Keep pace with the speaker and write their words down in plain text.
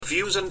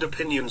views and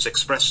opinions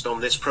expressed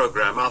on this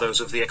program are those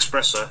of the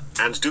expresser,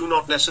 and do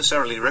not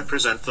necessarily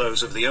represent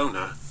those of the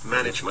owner,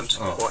 management,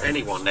 or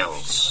anyone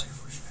else.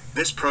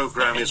 This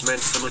program is meant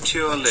for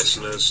mature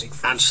listeners,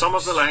 and some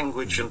of the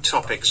language and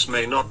topics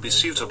may not be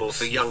suitable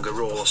for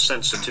younger or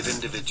sensitive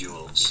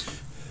individuals.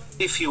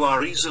 If you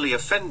are easily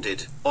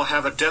offended, or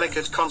have a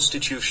delicate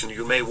constitution,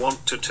 you may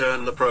want to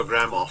turn the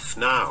program off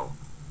now.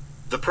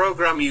 The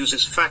program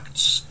uses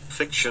facts,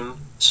 fiction,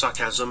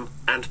 sarcasm,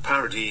 and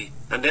parody,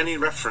 and any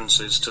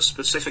references to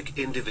specific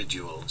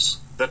individuals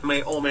that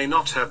may or may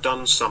not have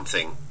done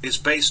something, is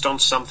based on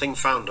something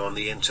found on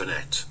the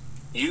internet.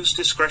 Use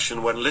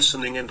discretion when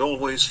listening, and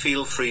always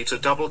feel free to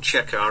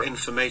double-check our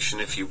information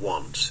if you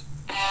want.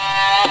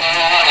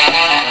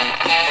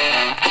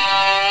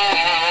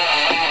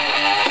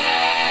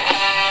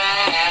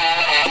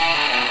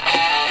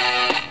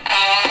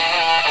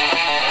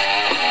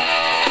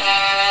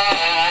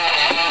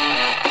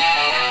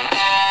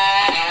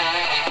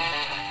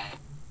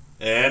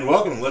 And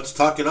welcome, Let's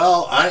Talk It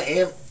All. I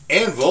am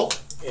Anvil.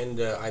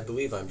 And I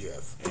believe I'm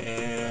Jeff.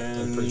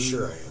 And I'm pretty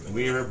sure I am.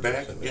 We are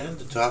back again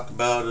to talk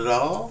about it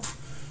all.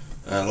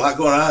 A lot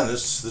going on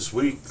this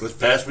week, this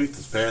past, I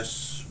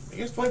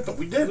guess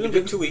we did. We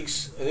did 2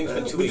 weeks. I think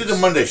it's been 2 weeks. We did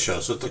a Monday show,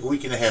 so it's like a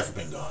week and a half have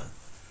been gone.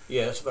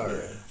 Yeah, that's about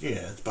right.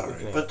 Yeah, it's about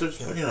right. But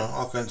there's,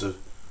 all kinds of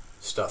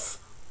stuff.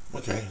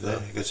 Okay,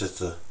 I guess that's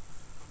the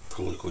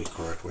politically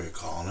correct way of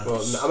calling it.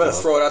 Well, I'm going to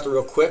throw it out there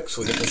real quick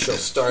so we get the show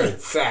started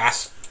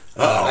fast.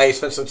 I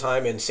spent some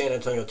time in San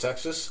Antonio,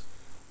 Texas,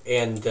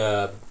 and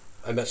I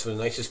met some of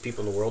the nicest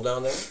people in the world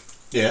down there.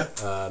 Yeah.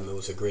 It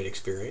was a great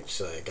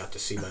experience. I got to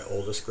see my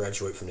oldest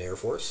graduate from the Air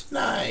Force.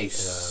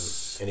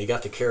 Nice. And he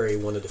got to carry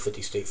one of the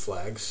 50 state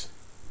flags,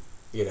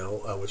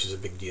 which is a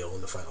big deal in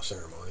the final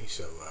ceremony.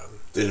 So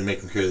they didn't make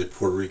him carry the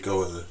Puerto Rico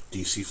or the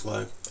D.C.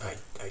 flag?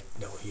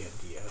 No, he had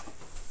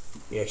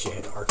he actually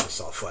had the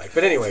Arkansas flag.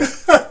 But anyway,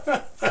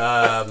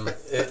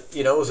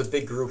 it was a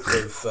big group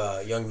of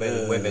young men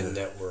and women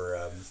that were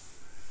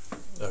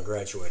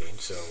graduating.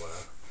 So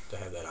to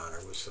have that honor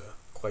was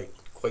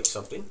quite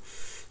something.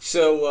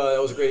 So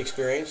that was a great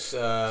experience.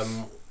 I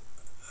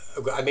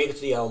made it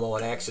to the Alamo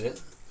on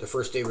accident. The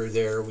first day we were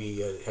there,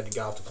 we had to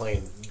get off the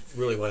plane.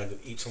 Really wanted to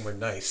eat somewhere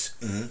nice,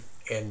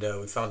 and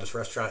we found this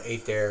restaurant.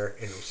 Ate there,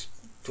 and it was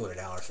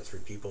 $200 for 3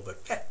 people. But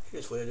it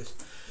is what it is.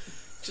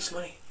 It's just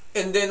money.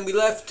 And then we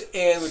left,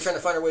 and we were trying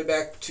to find our way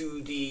back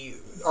to the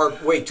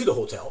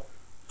hotel.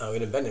 We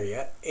hadn't been there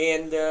yet,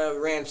 and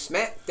ran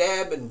smack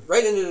dab and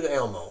right into the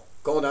Alamo,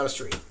 going down the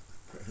street.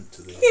 It's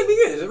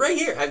right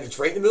here. It's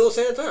right in the middle of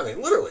San Antonio. I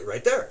mean, literally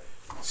right there.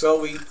 So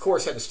we, of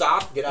course, had to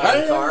stop, get out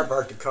of the car,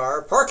 park the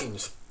car.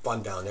 Parking's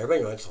fun down there. But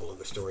anyway, that's a whole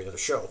other story, another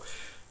show.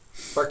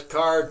 Parked the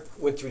car,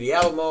 went through the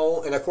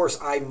Alamo, and of course,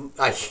 I'm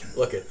a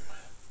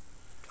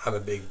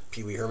big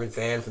Pee Wee Herman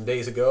fan from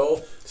days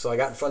ago. So I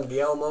got in front of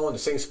the Alamo in the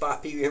same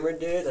spot Pee Wee Herman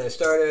did, and I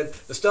started,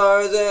 "The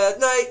stars at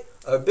night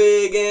are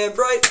big and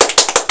bright,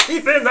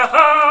 deep in the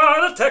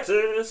heart of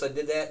Texas." I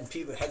did that, and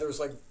Heather was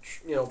putting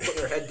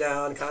her head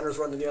down. Connor's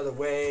running the other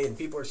way, and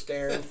people are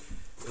staring.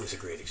 It was a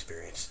great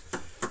experience.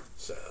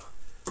 So,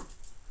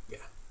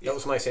 yeah. That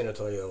was my San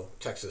Antonio,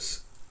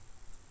 Texas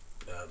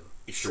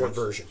short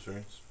version.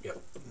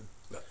 Yep.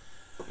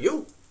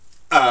 You?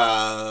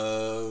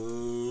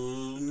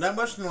 Not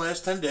much in the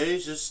last 10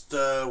 days. Just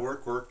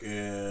work,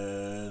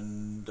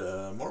 and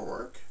more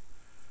work.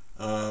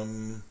 I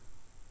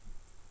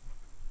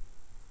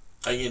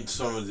get into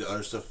some of the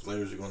other stuff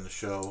later as we go on the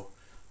show.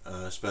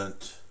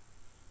 Spent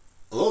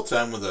a little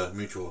time with a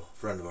mutual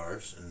friend of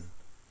ours, and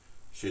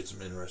she had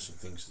some interesting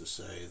things to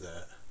say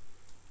that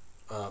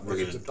if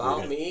it's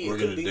about me, it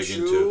could be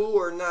true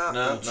or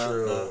not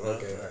true.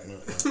 Okay,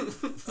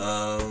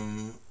 all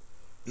right.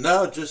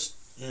 No, just,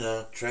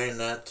 trying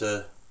not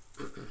to,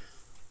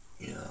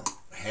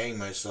 hang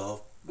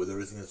myself with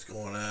everything that's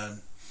going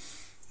on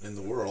in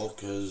the world,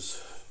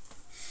 because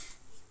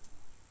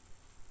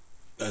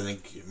I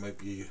think it might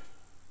be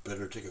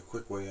better to take a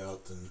quick way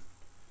out than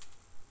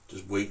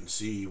just wait and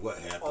see what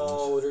happens.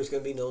 Oh, there's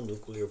going to be no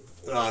nuclear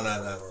war.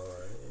 No.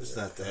 It's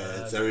not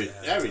that. It's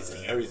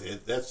everything. I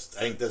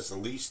think that's the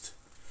least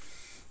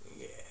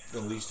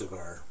of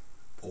our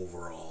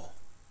overall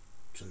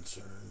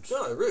concerns.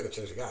 No, the real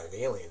concerns are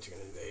the aliens are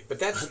going to invade. But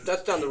that's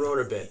down the road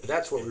a bit. But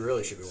that's what we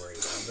really should be worried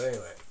about. But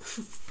anyway.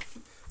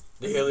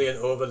 The alien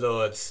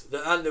overlords.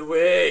 They're on the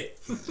way.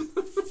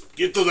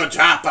 Get to the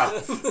chopper.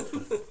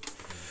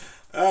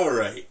 All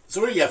right. So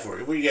what do you got for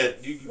it? What do you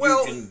got?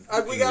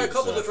 We got a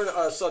couple different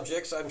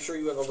subjects. I'm sure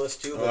you have a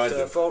list too.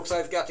 But folks,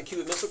 I've got the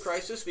Cuban Missile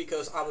Crisis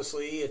because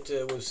obviously it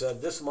was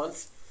this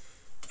month.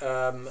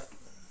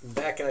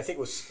 Back in, I think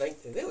it was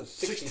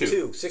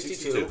 62.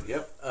 62.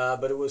 Yep.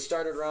 But it was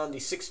started around the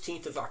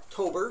 16th of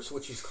October,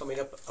 which is coming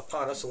up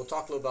upon us. So we'll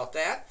talk a little about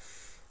that.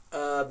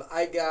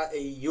 I got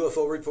a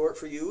UFO report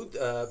for you,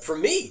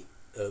 from me,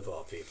 of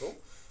all people,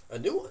 a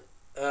new one.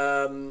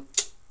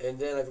 And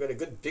then I've got a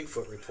good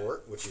Bigfoot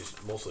report, which is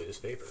mostly this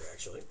paper,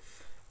 actually.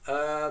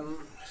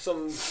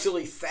 Some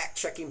silly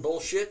fact-checking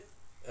bullshit,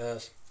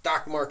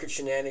 stock market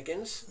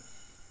shenanigans,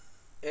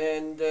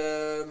 and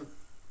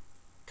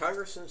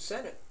Congress and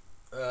Senate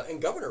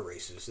and governor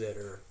races that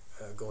are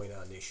going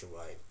on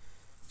nationwide.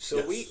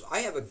 So Yes. I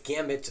have a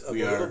gamut of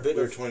We a little are. bit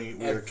We're of 20.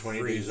 We are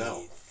 20 days out.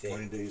 everything.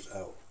 20 days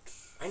out.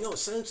 I know it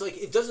sounds like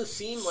it doesn't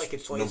seem like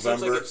it's 20. It seems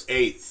November like it's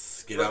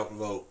 8th. Get Right. out and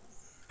vote.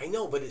 I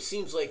know, but it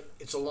seems like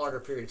it's a longer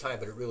period of time,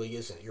 but it really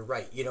isn't. You're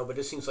right. But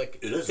it seems like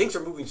It isn't. things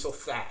are moving so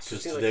fast. It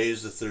Because seems today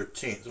is the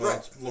 13th. Well, Right.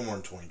 it's a little more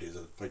than 20 days.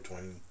 It's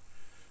probably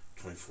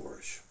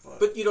 24-ish.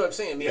 but you know what I'm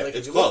saying? I mean, yeah, like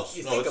it's if close.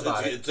 you No, think it's, about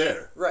it's, it. it's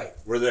there. Right.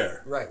 We're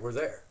there. Right. We're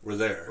there. We're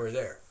there. We're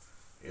there.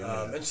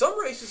 Yeah. And some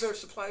races are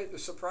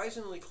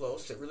surprisingly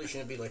close. It really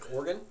shouldn't be, like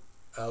Oregon.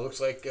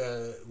 Looks like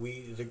the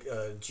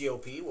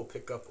GOP will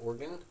pick up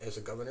Oregon as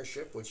a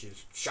governorship, which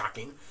is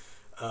shocking.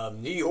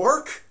 New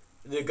York,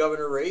 the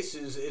governor race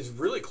is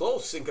really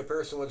close in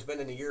comparison to what's been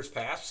in the years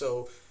past.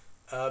 So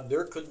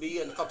there could be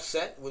an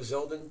upset with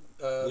Zeldin.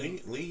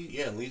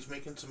 Lee's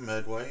making some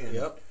headway, and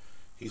Yep.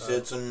 he's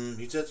had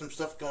some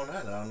stuff going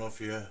on. I don't know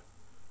if you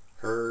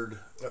heard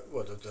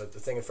The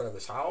thing in front of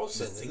his house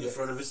the and thing in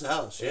front of his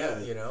house. yeah,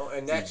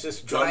 and that The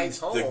just gun- drives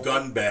home the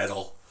gun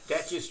battle.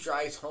 That just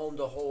drives home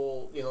the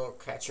whole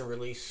catch and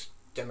release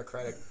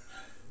Democratic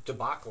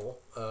debacle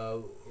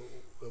of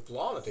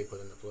law that they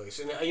put into place.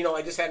 And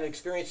I just had an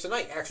experience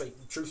tonight. Actually,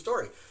 true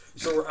story.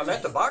 So I'm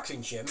at the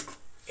boxing gym,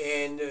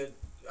 and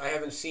I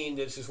haven't seen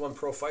this is one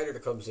pro fighter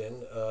that comes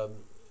in.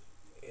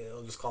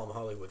 I'll just call him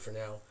Hollywood for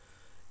now,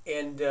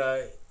 and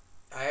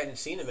I hadn't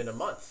seen him in a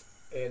month,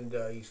 and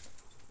he's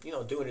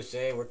doing his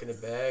thing, working the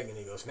bag, and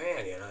he goes,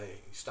 man, he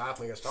stopped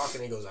me, he was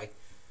talking, and he goes,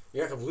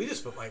 you're not gonna believe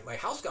this, but my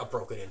house got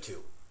broken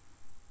into,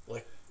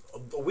 like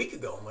a week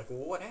ago. I'm like, well,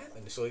 what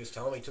happened? So he was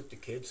telling me he took the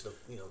kids to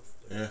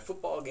the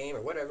football game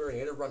or whatever, and he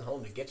had to run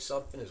home to get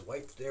something. His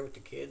wife's there with the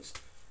kids.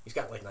 He's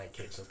got like 9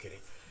 kids. I'm kidding.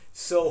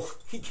 So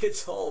he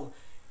gets home,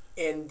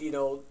 and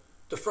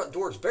the front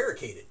door is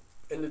barricaded,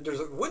 and there's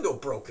a window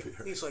broken.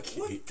 He's like,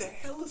 what the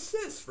hell is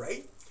this,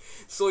 right?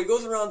 So he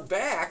goes around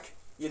back,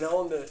 and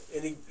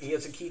he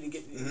has a key to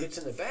get. He gets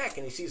in the back,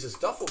 and he sees his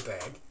duffel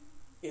bag.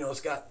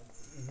 It's got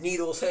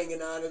needles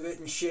hanging out of it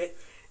and shit.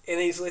 And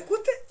he's like,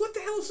 what the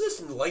hell is this?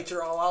 And the lights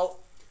are all out,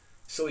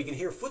 so he can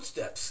hear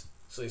footsteps.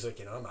 So he's like,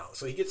 I'm out.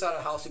 So he gets out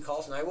of the house, he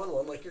calls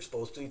 911 like you're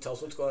supposed to. He tells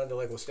what's going on. They're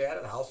like, well, stay out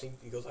of the house.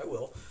 He goes, I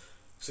will.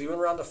 So he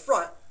went around the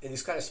front, and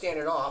he's kind of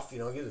standing off. He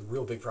has a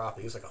real big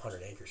property. He's like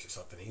 100 acres or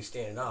something. He's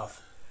standing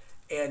off.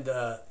 And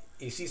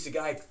he sees the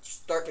guy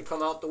start to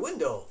come out the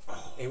window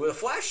and with a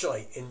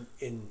flashlight.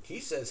 And he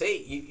says,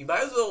 hey, you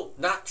might as well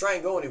not try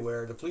and go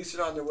anywhere. The police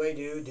are on their way,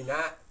 dude.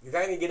 You're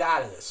going to get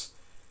out of this.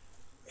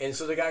 And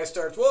so the guy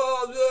starts,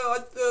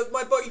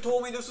 my buddy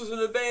told me this was an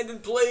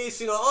abandoned place,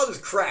 all this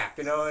crap,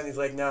 and he's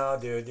like, no,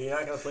 dude, you're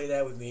not going to play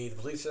that with me. The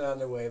police are on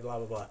their way, blah,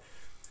 blah, blah.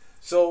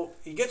 So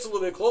he gets a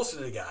little bit closer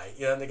to the guy,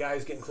 and the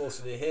guy's getting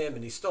closer to him,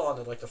 and he's still on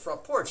the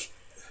front porch.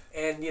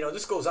 And,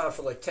 this goes on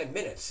for like 10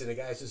 minutes, and the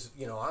guy says,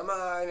 I'm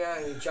on,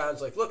 and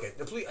John's like, look,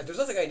 the police, there's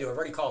nothing I can do. I've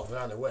already called them.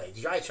 They're on their way.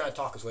 The guy's trying to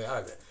talk his way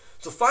out of it.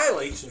 So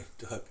finally,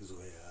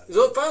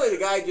 the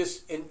guy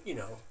just,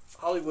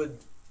 Hollywood,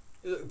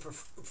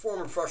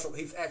 former professional,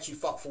 he actually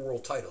fought for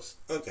world titles.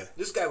 Okay.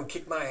 This guy would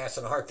kick my ass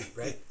in a heartbeat,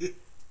 right? And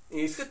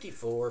he's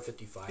 54,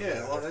 55.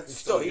 Yeah, well, that's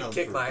still he'd young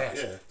kick for- my ass.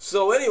 yeah.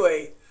 So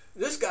anyway,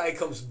 this guy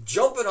comes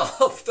jumping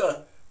off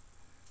the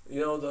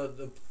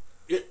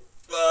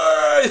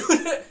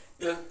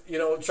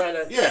trying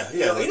to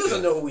he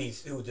doesn't know who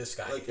this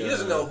guy is. He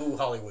doesn't know who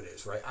Hollywood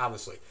is, right?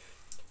 Obviously.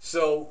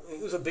 So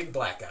he was a big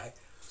black guy.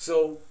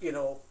 So,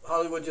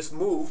 Hollywood just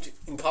moved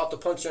and caught the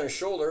punch on his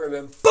shoulder, and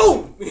then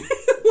boom!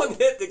 One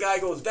hit, the guy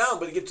goes down,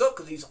 but he gets up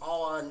because he's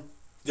all on.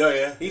 Oh,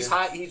 yeah. He's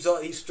high.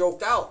 He's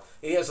stroked out,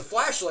 and he has a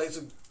flashlight.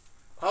 So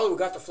Hollywood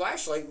got the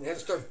flashlight and had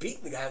to start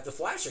beating the guy with the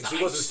flashlight. Nice.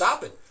 He wasn't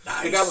stopping.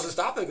 Nice. The guy wasn't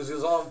stopping because he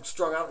was all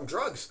strung out in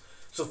drugs.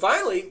 So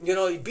finally,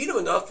 he beat him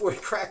enough where he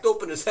cracked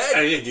open his head,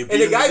 and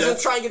the guy's gonna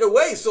try and get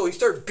away. So he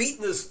started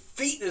beating his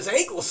feet and his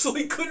ankles, so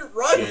he couldn't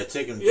run. Yeah,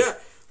 take him. Yeah.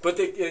 But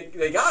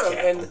they got him,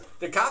 and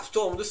the cops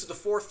told him this is the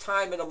 4th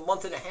time in a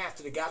month and a half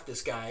that they got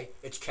this guy.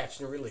 It's catch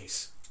and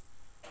release.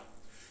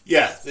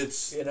 Yeah,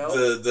 it's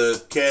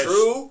the catch.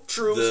 True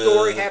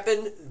story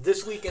happened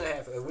a week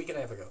and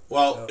a half ago.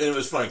 Well, and it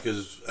was funny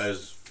because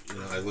as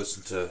I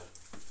listened to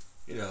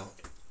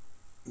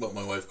what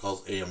my wife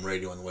calls AM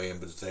radio on the way in,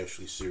 but it's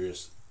actually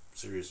Sirius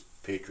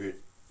Patriot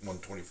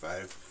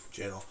 125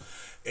 channel,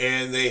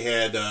 and they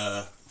had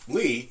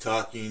Lee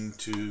talking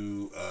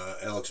to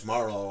Alex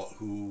Marlowe,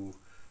 who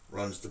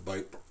runs the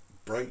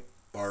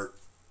Breitbart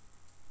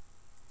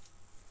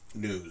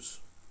News.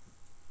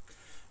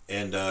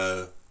 And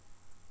the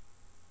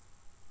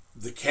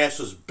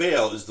cashless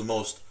bail is the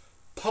most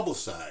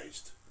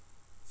publicized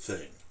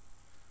thing.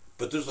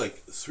 But there's like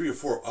 3 or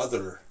 4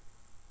 other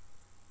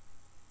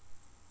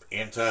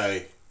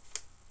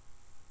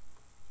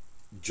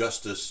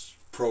anti-justice,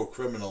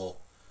 pro-criminal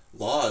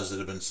laws that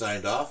have been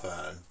signed off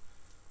on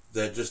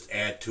that just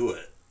add to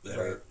it. That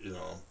are,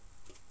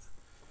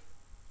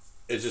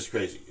 it's just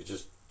crazy. It's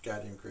just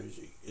goddamn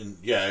crazy. And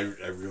yeah,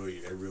 I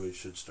really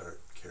should start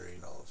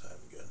carrying all the time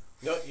again.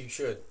 No, you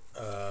should.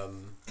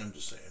 I'm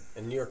just saying.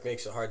 And New York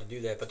makes it hard to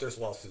do that, but there's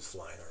lawsuits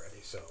flying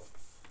already. So.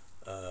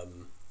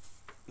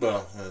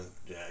 Well,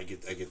 yeah, I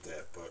get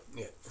that, but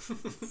Yeah.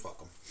 fuck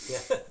them.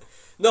 Yeah.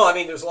 No, I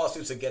mean there's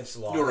lawsuits against the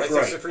law. You're I think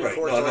right, the Supreme right.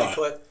 Court's No, already no.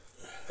 put.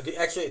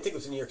 Actually, I think it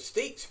was the New York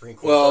State Supreme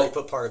Court Well, already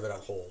put part of it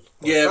on hold.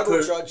 Or Yeah, federal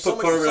put judge,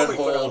 part of it on somebody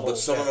put hold, but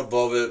someone yeah.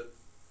 above it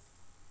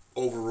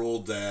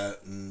overruled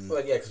that, and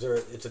Well, yeah, because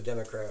it's a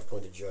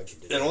Democrat-appointed judge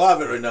who did a it.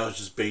 lot of it right now is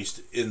just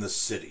based in the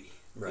city.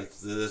 Right.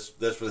 That's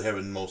where they're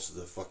having most of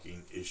the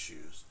fucking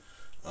issues.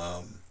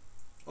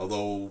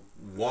 Although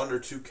 1 or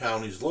 2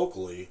 counties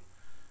locally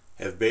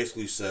have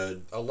basically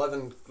said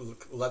 11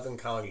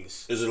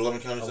 counties. Is it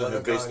 11 counties that 11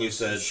 have basically counties,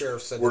 the said,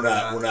 sheriff said we're they're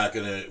not not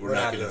gonna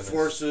doing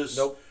enforce this.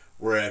 Nope.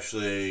 We're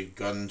actually a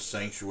gun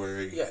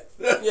sanctuary. Yeah.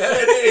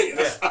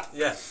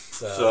 Yeah.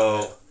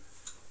 So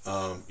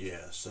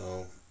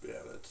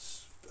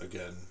that's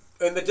again.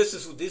 But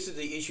these are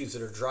the issues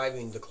that are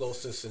driving the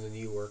closest in the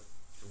New York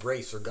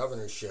race or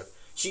governorship.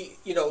 She,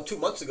 2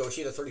 months ago,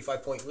 she had a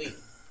 35-point lead.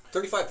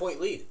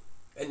 35-point lead.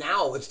 And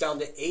now it's down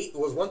to 8. It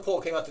was one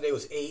poll came out today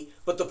was 8,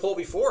 but the poll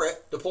before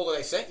it, the poll that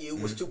I sent you,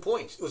 was 2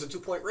 points. It was a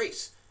 2-point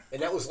race,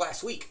 and that was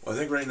last week. Well, I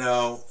think right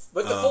now,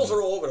 But the polls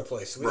are all over the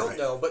place. So we right. don't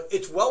know, but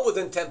it's well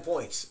within 10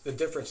 points. The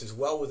difference is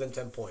well within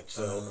 10 points.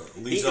 So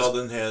Lee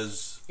Zeldin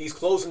he's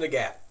closing the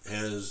gap.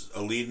 has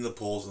a lead in the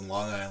polls in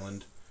Long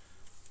Island,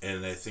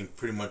 and I think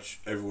pretty much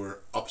everywhere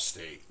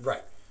upstate.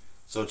 Right.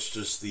 So it's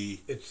just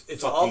It's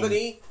fucking,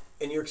 Albany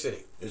and New York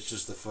City. It's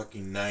just the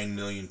fucking 9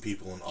 million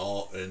people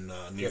in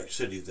New York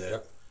City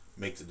that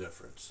make the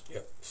difference.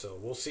 Yep. So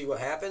we'll see what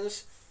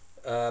happens.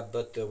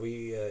 But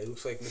it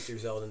looks like Mr.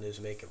 Zeldin is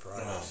making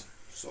progress.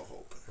 So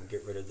hoping. We'll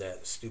get rid of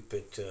that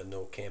stupid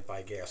no can't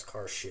buy gas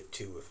car shit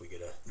too if we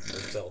get a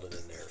Zeldin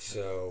in there.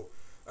 So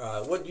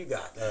what you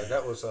got?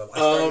 That was I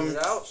started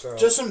it out. So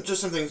just some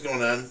things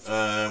going on.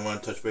 I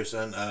want to touch base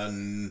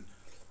on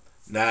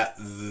not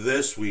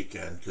this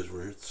weekend because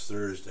it's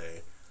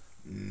Thursday.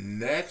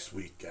 Next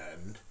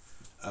weekend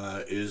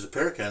is a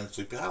Paracon at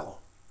Sleepy Hollow,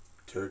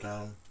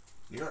 Tarrytown,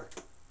 New York.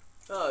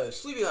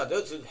 Sleepy Hollow,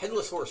 that's a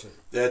Headless Horseman.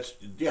 That's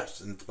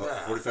yes, and it's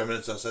about 45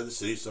 minutes outside the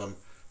city. So I'm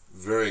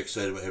very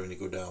excited about having to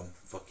go down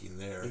fucking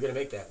there. You're gonna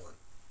make that one.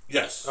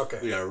 Yes. Okay.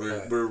 Yeah,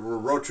 we're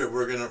road trip.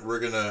 We're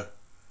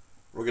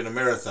gonna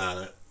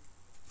marathon it,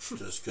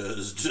 just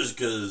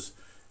because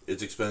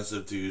it's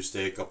expensive to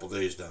stay a couple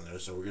days down there.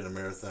 So we're gonna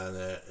marathon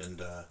that,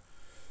 and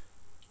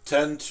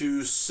 10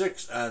 to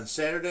 6 on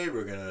Saturday.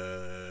 We're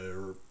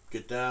gonna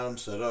get down,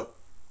 set up,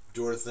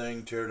 do our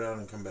thing, tear down,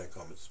 and come back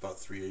home. It's about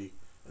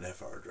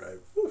 3.5 hour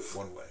drive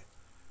one way.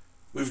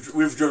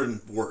 We've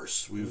driven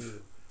worse.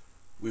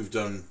 We've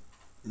done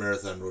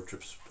marathon road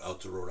trips out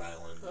to Rhode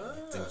Island,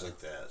 and things like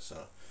that.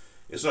 So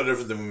it's no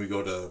different than when we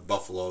go to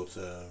Buffalo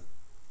to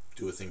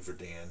do a thing for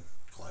Dan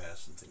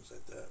class and things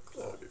like that.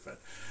 Cool. That'll be fun.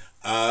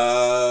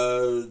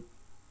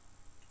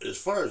 As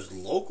far as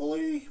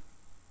locally,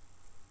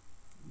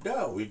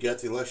 no, we got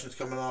the elections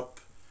coming up.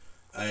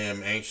 I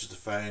am anxious to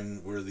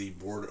find where the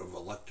Board of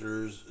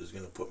Electors is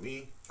going to put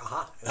me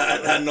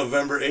on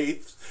November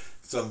 8th.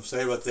 So I'm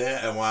excited about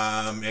that. And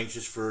I'm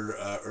anxious for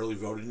early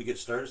voting to get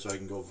started so I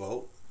can go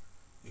vote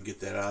and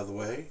get that out of the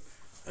way.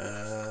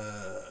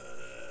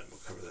 We'll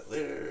cover that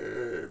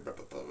later.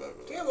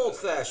 Damn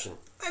old-fashioned.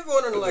 I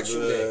vote on election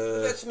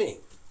day. That's me.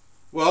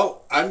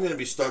 Well, I'm going to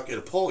be stuck in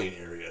a polling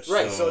area.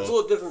 Right, so it's a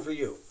little different for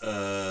you.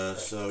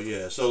 So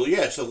Lee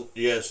had a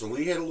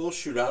little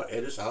shootout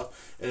at his house,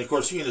 and of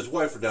course he and his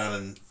wife are down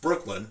in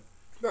Brooklyn,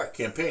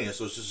 campaigning.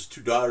 So it's just his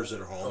 2 daughters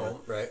that are home.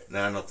 Right. And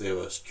I don't know if they have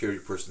a security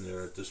person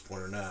there at this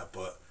point or not,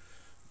 but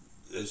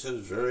they said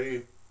it's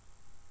very,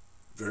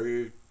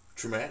 very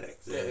traumatic.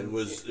 Yeah, it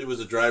was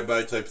a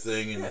drive-by type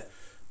thing,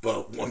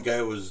 but one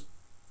guy was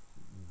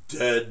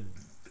dead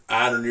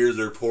on or near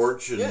their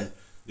porch, and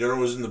the other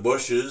was in the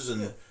bushes,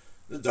 and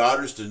the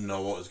daughters didn't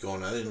know what was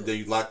going on.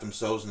 They locked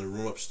themselves in the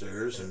room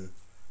upstairs, and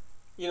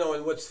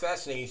and what's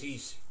fascinating is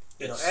he's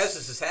as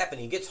this is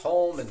happening, he gets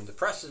home and the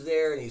press is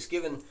there, and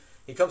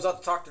he comes out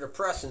to talk to the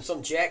press, and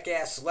some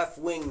jackass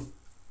left-wing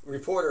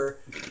reporter,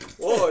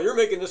 "Oh, you're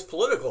making this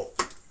political."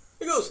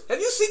 He goes, "Have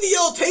you seen the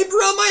yellow tape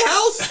around my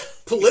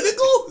house?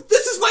 Political?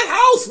 This is my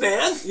house,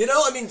 man."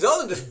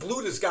 Zeldin just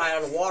blew this guy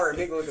out of the water and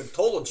made him look like a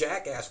total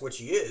jackass, which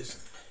he is.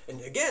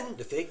 And again,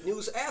 the fake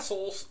news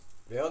assholes,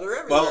 they're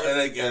everywhere. Well, and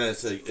again,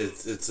 it's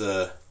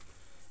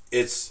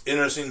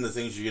interesting the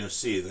things you're going to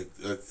see,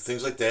 the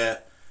things like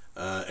that.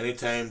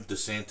 Anytime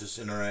DeSantis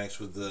interacts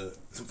with the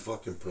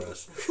fucking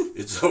press,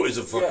 it's always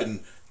a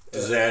fucking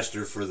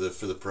disaster for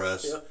the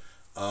press. Yeah.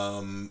 I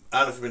don't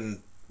know if you've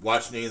been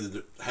watching any of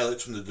the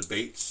highlights from the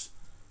debates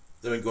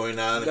that have been going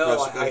on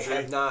across the country. No,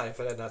 I have not. If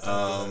I had not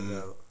talked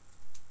about it,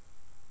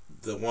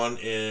 the one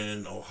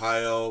in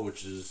Ohio,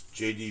 which is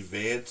J.D.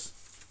 Vance.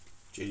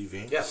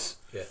 Yes.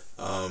 Yeah.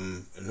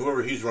 And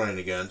whoever he's running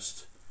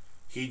against,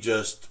 he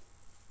just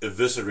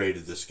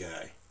eviscerated this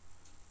guy.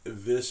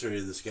 His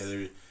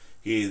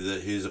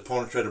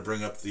opponent tried to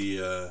bring up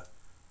they're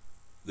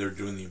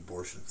doing the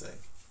abortion thing,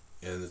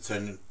 and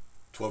the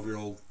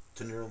 12-year-old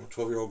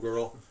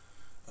girl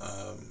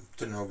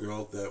 10-year-old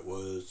girl that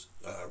was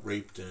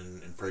raped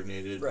and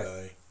impregnated Right.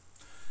 by.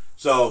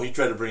 So he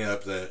tried to bring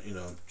up that,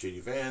 J.D.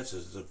 Vance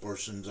has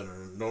abortions under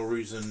no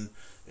reason,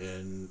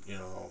 and,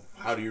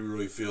 how do you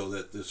really feel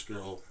that this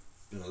girl,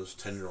 this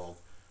 10-year-old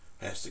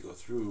has to go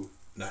through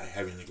not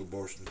having an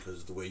abortion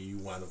because of the way you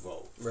want to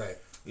vote? Right.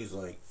 He's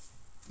like,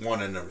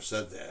 one, I never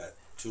said that.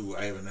 Two,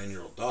 I have a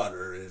 9-year-old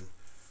daughter, and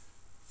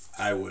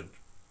I would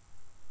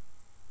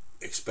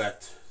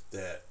expect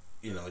that,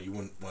 you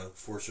wouldn't want to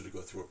force her to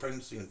go through a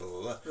pregnancy and blah,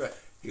 blah, blah. Right.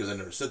 He goes, I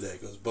never said that. He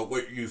goes, but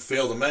what you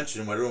fail to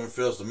mention, what everyone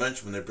fails to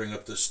mention when they bring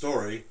up this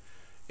story,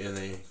 and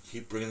they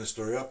keep bringing the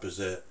story up, is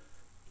that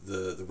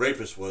the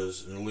rapist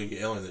was an illegal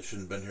alien that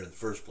shouldn't have been here in the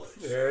first place.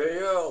 There you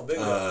go.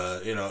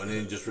 Bingo. And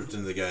then he just ripped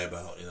into the guy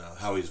about,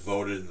 how he's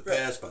voted in the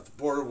past, about the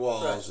border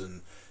walls,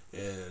 and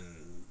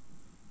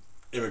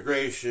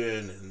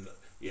immigration, and,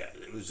 yeah,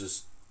 it was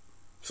just...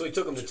 So he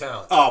took him to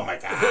town. Oh, my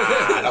God.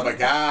 Oh, my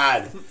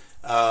God.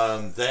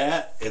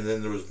 That, and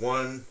then there was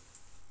one...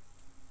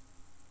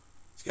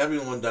 It's got to be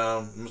the one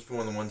down. It must be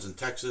one of the ones in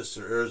Texas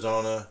or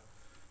Arizona,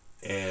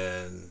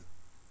 and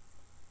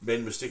made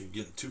a mistake of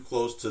getting too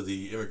close to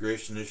the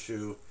immigration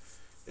issue,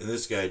 and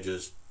this guy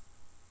just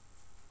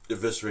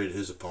eviscerated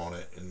his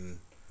opponent. And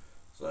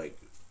it's like,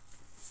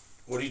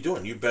 what are you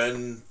doing? You've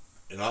been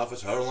in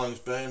office however long it's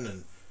been,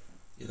 and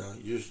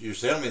you're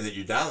telling me that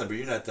you're down there, but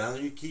you're not down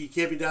there. You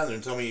can't be down there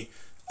and tell me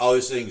all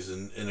these things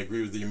and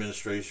agree with the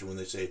administration when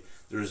they say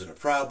there isn't a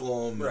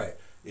problem. Right.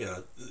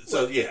 And,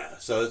 so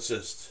it's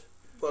just.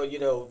 Well,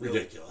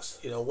 ridiculous.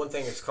 One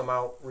thing that's come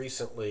out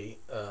recently.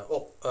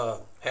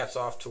 Hats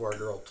off to our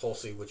girl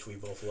Tulsi, which we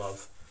both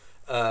love,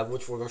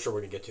 which I'm sure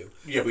we're gonna get to.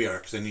 Yeah, we are,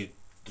 because I need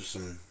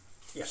some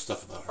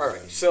stuff about her. All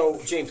right.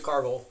 So James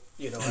Carville,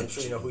 I'm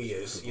sure you know who he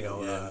is.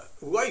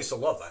 Who I used to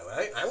love, by the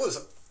way. I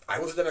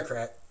was a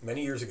Democrat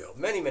many years ago.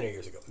 Many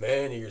years ago.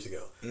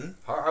 Mm-hmm.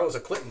 I was a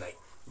Clintonite.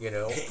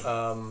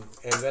 And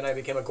then I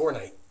became a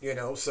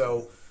Gore'ite.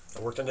 So I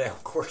worked on the Al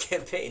Gore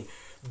campaign.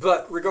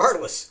 But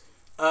regardless.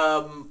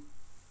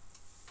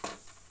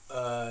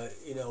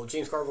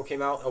 James Carville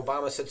came out.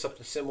 Obama said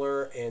something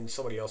similar, and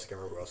somebody else, I can't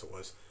remember who else it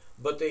was.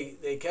 But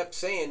they kept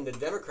saying the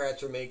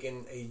Democrats are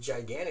making a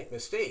gigantic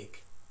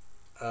mistake.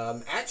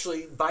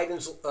 Actually,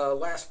 Biden's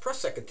last press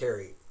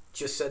secretary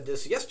just said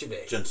this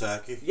yesterday. Jen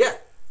Psaki? Yeah.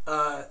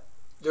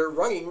 They're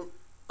running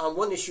on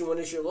one issue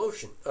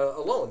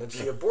alone. It's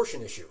the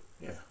abortion issue.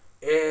 Yeah.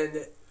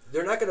 And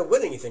they're not going to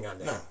win anything on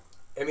that. No.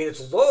 I mean,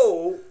 it's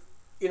low.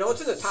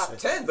 It's in the top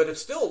 10, but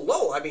it's still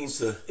low. I mean, it's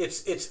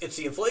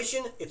the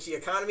inflation, it's the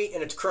economy,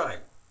 and it's crime.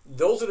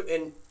 Those are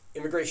and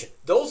immigration.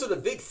 Those are the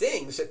big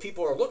things that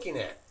people are looking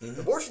at. Mm-hmm.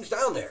 Abortion's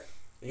down there,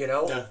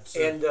 Yeah,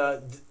 and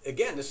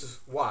again, this is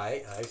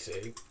why I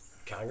say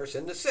Congress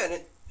and the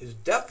Senate is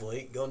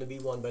definitely going to be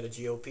won by the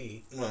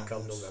GOP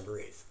come November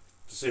 8th.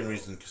 The same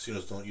reason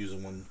casinos don't use a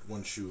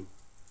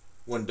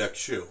one deck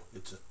shoe.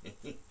 It's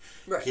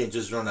right. You can't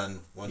just run on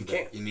one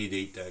deck. Can't. You need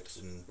 8 decks,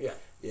 and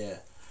yeah.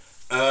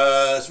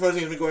 Some other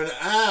things have been going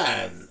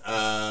on.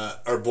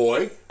 Our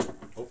boy.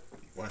 Oh,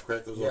 want to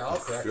crack those open? I'll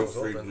crack Feel those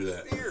free open. to do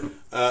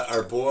that.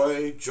 Our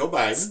boy Joe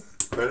Biden.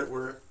 Credit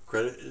where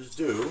credit is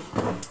due.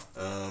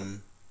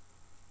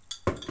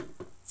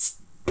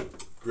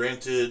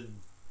 Granted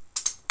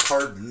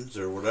pardons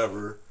or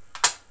whatever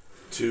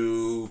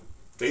to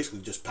basically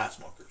just pot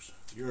smokers.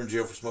 If you're in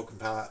jail for smoking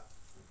pot,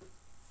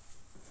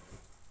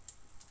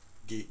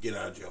 get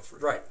out of jail free.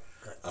 Right.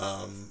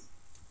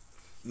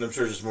 And I'm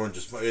sure it's more than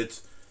just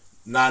it's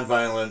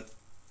nonviolent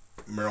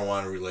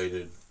marijuana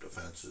related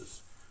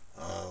offenses.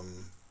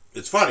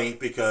 It's funny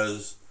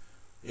because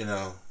in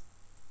the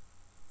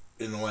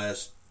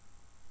last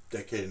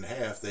decade and a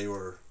half they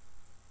were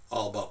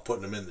all about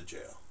putting them in the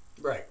jail.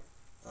 Right.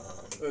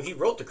 Well, he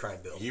wrote the crime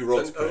bill. He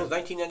wrote the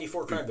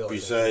 1994 crime bill.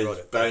 Besides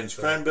Biden's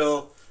crime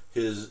bill,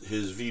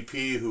 his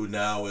VP, who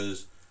now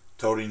is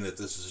touting that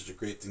this is such a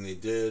great thing they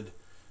did,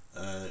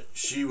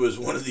 she was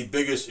one of the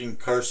biggest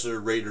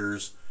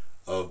incarcerators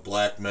of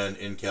black men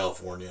in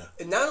California.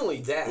 And not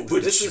only that,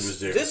 this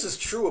is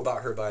true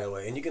about her, by the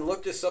way, and you can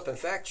look this up and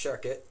fact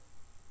check it,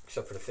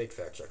 except for the fake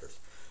fact checkers.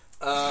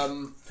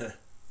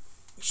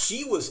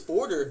 She was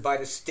ordered by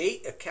the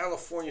state of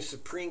California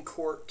Supreme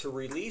Court to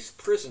release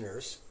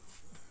prisoners,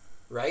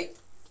 right?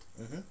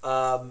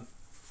 Mm-hmm.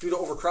 Due to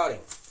overcrowding.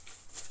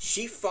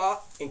 She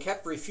fought and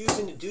kept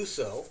refusing to do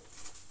so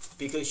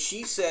because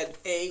she said,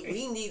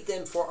 we need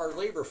them for our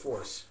labor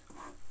force.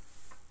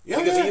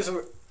 Because they use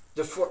them,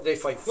 they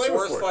fight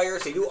forest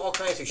fires, they do all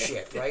kinds of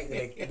shit, right?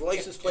 They make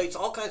license plates,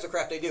 all kinds of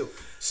crap they do.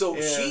 So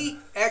she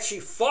actually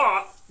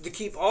fought to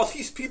keep all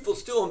these people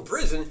still in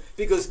prison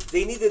because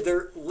they needed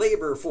their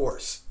labor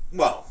force.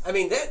 Well, I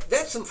mean,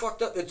 that's some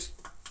fucked up.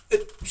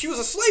 She was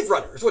a slave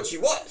runner, is what she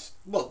was.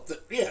 Well,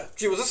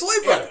 she was a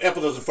slave runner.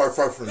 Apple doesn't far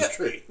from the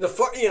tree. And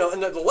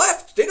the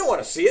left, they don't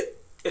want to see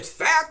it. It's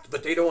fact,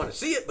 but they don't want to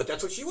see it. But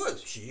that's what she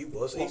was. She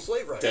was a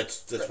slave runner.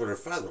 That's what her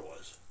father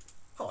was.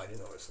 Oh, I didn't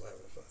know his slave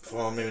was.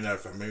 Well, maybe not her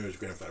father. Maybe his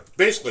grandfather.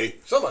 Basically,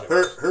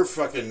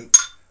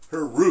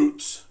 her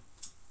roots.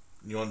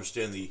 You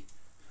understand the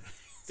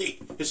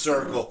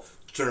historical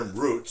term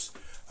roots,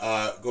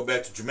 go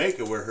back to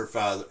Jamaica, where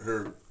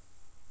her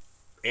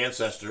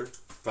ancestor,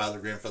 father,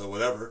 grandfather,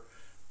 whatever,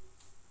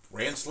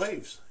 ran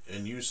slaves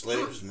and used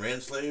slaves and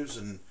ran slaves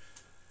in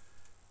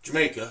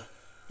Jamaica,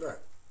 Right.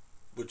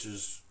 which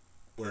is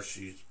where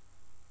she's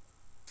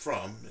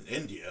from, in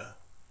India.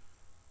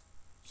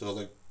 So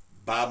like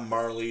Bob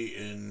Marley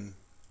and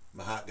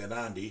Mahatma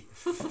Gandhi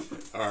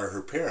are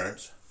her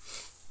parents.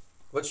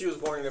 But she was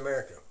born in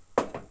America.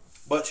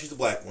 But she's a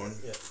black one.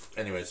 Yeah.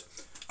 Anyways,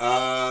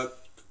 a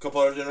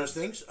couple other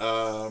interesting things.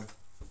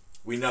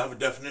 We now have a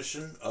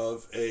definition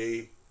of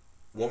a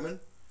woman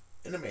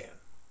and a man.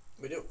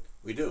 We do.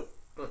 We do.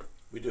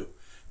 We do.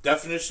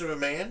 Definition of a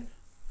man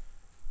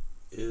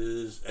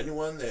is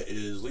anyone that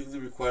is legally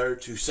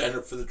required to sign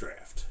up for the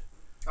draft.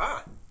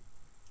 Ah.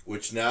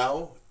 Which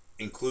now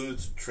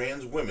includes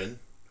trans women,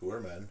 who are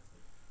men,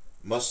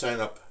 must sign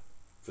up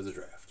for the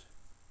draft.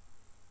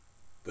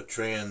 But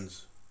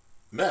trans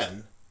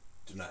men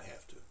do not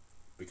have to,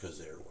 because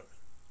they are women.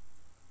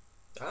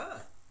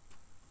 Ah.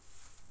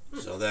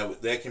 So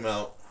that came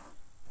out,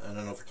 I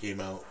don't know if it came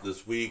out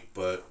this week,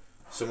 but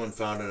someone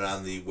found it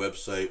on the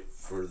website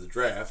for the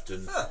draft,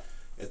 and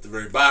at the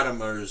very bottom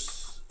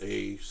there's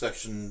a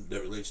section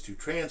that relates to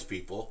trans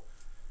people,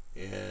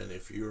 and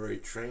if you're a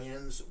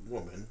trans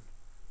woman,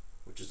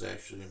 which is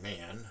actually a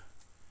man,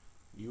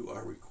 you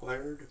are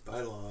required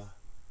by law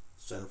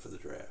to sign up for the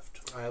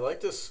draft. I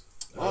like this.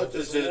 Oh,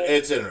 it's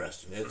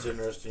interesting. It's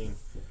interesting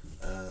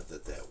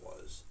that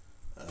was.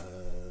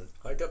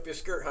 Hike up your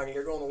skirt, honey.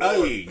 You're going to war.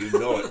 Hey, you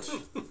know it.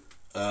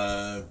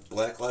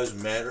 Black Lives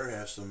Matter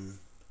have some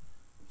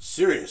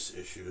serious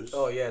issues.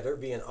 Oh yeah, they're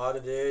being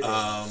audited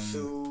and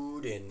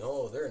sued, and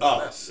they're in a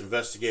mess.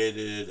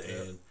 Investigated,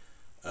 and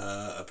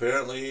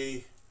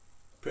apparently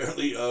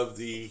of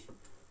the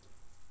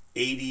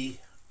 80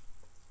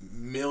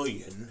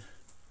 million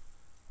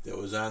that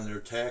was on their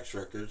tax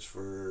records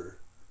for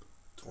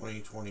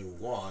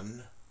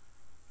 2021,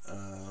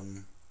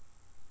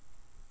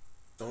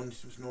 no one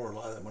seems to know where a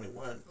lot of that money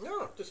went.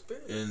 No, just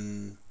big.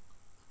 And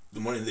the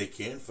money they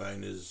can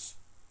find is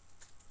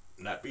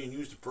not being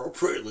used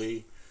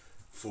appropriately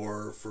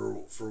for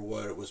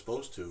what it was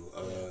supposed to.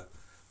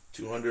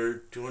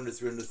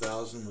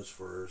 300,000 was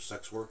for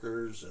sex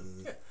workers,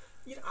 and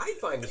I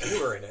find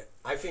humor in it.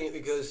 I think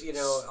because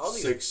all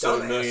these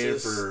 6-7 million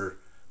dumbasses for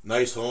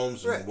nice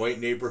homes in white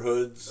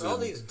neighborhoods. All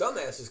these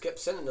dumbasses kept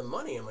sending them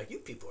money. I'm like, you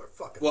people are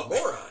fucking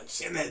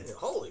morons. And that,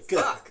 holy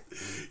fuck!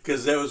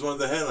 Because that was one of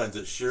the headlines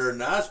that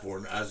Sharon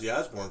Osbourne, Ozzy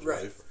Osbourne's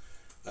wife,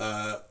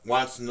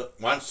 wants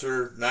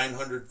her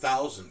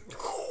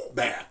 $900,000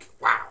 back.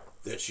 Wow!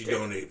 That she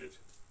donated.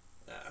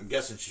 I'm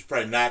guessing she's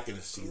probably not going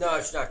to see that. No,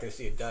 she's not going to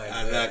see a dime.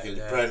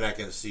 Probably not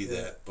going to see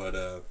that. But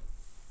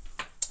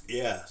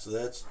so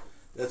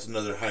that's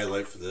another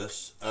highlight for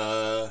this.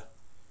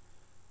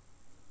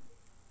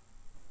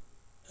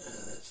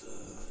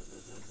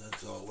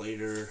 That's all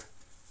later.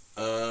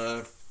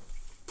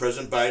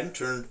 President Biden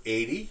turned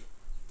 80.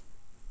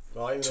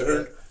 Well, I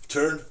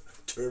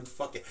Turned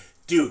fucking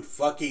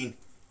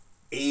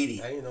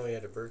 80. I didn't know he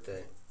had a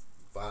birthday.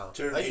 Wow.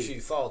 Turned I 80. usually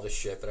follow this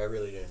shit, but I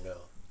really didn't know.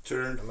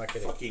 Turned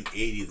fucking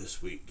 80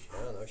 this week.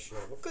 Oh, no shit.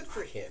 Well, good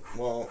for him.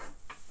 Well,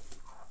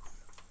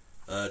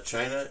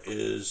 China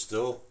is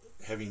still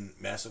having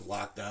massive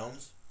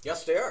lockdowns.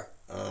 Yes, they are.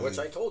 Which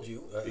I told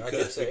you.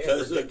 Because of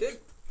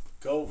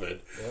COVID.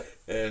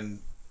 Yeah. And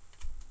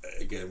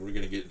again, we're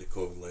going to get into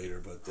COVID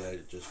later, but I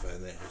just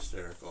find that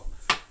hysterical.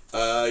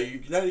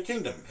 United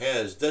Kingdom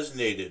has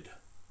designated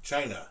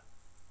China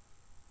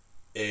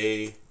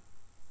a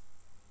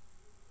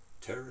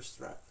terrorist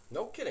threat.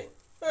 No kidding.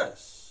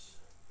 Yes.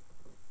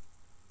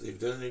 They've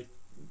designated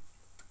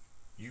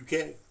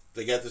UK.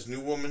 They got this new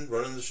woman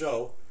running the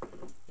show,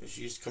 and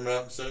she's come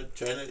out and said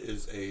China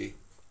is a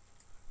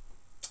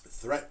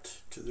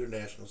threat to their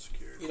national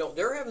security.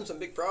 They're having some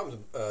big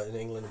problems in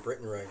England and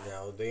Britain right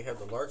now. They have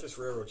the largest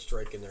railroad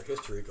strike in their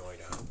history going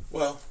on.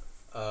 Well,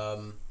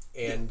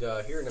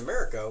 here in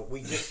America,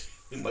 we just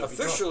we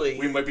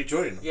might be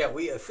joining them. Yeah,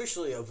 we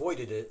officially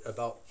avoided it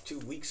about 2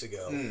 weeks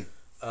ago.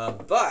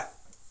 But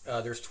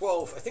there's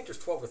 12. I think there's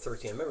 12 or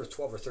 13. I remember it's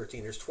 12 or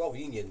 13. There's 12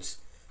 unions,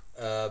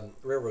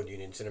 railroad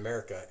unions in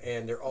America,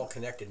 and they're all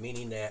connected,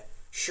 meaning that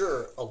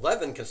sure,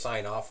 11 can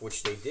sign off,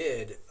 which they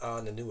did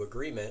on the new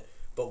agreement,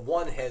 but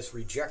one has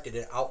rejected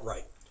it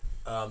outright.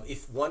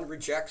 If one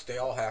rejects, they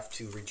all have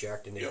to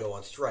reject, and they go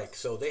on strike.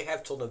 So they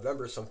have till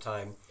November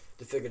sometime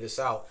to figure this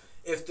out.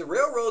 If the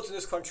railroads in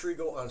this country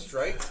go on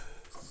strike,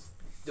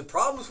 the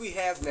problems we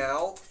have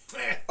now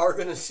are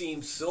going to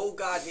seem so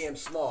goddamn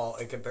small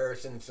in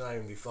comparison. It's not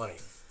even be funny.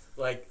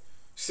 Like,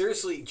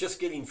 seriously, just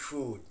getting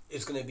food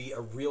is going to be a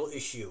real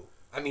issue.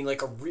 I mean,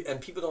 and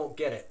people don't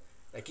get it.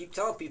 I keep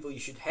telling people you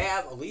should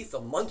have at least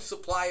a month's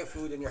supply of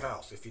food in your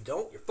house. If you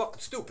don't, you're fucking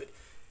stupid.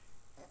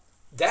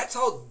 That's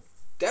how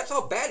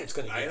bad it's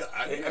going to get.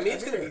 I mean,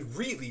 it's going to be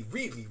really,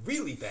 really,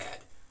 really bad.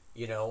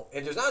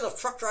 And there's not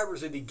enough truck drivers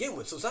to begin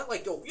with, so it's not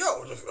like,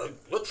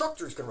 the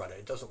truckers can run it.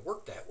 It doesn't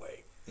work that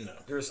way. No.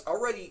 There's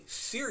already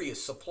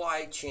serious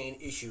supply chain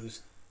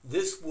issues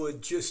this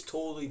would just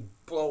totally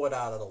blow it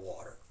out of the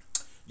water.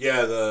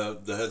 Yeah,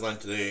 the headline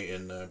today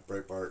in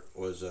Breitbart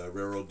was a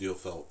railroad deal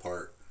fell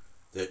apart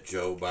that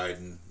Joe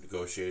Biden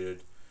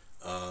negotiated.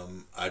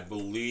 I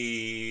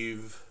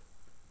believe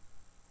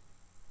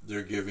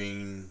they're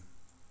giving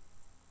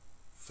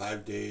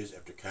 5 days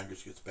after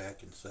Congress gets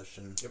back in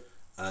session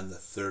on the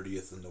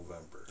 30th of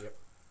November. Yep.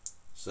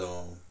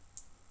 So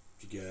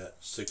you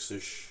got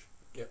 6-ish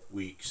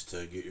weeks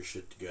to get your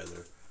shit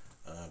together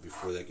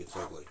before that gets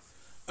ugly.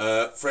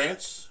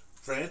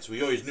 France,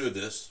 we always knew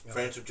this. Yep.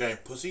 France are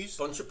giant pussies.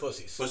 Bunch of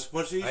pussies.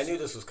 Pussies. I knew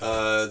this was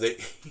coming.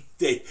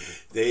 They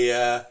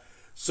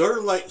sort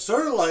of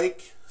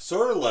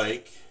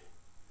like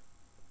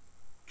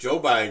Joe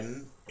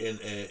Biden in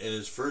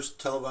his first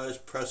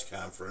televised press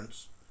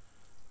conference,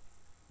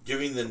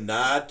 giving the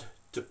nod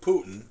to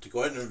Putin to go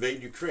ahead and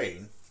invade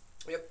Ukraine.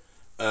 Yep.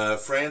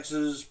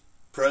 France's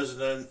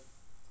president,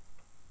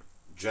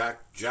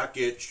 Jacques,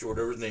 or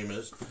whatever his name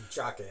is,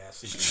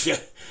 Jackass,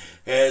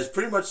 has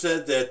pretty much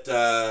said that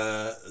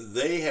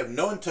they have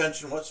no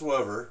intention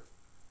whatsoever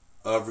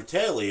of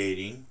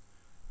retaliating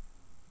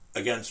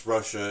against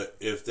Russia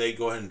if they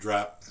go ahead and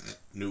drop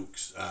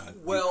nukes on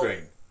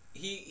Ukraine.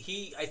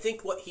 I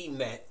think what he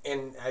meant,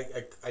 and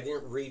I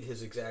didn't read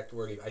his exact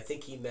wording. I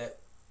think he meant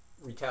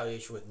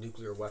retaliation with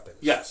nuclear weapons.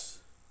 Yes.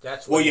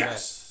 That's what he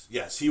meant.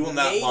 Yes. He will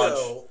not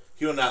launch.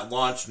 He will not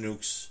launch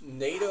nukes.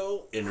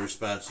 NATO, in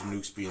response to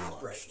nukes being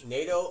launched. Right.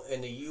 NATO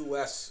and the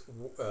U.S.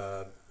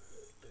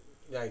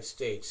 United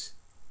States,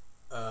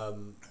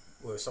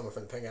 or someone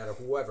from the Pentagon or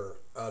whoever,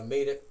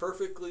 made it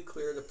perfectly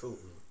clear to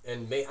Putin,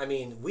 and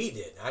we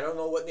did. I don't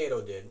know what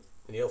NATO did,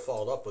 and NATO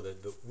followed up with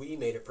it, but we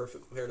made it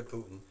perfectly clear to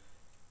Putin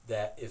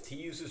that if he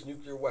uses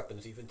nuclear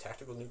weapons, even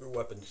tactical nuclear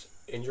weapons,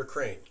 in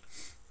Ukraine,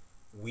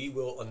 we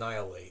will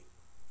annihilate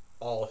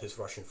all his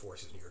Russian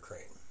forces in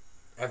Ukraine.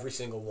 Every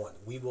single one.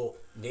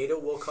 NATO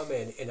will come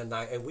in and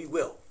annihilate, and we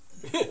will.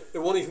 It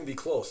won't even be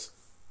close.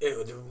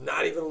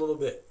 Not even a little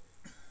bit.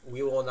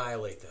 We will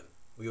annihilate them.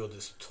 We will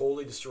just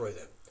totally destroy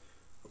them.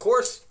 Of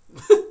course,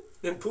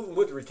 then Putin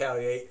would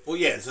retaliate. Well,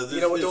 yeah. So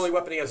the only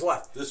weapon he has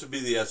left. This would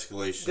be the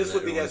escalation. This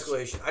would be the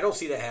escalation. I don't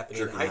see that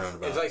happening.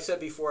 As I said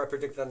before, I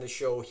predicted on the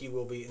show, he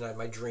will be in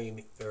my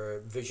dream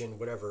or vision,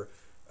 whatever.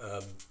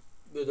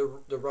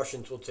 The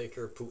Russians will take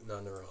care of Putin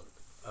on their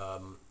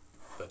own.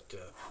 But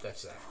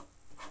that's that.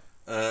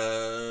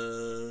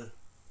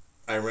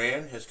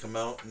 Iran has come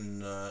out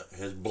and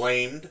has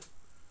blamed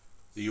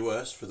the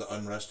U.S. for the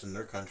unrest in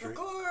their country. Of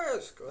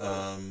course.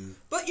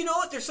 But you know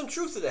what? There's some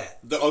truth to that.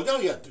 The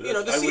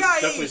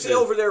CIA is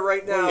over there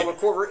right now. The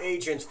covert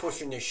agents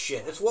pushing this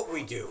shit. It's what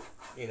we do.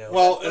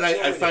 Well, and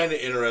I find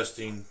it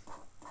interesting.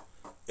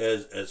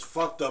 As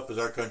fucked up as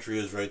our country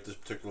is right this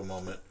particular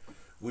moment,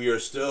 we are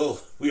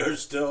still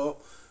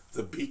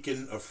the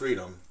beacon of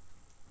freedom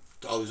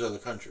to all these other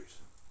countries.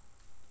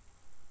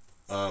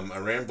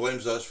 Iran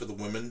blames us for the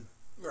women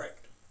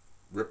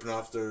ripping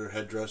off their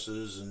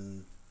headdresses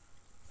and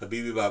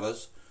Habibi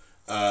Babas.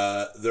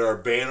 There are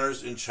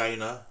banners in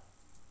China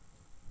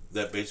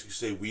that basically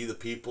say "We the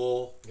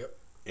people,"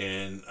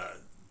 and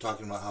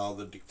talking about how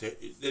the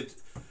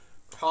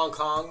Hong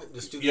Kong,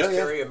 the students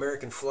carry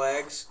American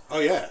flags. Oh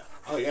yeah.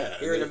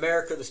 Here in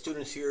America, the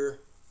students here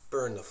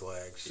burn the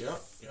flags. Yeah.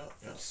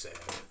 It's sad.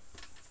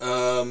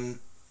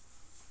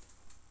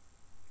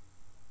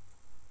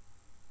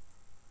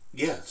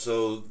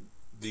 So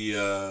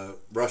the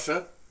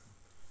Russia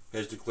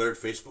has declared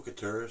Facebook a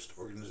terrorist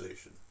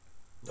organization.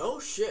 No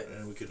shit.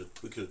 And we could have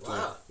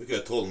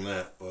told them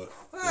that, but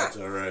that's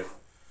all right.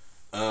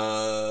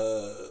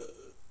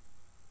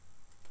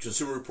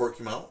 Consumer Report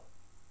came out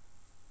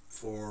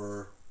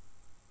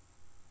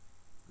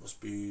must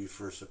be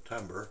for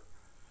September,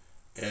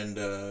 and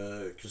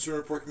Consumer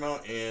Report came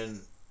out,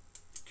 and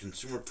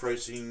consumer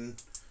pricing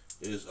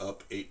is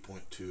up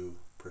 8.2%.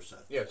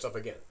 Yeah, it's up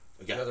again.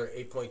 Another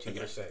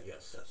 8.2%.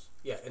 Yes.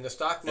 Yeah, in the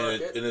stock and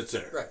market, it's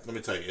there. Right. Let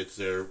me tell you, it's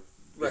there.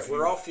 Right,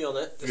 we're all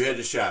feeling it. If you had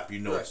to shop,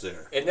 it's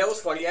there. And that was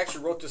funny. You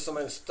actually wrote this on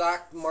the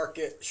stock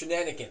market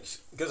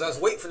shenanigans because I was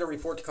waiting for the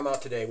report to come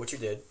out today, which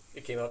it did.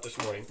 It came out this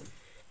morning,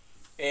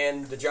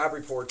 and the job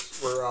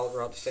reports were out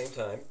around the same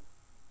time.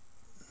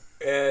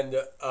 And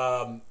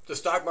the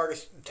stock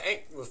market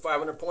tanked with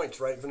 500 points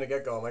right from the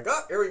get-go. I'm like,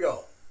 here we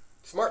go.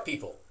 Smart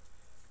people.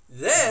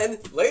 Then,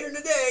 later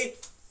today,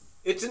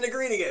 it's in the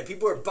green again.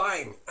 People are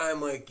buying. I'm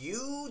like,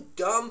 you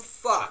dumb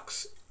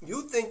fucks.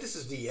 You think this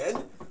is the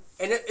end?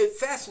 And it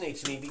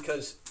fascinates me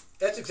because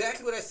that's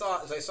exactly what I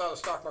thought as I saw the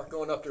stock market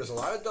going up. There's a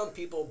lot of dumb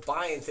people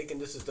buying thinking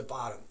this is the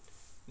bottom.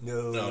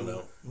 No. It's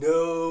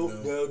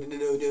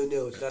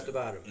not the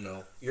bottom.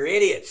 No. You're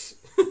idiots.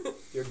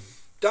 You're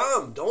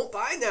dumb. Don't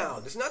buy now.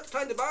 This is not the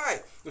time to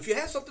buy. If you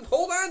have something,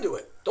 hold on to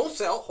it. Don't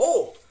sell.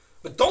 Hold.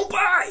 But don't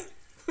buy.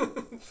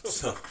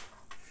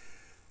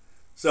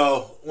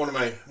 So one of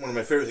my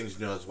favorite things to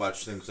do is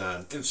watch things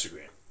on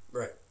Instagram.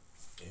 Right.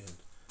 And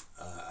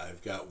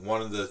I've got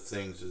one of the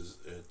things is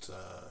it's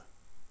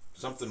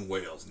something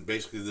whales, and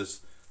basically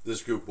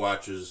this group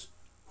watches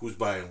who's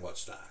buying what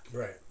stock.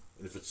 Right.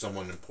 And if it's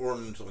someone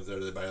important, something there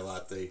they buy a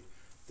lot, they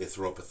they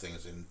throw up at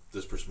things and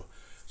this person.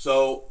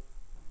 So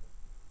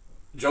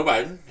Joe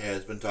Biden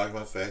has been talking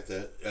about the fact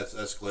that it's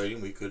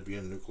escalating. We could be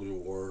in a nuclear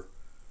war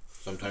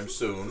sometime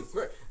soon.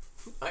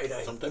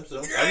 Iodine. Sometime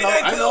soon.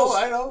 I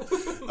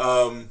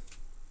know.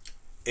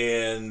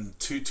 And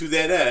to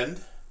that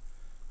end,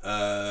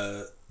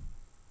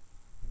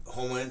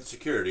 Homeland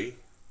Security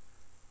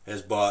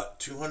has bought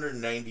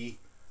 $290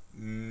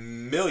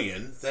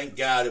 million. Thank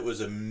God it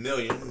was $1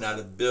 million, not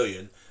 $1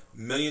 billion. $1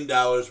 million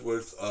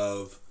worth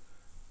of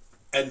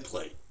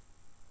Nplate,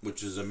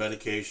 which is a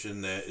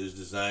medication that is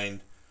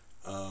designed.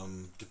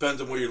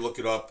 Depends on where you look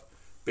it up.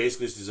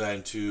 Basically, it's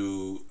designed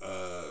to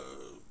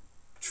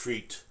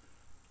treat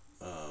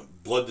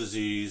blood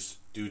disease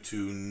due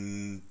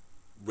to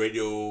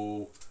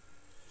radioactive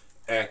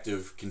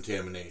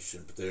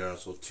contamination, but they are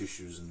also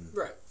tissues and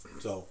right.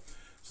 So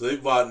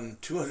they've bought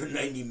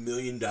 $290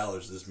 million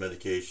of this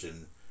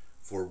medication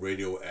for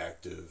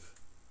radioactive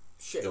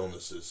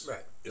illnesses.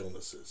 Right.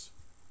 Illnesses.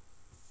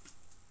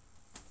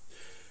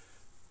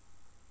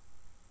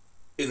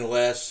 In the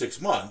last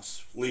 6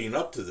 months leading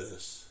up to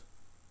this,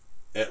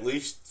 at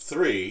least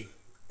 3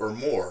 or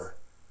more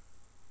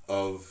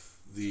of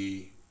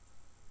the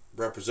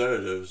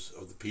representatives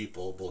of the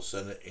people, both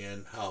Senate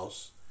and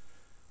House,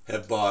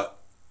 have bought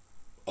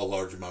a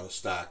large amount of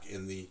stock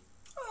in the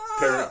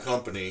parent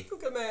company. Who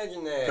can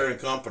imagine that?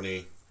 Parent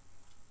company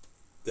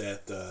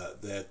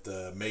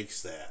that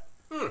makes that.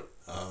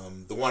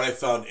 The one I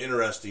found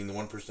interesting, the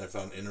one person I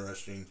found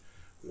interesting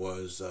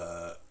was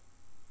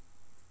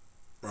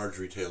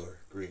Marjorie Taylor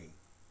Greene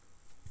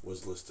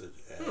was listed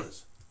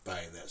as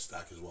buying that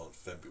stock as well in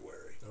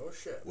February. Oh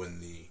shit!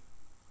 When the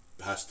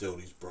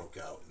hostilities broke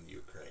out in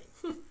Ukraine.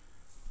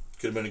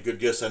 Could have been a good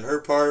guess on her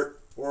part,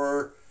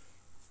 or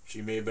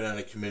she may have been on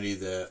a committee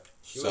that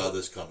saw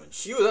this coming.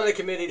 She was on a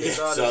committee that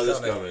saw this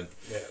coming.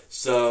 Yeah.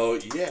 So,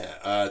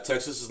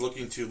 Texas is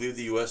looking to leave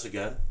the U.S.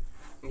 again.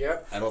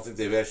 Yep. I don't think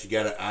they've actually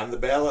got it on the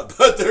ballot,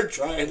 but they're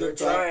trying. They're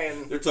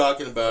trying. They're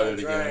talking about it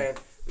again.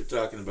 They're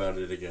talking about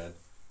it again.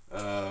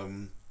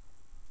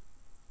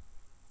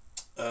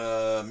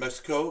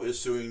 Mexico is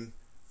suing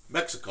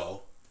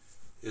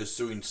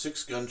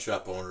 6 gun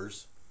shop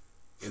owners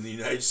in the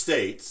United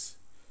States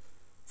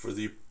for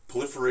the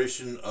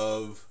proliferation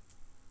of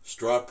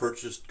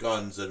straw-purchased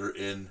guns that are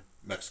in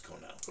Mexico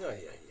now. Oh,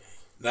 yeah.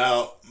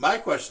 Now, my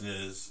question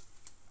is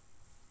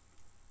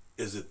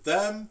it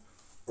them,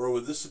 or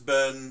would this have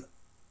been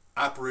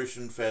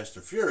Operation Fast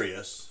and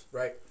Furious?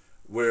 Right.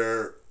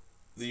 Where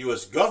the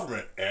U.S.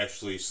 government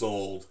actually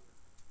sold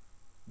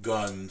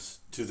guns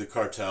to the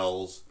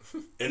cartels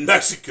in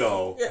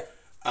Mexico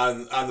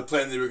on the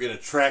plan they were going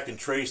to track and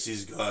trace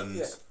these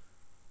guns.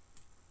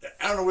 Yeah.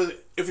 I don't know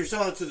if you're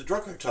selling it to the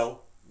drug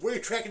cartel, where are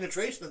you tracking and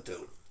tracing them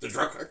to? The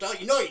drug cartel?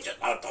 You know you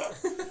just out there.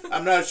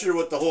 I'm not sure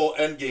what the whole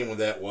end game with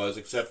that was,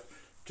 except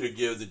to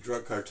give the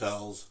drug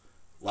cartels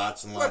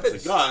lots and lots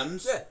of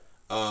guns. Yeah.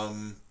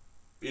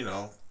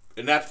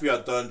 And not to be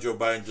outdone, Joe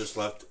Biden just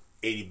left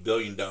 $80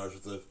 billion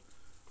worth of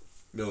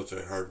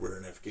military hardware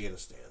in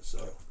Afghanistan.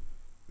 So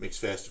makes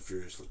Fast and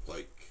Furious look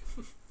like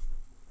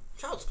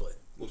child's play.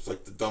 Looks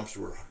like the dumpster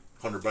where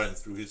Hunter Biden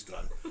threw his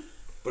gun.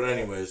 But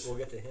anyways, we'll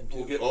get to him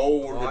too.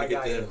 We're going to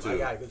get to him too. I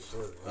got a good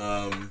story.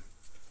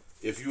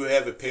 If you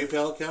have a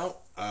PayPal account,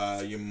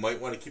 you might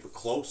want to keep a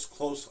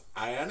close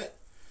eye on it.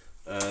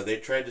 They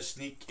tried to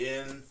sneak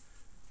in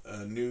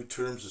new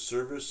terms of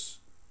service.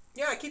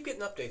 Yeah, I keep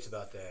getting updates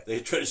about that.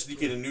 They tried to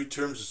sneak in a new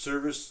terms of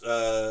service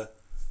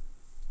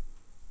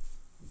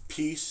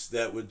piece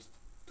that would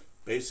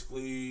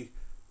basically,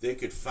 they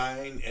could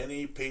fine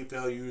any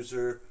PayPal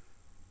user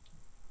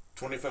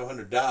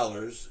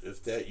 $2,500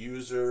 if that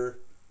user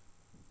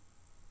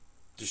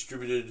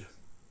distributed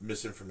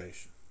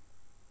misinformation.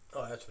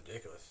 Oh, that's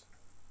ridiculous.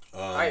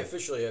 I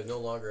officially no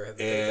longer have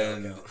the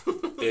PayPal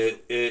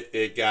account.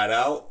 it got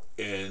out,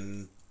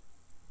 and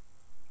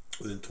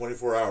within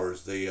 24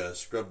 hours they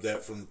scrubbed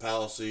that from the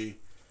policy,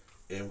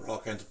 and were all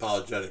kinds of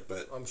apologetic.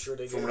 But I'm sure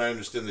they from what I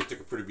understand, they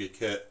took a pretty big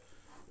hit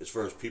as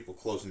far as people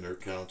closing their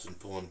accounts and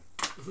pulling,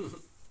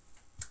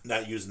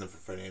 not using them for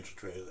financial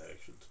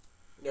transactions.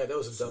 Yeah, that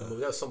was a dumb move.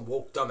 That was some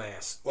woke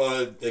dumbass.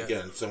 Well,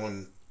 again,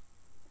 someone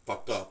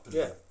fucked up.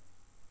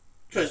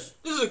 Because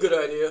this is a good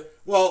idea.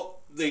 Well,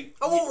 I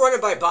won't run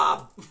it by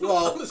Bob.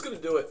 Well, I'm just gonna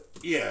do it.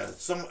 Yeah,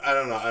 I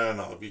don't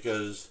know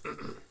because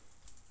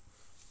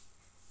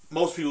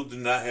most people do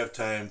not have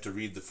time to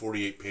read the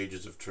 48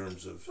 pages of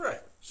terms of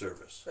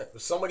service. Right.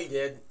 But somebody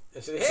did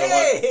and said,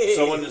 "Hey,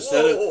 someone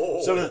instead of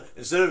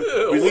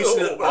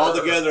releasing it all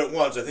together at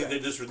once, I think they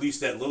just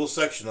released that little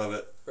section of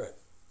it." Right.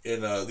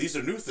 And these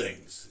are new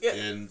things. Yeah.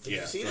 And Did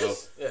you see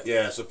this?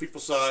 So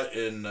people saw it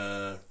and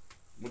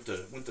went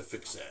to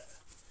fix that.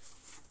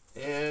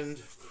 And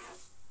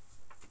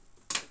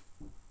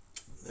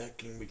that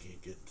game, we can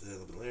get into that a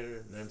little bit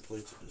later.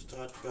 Nameplates I just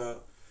talked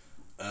about.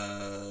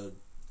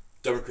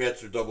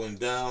 Democrats are doubling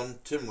down.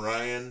 Tim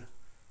Ryan,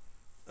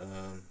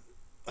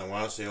 I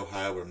want to say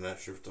Ohio, but I'm not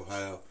sure if it's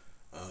Ohio.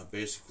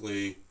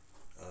 Basically,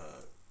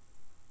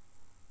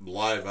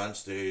 live on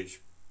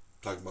stage,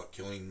 talking about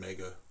killing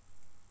MAGA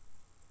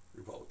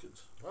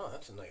Republicans. Oh,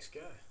 that's a nice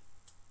guy.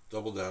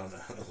 Double down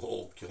on the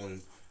whole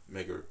killing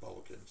MAGA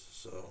Republicans.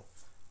 So,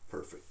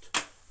 perfect.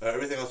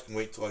 Everything else can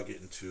wait till I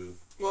get into...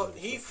 Well,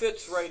 he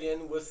fits right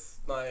in with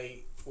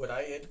what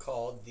I had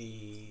called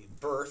the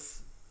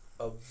birth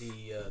of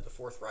the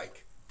Fourth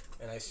Reich.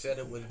 And I said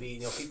it would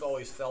be, people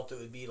always felt it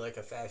would be like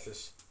a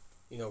fascist,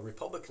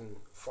 Republican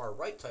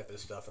far-right type of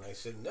stuff. And I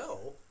said,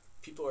 no,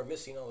 people are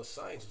missing all the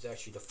signs. It's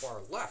actually the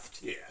far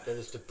left that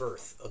is the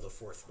birth of the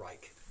Fourth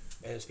Reich.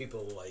 And it's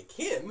people like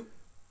him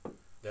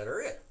that are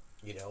it.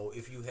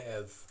 If you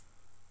have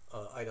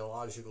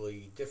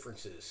ideologically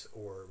differences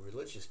or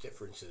religious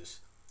differences,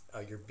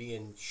 you're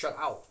being shut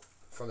out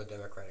from the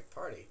Democratic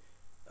Party.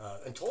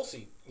 And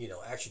Tulsi,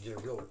 actually did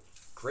a real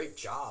great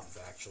job,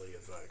 actually,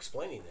 of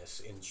explaining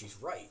this, and she's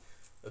right,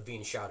 of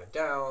being shouted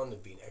down,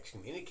 of being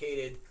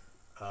excommunicated.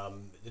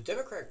 The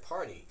Democratic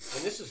Party,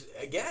 and this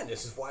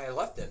is why I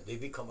left them. They've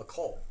become a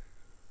cult.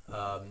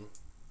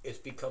 It's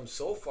become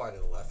so far to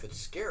the left, it's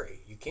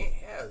scary. You can't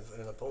have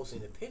an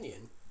opposing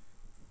opinion,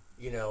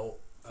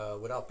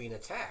 without being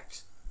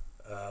attacked.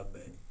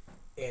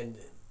 And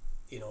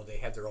they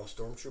have their own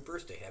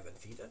stormtroopers. They have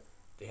Antifa.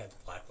 They have the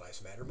Black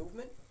Lives Matter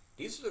movement.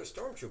 These are their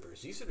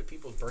stormtroopers. These are the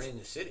people burning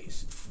the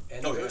cities.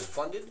 And they're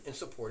funded and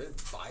supported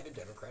by the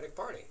Democratic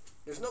Party.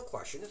 There's no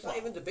question. It's not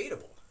even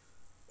debatable.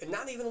 And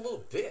not even a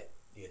little bit,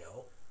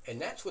 And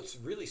that's what's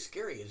really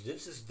scary is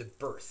this is the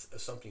birth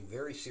of something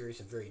very serious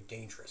and very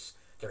dangerous.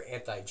 They're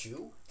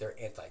anti-Jew. They're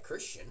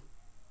anti-Christian.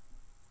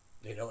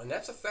 And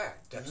that's a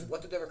fact. That's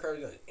what the Democrats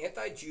are doing.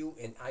 Anti-Jew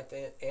and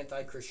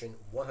anti-Christian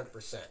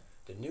 100%.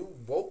 The new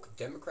woke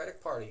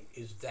Democratic Party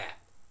is that.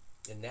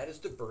 And that is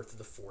the birth of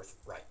the Fourth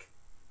Reich.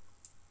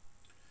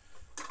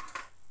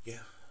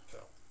 Yeah. So,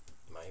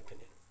 my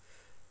opinion.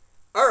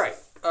 All right.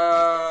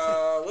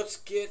 Let's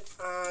get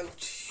on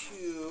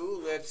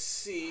to, let's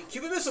see,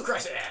 Cuban Missile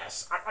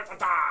Crisis.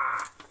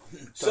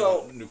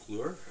 So,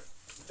 nuclear.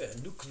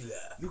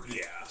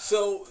 Nuclear.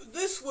 So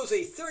this was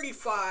a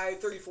 5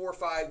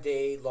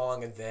 day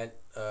long event,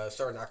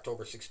 started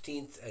October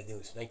 16th, I think it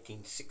was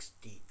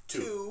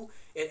 1962.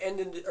 It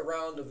ended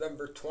around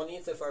November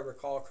 20th, if I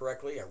recall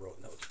correctly. I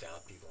wrote notes down,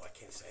 people. I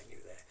can't say I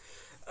knew that.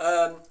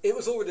 It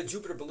was over the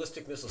Jupiter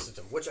ballistic missile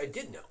system, which I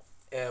did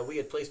know. We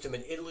had placed them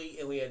in Italy,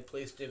 and we had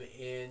placed them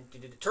in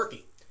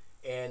Turkey.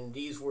 And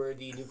these were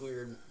the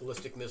nuclear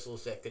ballistic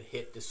missiles that could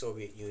hit the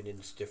Soviet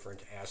Union's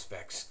different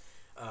aspects.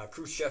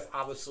 Khrushchev,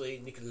 obviously,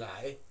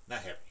 Nikolai. Not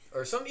happy.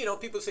 Or some,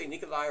 people say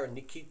Nikolai or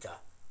Nikita.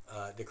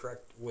 The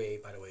correct way,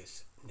 by the way,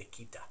 is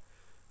Nikita.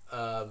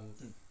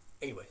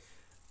 Anyway,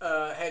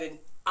 had an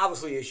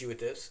obviously issue with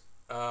this.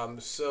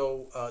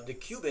 So the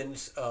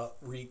Cubans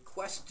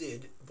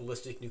requested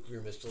ballistic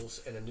nuclear missiles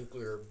and a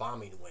nuclear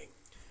bombing wing,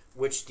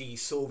 which the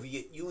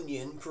Soviet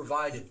Union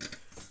provided.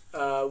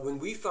 When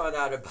we found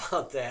out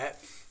about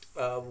that,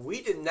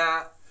 we did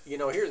not,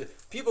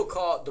 people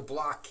call it the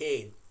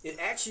blockade. It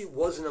actually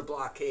wasn't a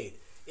blockade.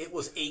 It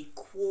was a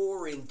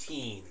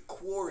quarantine.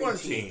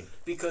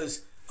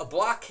 Because a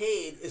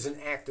blockade is an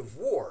act of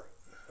war,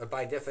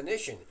 by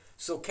definition.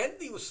 So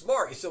Kennedy was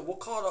smart. He said, we'll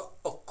call it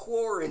a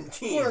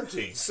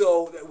quarantine.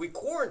 So we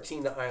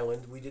quarantined the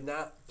island. We did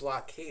not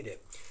blockade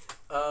it.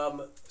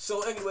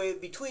 So anyway,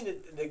 between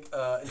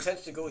the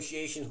intense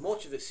negotiations,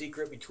 most of it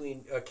secret,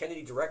 between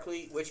Kennedy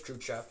directly with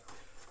Khrushchev,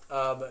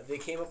 they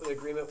came up with an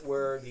agreement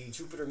where the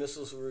Jupiter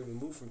missiles were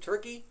removed from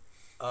Turkey.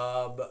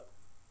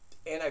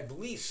 And I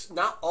believe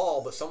not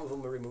all, but some of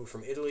them were removed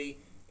from Italy,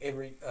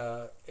 and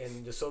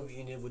the Soviet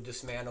Union would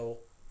dismantle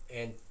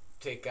and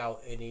take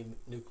out any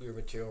nuclear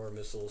material or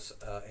missiles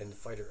and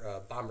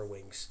bomber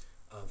wings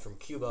from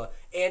Cuba.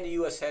 And the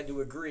U.S. had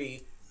to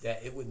agree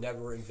that it would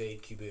never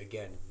invade Cuba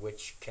again,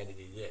 which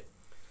Kennedy did.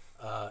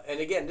 And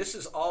again, this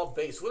is all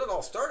based. What it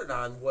all started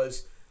on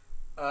was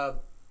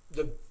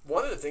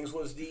one of the things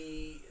was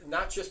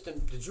not just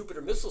the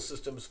Jupiter missile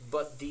systems,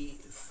 but the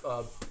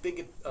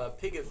Bay of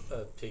Pig.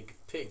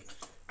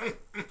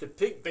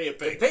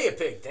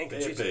 Thank you,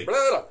 Jesus.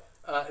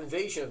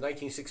 Invasion of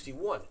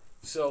 1961.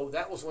 So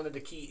that was one of the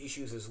key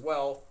issues as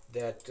well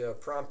that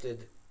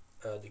prompted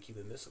the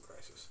Cuban Missile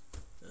Crisis.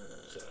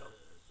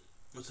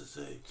 What's it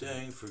say?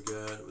 Dang,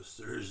 forgot it was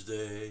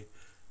Thursday.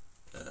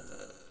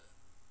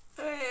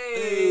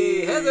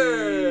 Hey,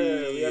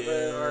 Heather! We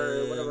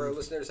have one of our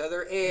listeners,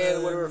 Heather,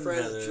 and one of our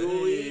friends, Heather.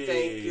 Julie.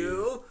 Thank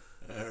you.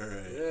 All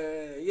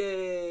right.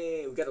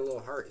 Yay! We got a little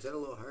heart. Is that a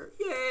little heart?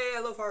 Yay!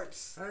 I love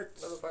hearts.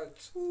 Hearts. I love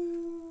hearts.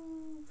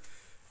 Woo.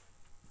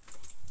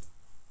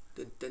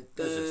 Dun, dun,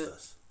 dun. That's just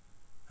us.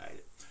 Hide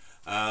it.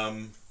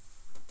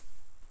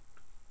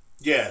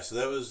 Yeah. So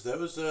that was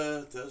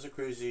a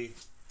crazy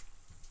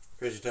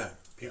time.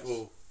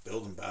 People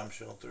building bomb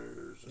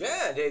shelters.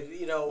 Yeah,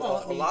 a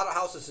lot of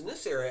houses in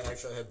this area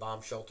actually had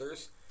bomb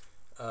shelters.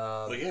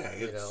 Well, yeah,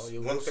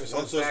 you look in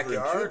someone's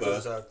backyard.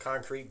 There's a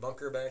concrete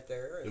bunker back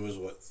there. It was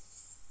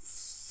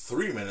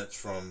 3 minutes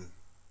from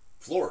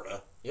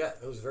Florida. Yeah,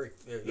 it was very.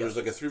 It was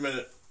like a 3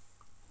 minute.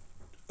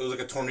 It was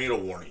like a tornado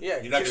warning.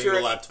 Yeah, you're not going to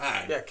get a lot of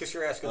time. Yeah, kiss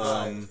your ass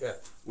goodbye. Yeah,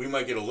 we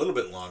might get a little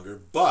bit longer,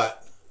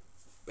 but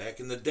back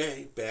in the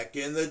day,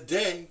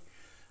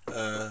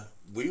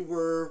 we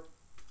were,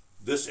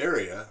 this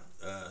area,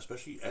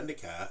 especially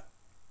Endicott,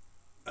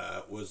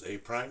 was a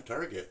prime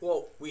target.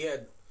 Well, we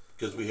had...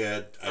 Because we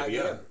had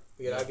IBM.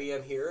 We had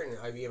IBM here and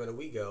IBM in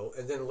Owego.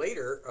 And then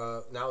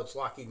later, now it's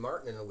Lockheed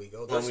Martin in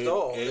Owego. That's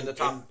still in the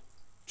top...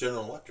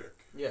 General Electric.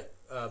 Yeah,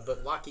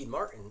 but Lockheed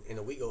Martin in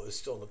Owego is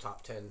still in the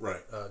top 10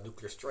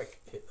 nuclear strike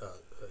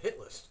hit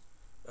list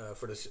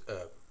for this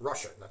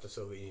Russia, not the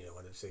Soviet Union. I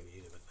wanted to say the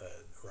Union, but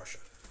Russia.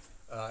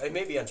 It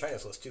may be on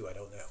China's list too. I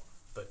don't know,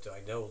 but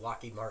I know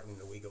Lockheed Martin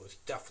in Owego is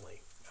definitely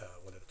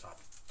one of the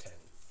top 10.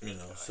 You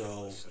know,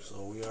 so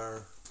we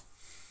are.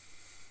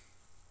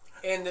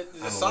 And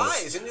the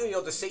size, and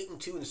the Satan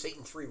II and the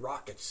Satan III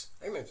rockets.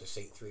 I remember the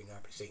Satan III,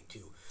 not the Satan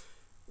II.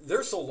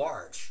 They're so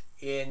large.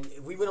 And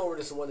we went over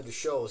this in one of the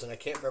shows, and I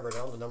can't remember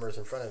all the numbers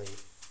in front of me,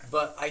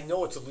 but I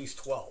know it's at least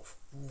 12.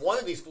 One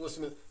of these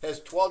ballistic has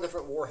 12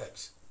 different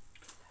warheads.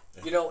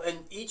 Yeah. And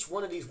each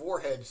one of these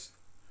warheads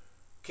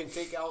can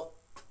take out,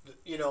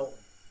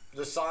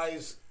 the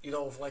size,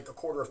 of like a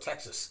quarter of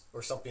Texas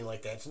or something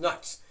like that. It's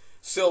nuts.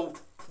 So,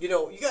 you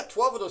got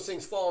 12 of those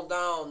things falling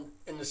down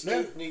in the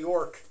state of New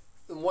York,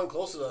 and one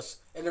close to us,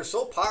 and they're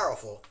so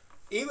powerful,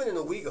 even in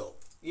Owego.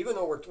 Even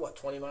though we're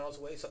 20 miles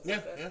away, something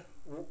like that. Yeah.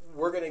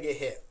 We're gonna get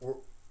hit.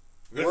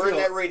 We're in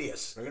that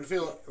radius. We're gonna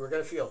feel it. We're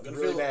gonna feel it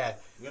really bad.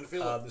 We're gonna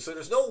feel it. So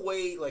there's no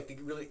way, like, to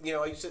really,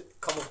 I used to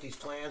come up with these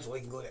plans where we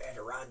can go to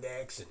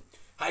Adirondacks and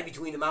hide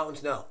between the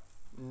mountains. No.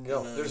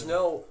 There's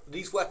no.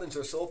 These weapons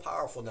are so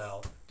powerful now.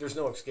 There's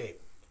no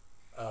escape.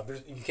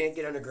 You can't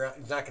get underground.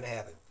 It's not gonna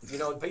happen.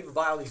 People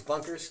buy all these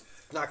bunkers.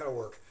 It's not gonna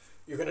work.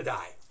 You're gonna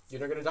die.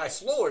 You're not gonna die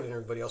slower than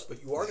everybody else,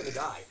 but you are gonna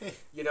die.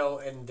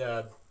 And.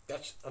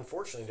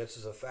 Unfortunately, this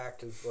is a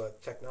fact of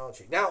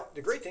technology. Now,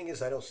 the great thing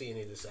is I don't see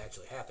any of this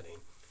actually happening.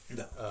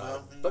 No.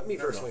 But me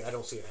personally, I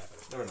don't see it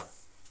happening. Never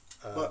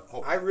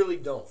know. I really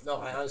don't. No,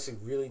 I honestly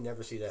really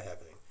never see that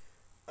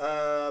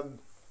happening.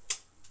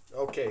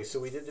 Okay, so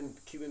we did the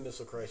Cuban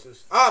Missile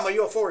Crisis. My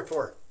UFO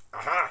report.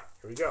 Aha!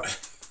 Here we go.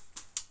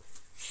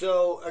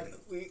 So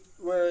we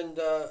were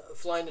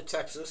flying to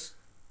Texas.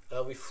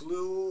 We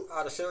flew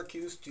out of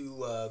Syracuse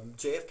to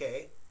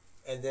JFK,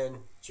 and then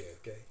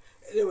JFK.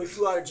 And then we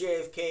flew out of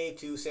JFK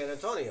to San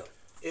Antonio.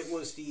 It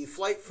was the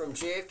flight from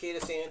JFK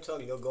to San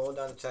Antonio going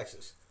down to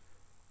Texas.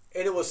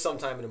 And it was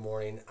sometime in the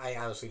morning. I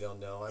honestly don't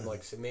know. I'm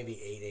like,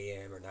 maybe 8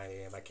 a.m. or 9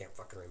 a.m. I can't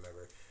fucking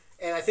remember.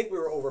 And I think we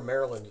were over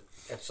Maryland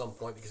at some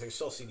point because I could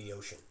still see the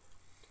ocean.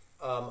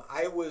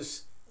 I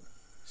was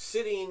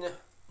sitting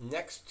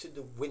next to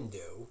the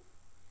window,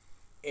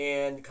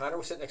 and Connor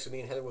was sitting next to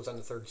me, and Heather was on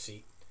the third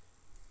seat.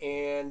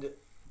 And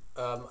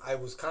I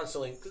was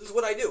constantly, this is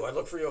what I do. I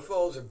look for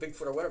UFOs or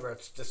Bigfoot or whatever.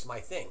 It's just my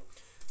thing.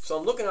 So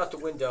I'm looking out the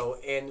window,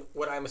 and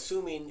what I'm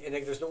assuming, and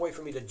there's no way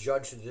for me to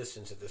judge the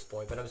distance at this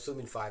point, but I'm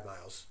assuming 5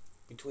 miles,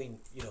 between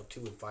 2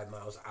 and 5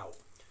 miles out.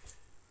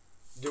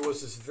 There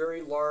was this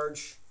very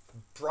large,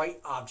 bright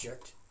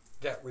object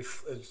that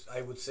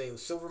I would say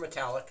was silver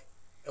metallic.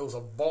 It was a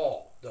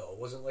ball, though. It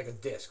wasn't like a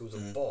disc. It was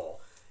a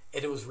ball,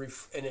 and it was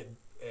it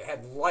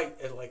had light,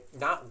 and like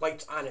not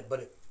lights on it,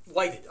 but it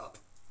lighted up.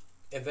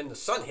 And then the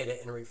sun hit it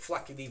and it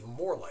reflected even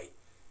more light.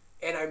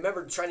 And I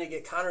remember trying to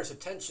get Connor's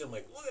attention. I'm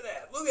like, look at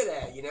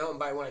that, And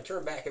by when I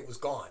turned back, it was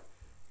gone.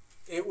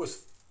 It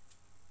was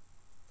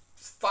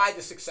 5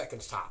 to 6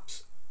 seconds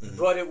tops,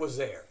 but it was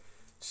there.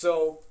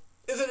 So,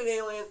 is it an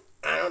alien?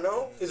 I don't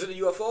know. Is it a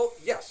UFO?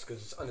 Yes,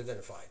 because it's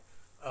unidentified.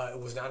 It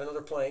was not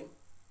another plane.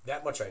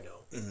 That much I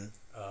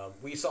know.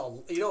 We saw,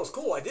 it's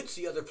cool. I did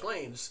see other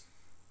planes,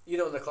 in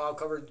the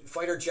cloud-covered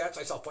fighter jets.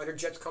 I saw fighter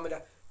jets coming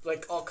down,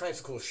 like all kinds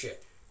of cool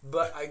shit.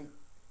 But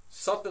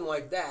something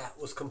like that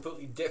was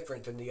completely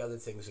different than the other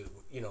things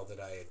that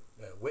I had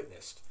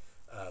witnessed.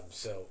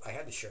 So I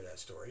had to share that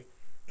story.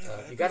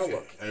 You got to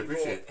look. I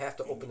appreciate it. Have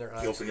to open their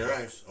eyes. You open your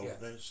eyes. Open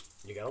eyes.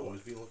 You got to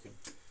always be looking.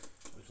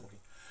 Always looking.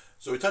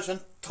 So we touched on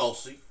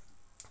Tulsi.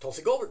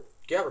 Tulsi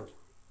Gabbard.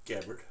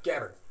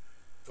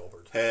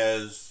 Goldberg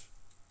has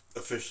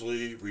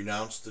officially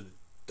renounced the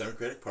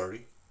Democratic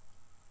Party,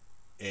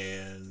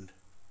 and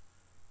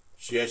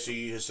she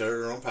actually has started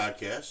her own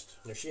podcast.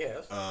 Yes, she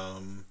has.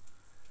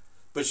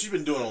 But she's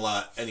been doing a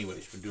lot anyway.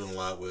 She's been doing a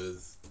lot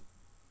with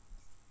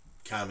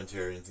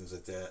commentary and things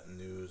like that, and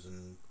news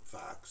and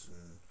Fox,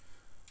 and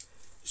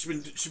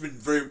she's been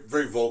very,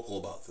 very vocal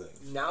about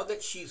things. Now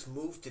that she's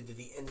moved into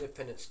the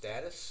independent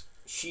status,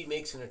 she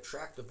makes an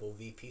attractable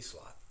VP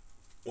slot.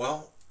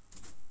 Well,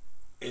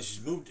 and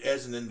she's moved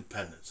as an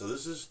independent, so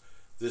this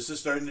is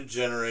starting to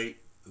generate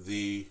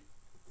the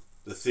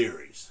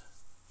theories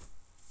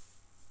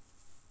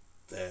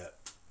that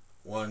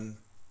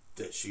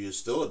she is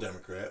still a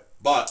Democrat,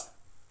 but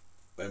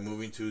by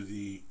moving to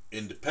the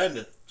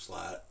independent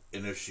slot,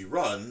 and if she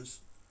runs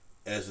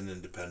as an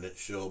independent,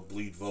 she'll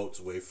bleed votes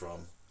away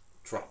from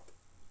Trump.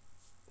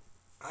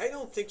 I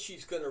don't think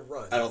she's going to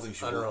run. I don't think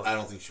she will. I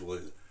don't think she will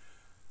either.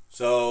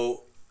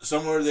 So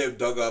somewhere they've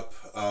dug up.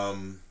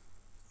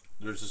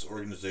 There's this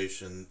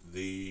organization,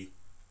 the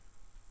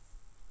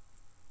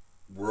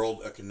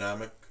World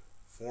Economic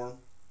Forum.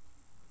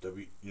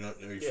 You know,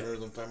 are you familiar with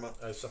what I'm talking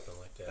about? Something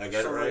like that. I got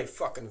There's it so right? many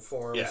fucking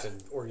forums Yeah.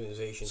 and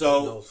organizations. So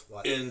who knows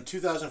what. in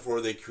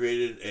 2004, they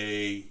created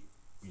a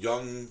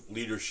young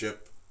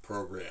leadership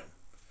program,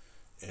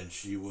 and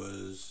she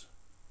was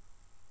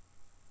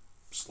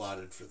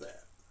slotted for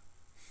that.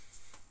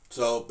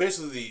 So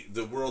basically,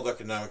 the World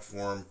Economic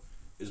Forum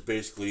is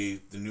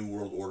basically the New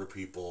World Order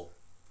people.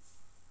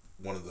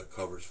 One of the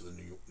covers for the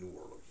New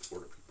World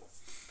Order people.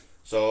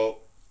 So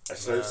I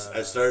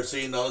started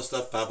seeing all this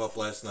stuff pop up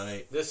last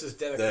night. This is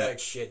Democratic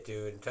shit,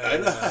 dude. I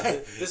know.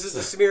 This is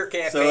the smear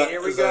campaign.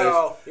 Here we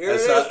go. Here it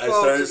is, folks.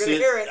 You're gonna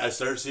hear it. I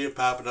started seeing it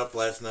popping up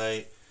last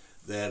night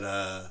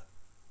that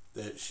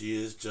she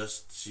is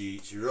just she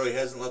really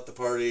hasn't left the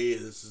party.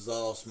 This is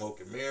all smoke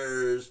and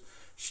mirrors.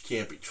 She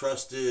can't be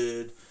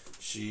trusted.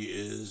 She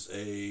is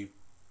a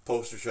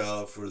poster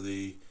child for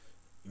the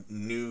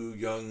new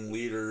young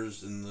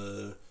leaders in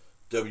the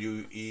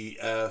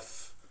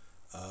WEF.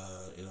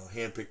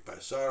 Handpicked by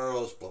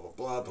Soros, blah blah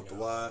blah blah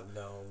blah.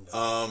 No.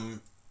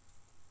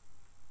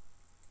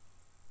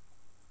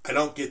 I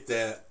don't get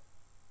that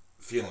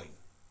feeling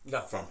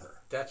from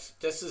her. This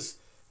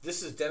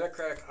is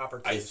Democratic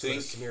opportunity for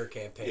the smear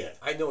campaign. Yeah.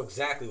 I know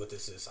exactly what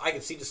this is. I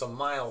can see this a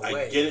mile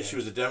away. I get it. She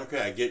was a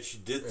Democrat. I get she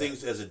did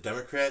things as a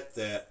Democrat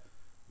that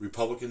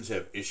Republicans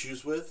have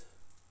issues with.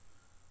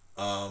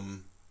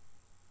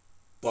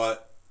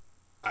 But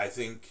I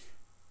think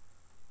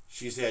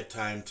she's had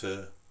time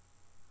to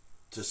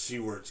see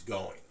where it's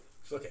going.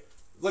 Okay.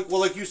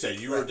 Like you said,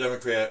 you were a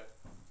Democrat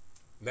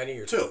many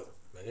years too. ago.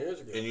 Many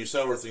years ago. And you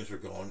saw where things were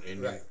going,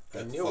 and right. you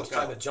I knew it was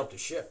time to jump the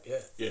ship.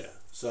 Yeah. Yeah.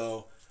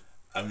 So,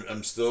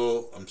 I'm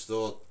still a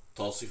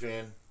Tulsi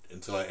fan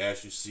until I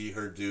actually see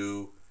her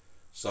do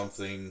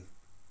something.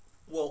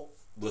 Well,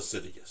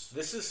 lascivious.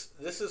 This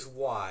is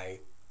why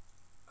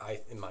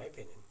in my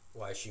opinion,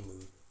 why she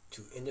moved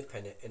to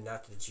independent and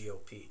not to the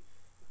GOP.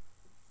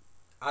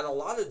 On a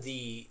lot of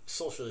the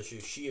social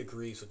issues, she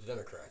agrees with the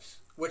Democrats,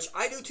 which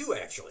I do too,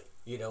 actually.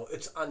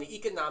 It's on the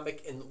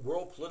economic and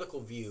world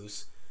political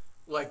views.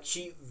 Like,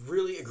 she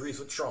really agrees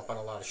with Trump on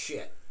a lot of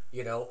shit,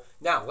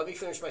 Now, let me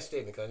finish my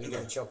statement, because I need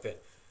to jump in.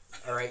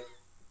 All right?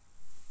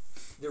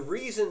 The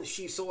reason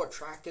she's so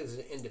attractive as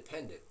an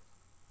independent,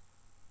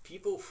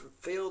 people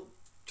failed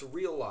to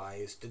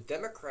realize the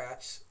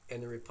Democrats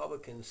and the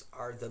Republicans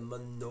are the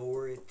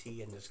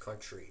minority in this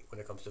country when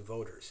it comes to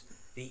voters.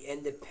 The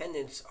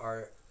independents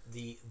are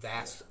the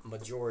vast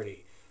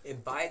majority.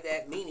 And by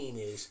that meaning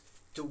is,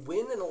 to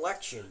win an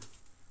election,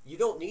 you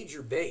don't need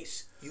your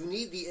base. You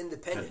need the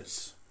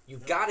independents.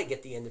 You've got to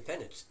get the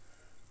independents.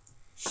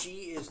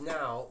 She is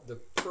now the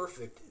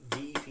perfect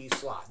VP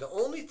slot. The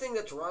only thing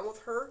that's wrong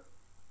with her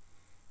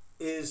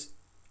is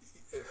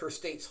her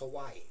state's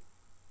Hawaii.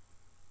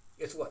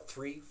 It's what,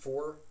 3,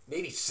 4,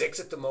 maybe 6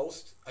 at the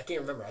most? I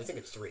can't remember. I think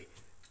it's 3.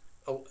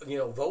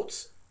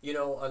 Votes,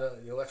 on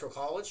the electoral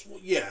college.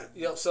 Yeah.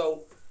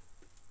 So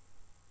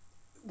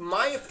the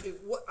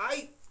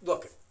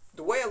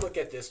way I look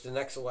at this, the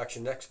next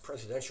election, next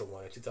presidential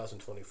one in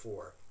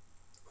 2024,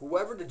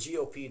 whoever the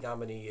GOP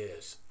nominee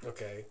is,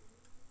 okay,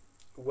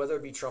 whether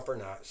it be Trump or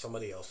not,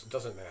 somebody else, it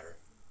doesn't matter.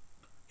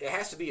 It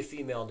has to be a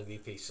female in the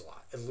VP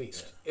slot, at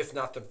least. Yeah.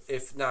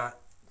 If not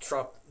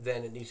Trump,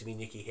 then it needs to be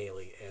Nikki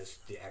Haley as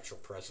the actual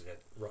president,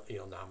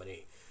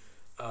 nominee.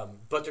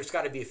 But there's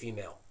got to be a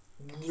female.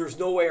 There's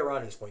no way around it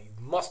at this point. You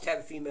must have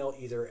a female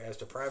either as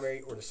the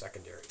primary or the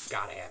secondary.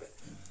 Got to have it.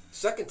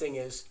 Second thing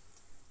is,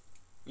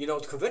 the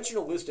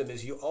conventional wisdom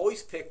is you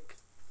always pick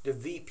the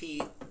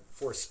VP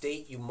for a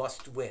state you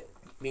must win,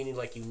 meaning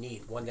like you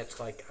need one that's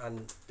like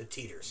on the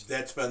teeters.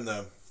 That's been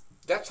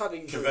that's how they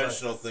usually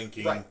conventional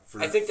thinking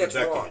for I think that's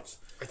decades. Wrong.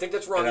 I think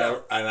that's wrong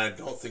now. And I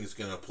don't think it's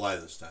going to apply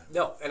this time.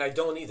 No, and I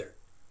don't either.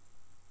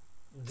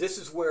 This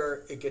is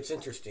where it gets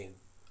interesting.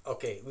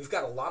 Okay, we've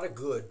got a lot of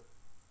good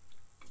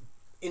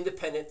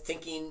independent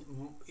thinking,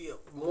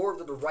 more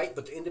to the right,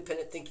 but the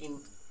independent thinking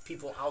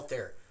people out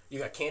there. You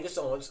got Candace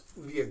Owens,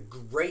 who would be a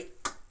great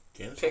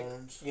pick,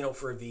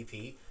 for a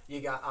VP.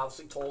 You got,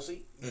 obviously,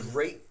 Tulsi,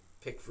 great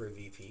pick for a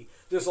VP.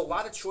 There's a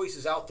lot of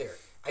choices out there.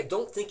 I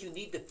don't think you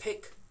need to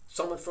pick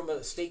someone from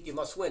a state you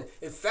must win.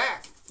 In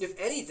fact, if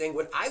anything,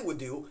 what I would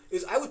do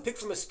is I would pick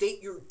from a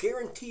state you're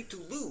guaranteed to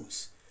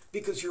lose,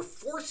 because you're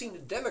forcing the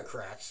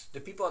Democrats, the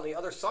people on the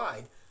other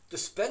side, to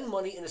spend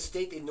money in a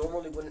state they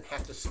normally wouldn't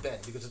have to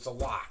spend because it's a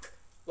lock.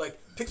 Like,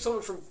 pick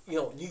someone from,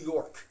 New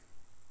York.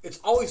 It's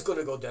always going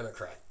to go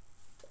Democrat.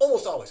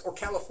 Almost always. Or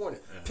California.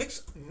 Yeah.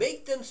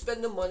 Make them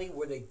spend the money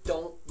where they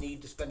don't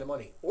need to spend the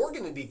money.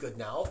 Oregon would be good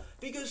now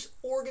because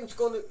Oregon's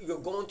going to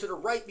going to the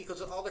right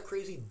because of all the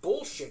crazy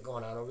bullshit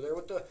going on over there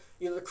with the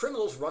the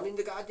criminals running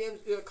the goddamn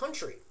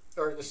country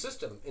or the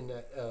system in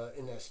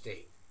that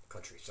state.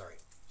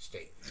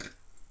 State.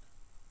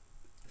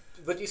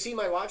 But do you see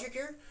my logic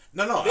here?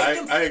 No,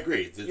 I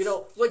agree.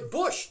 Like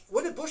Bush.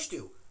 What did Bush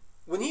do?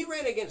 When he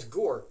ran against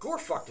Gore, Gore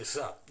fucked this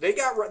up. They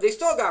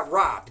still got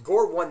robbed.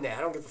 Gore won that.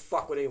 I don't give a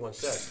fuck what anyone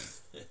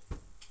says.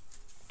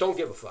 Don't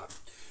give a fuck.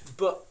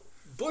 But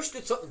Bush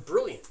did something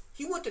brilliant.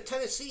 He went to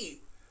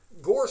Tennessee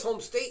Gore's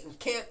home state and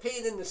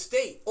campaigned in the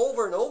state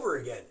over and over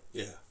again.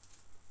 Yeah.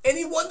 And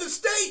he won the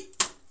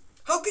state.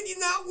 How can you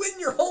not win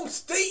your home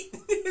state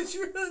if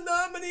you're the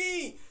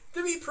nominee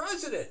to be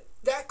president?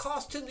 That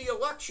cost him the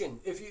election.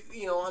 If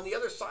you know, on the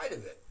other side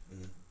of it.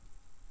 Mm-hmm.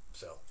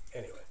 So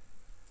anyway.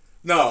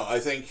 No, I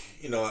think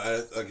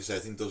like I said, I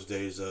think those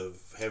days of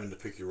having to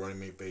pick your running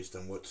mate based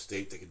on what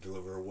state they could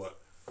deliver, what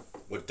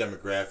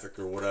demographic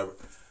or whatever.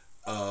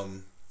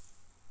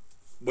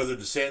 Whether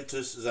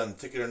DeSantis is on the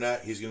ticket or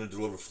not, he's going to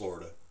deliver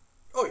Florida.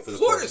 Oh,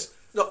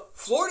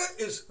 Florida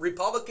is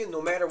Republican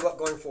no matter what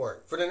going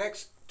forward. For the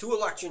next 2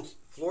 elections,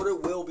 Florida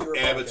will be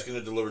Republican. Abbott's going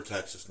to deliver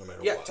Texas no matter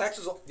what. Yeah,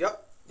 Texas.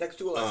 Yep, next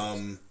 2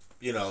 elections.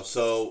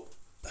 So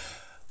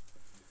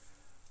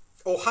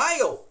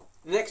Ohio,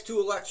 next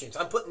 2 elections.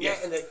 I'm putting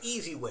that in the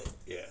easy win.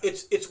 Yeah.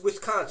 It's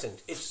Wisconsin.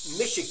 It's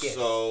Michigan.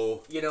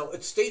 So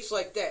it's states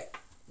like that.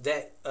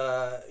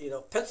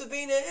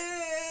 Pennsylvania.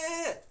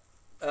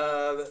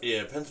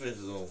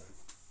 Pennsylvania's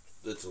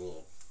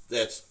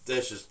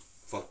that's just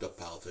fucked up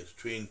politics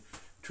between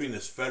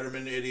this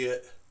Fetterman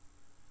idiot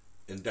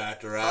and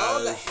Dr. Oz. How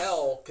the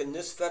hell can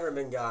this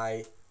Fetterman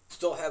guy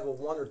still have a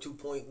 1 or 2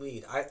 point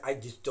lead? I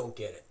just don't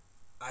get it.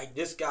 I've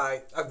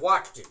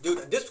watched it,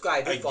 dude. This guy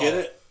I get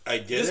it.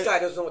 This guy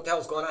doesn't know what the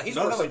hell's going on. He's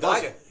worse than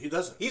Biden. He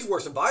doesn't. He's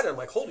worse than Biden. I'm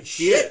like, holy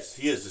shit.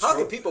 He is. How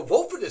can people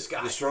vote for this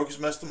guy? The stroke has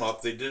messed him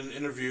up. They did an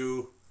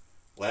interview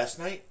last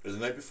night or the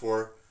night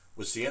before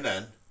with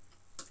CNN.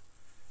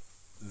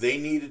 They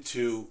needed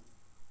to.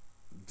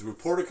 The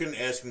reporter couldn't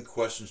ask him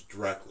questions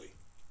directly.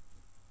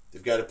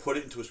 They've got to put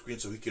it into a screen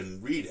so he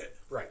can read it.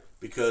 Right.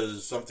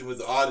 Because something with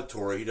the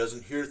auditory, he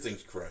doesn't hear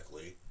things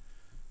correctly,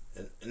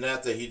 and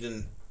not that he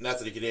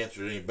could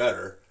answer it any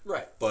better.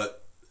 Right.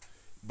 But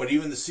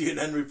even the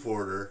CNN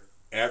reporter,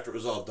 after it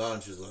was all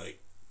done, she's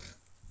like,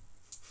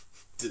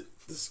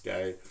 "This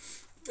guy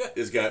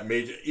has got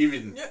major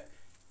even. Yeah.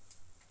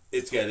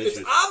 It's got issues.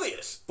 It's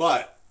obvious.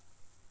 But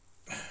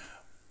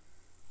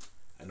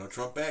I know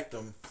Trump backed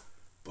him,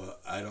 but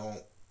I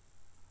don't.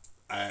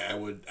 I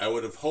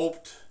would have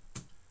hoped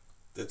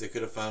that they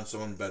could have found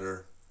someone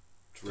better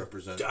to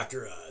represent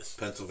Dr. Oz,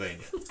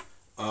 Pennsylvania.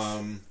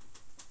 But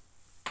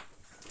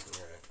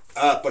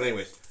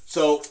anyways,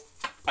 so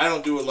I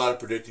don't do a lot of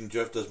predicting.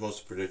 Jeff does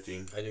most of the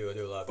predicting. I do a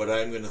lot. But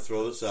I'm going to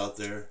throw this out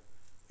there,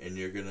 and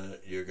you're gonna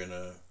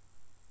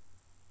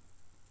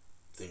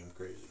think I'm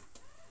crazy.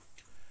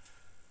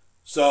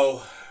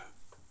 So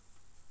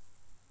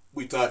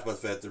we talked about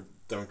the fact that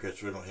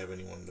Democrats really don't have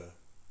anyone to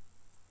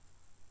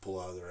pull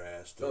out of their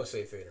ass. Don't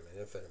say Fetterman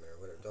or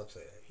whatever. Don't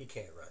say that. He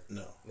can't run.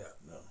 No.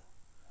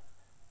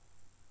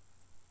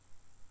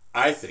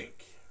 I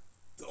think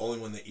the only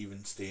one that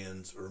even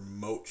stands a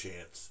remote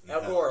chance.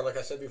 Al Gore, like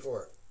I said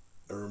before.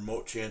 A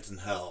remote chance in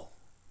hell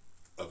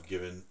of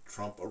giving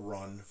Trump a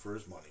run for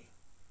his money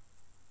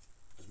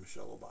is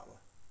Michelle Obama.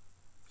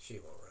 She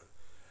won't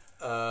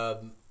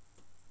run.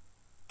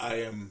 I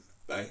am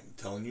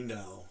telling you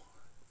now.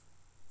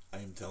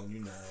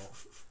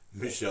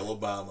 Michelle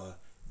Obama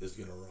is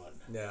going to run.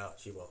 No,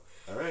 she won't.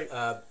 All right.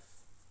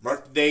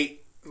 Mark the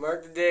date.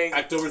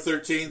 October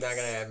 13th. Not going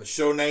to happen.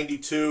 Show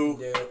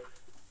 92.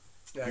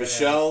 No.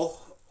 Michelle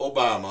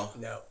Obama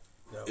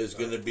is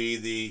going to be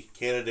the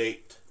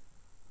candidate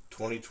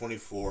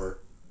 2024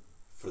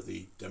 for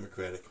the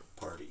Democratic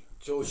Party.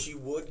 So she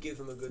would give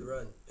him a good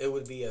run. It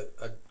would be a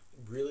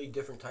really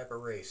different type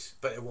of race,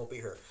 but it won't be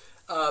her.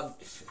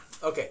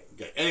 Okay.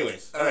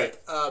 Anyways, all right.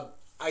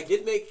 I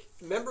did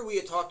remember we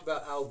had talked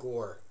about Al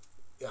Gore.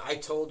 I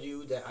told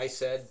you that I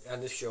said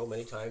on this show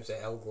many times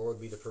that Al Gore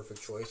would be the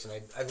perfect choice, and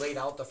I laid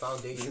out the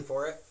foundation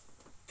for it.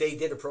 They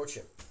did approach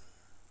him.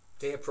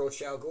 They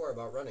approached Al Gore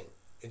about running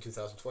in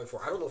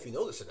 2024. I don't know if you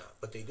know this or not,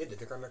 but they did. The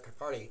Democratic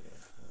Party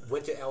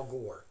went to Al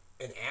Gore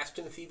and asked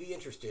him if he'd be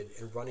interested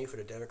in running for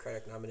the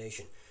Democratic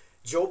nomination.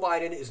 Joe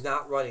Biden is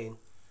not running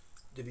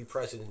to be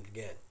president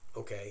again,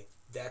 okay?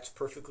 That's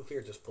perfectly clear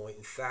at this point.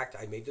 In fact,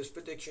 I made this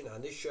prediction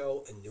on this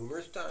show and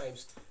numerous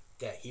times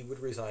that he would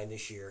resign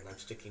this year, and I'm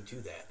sticking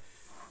to that.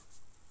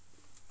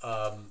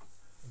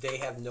 They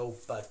have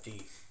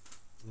nobody.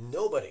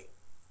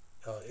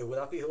 It will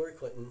not be Hillary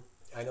Clinton.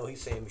 I know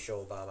he's saying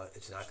Michelle Obama.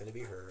 It's not going to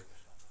be her.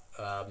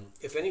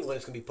 If anyone,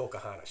 it's going to be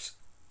Pocahontas.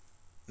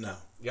 No.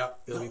 Yep,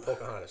 it'll be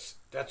Pocahontas.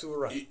 That's who we're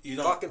running.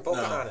 You Fucking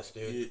Pocahontas,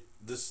 dude.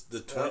 The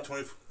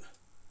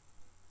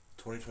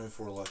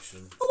 2024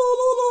 election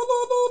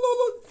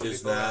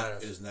is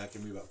not going to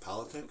be about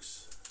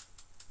politics.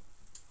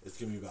 It's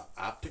going to be about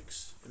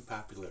optics and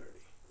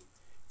popularity.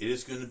 It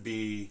is going to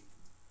be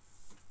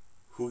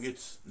who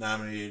gets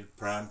nominated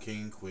prom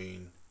king,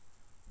 queen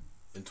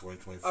in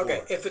 2024.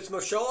 Okay, if it's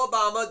Michelle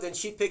Obama, then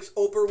she picks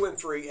Oprah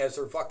Winfrey as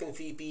her fucking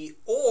VP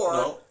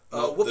or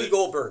Whoopi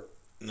Goldberg.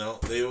 No,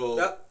 they will.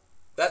 Yep,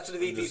 that's the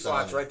VP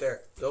slots right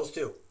there. Those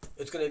two.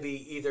 It's going to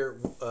be either.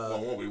 Well,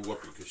 it won't be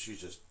Whoopi because she's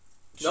just.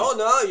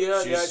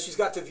 She's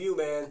got the View,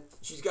 man.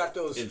 She's got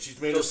those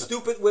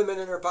stupid women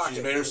in her pocket.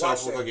 She's made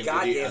herself look like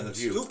an idiot on the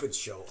View. Stupid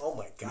show. Oh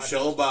my God.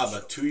 Michelle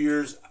Obama, 2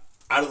 years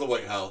out of the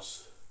White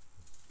House,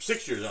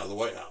 6 years out of the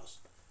White House,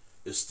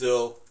 is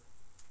still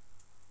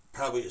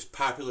probably as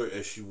popular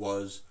as she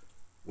was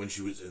when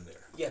she was in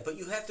there. Yeah, but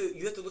you have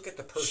to look at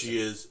the person. She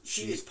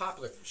is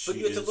popular, but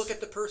you have to look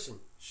at the person.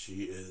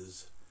 She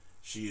is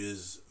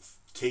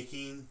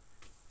taking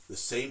the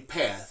same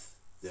path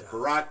that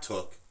Barack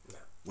took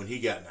when he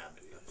got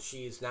nominated.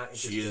 She is not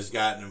interested. She has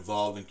gotten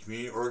involved in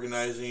community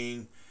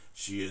organizing.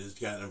 She has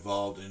gotten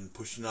involved in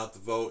pushing out the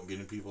vote and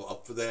getting people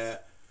up for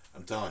that.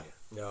 I'm telling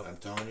you. No. I'm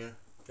telling you.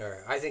 All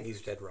right. I think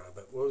he's dead wrong,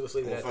 but we'll just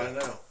leave it at that. We'll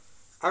find out.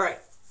 All right.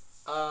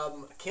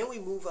 Can we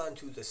move on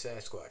to the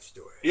Sasquatch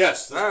story?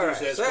 Yes. Let's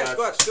do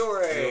Sasquatch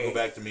story. It'll go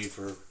back to me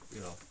for,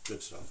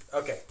 good stuff.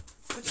 Okay.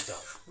 Good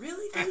stuff.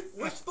 Really, dude?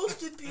 We're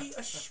supposed to be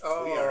a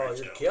you're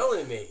Joe.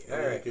 killing me. All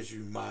right. Because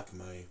you mock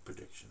my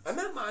predictions. I'm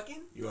not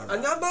mocking. You are.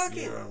 I'm not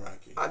mocking. You are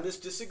mocking. I'm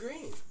just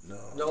disagreeing.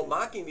 No.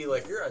 Mocking me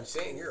like you're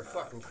insane. You're a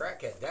fucking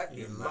crackhead. That'd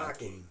be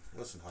mocking.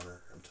 Listen,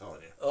 Hunter, I'm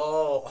telling you.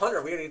 Oh,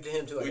 Hunter, we gotta get to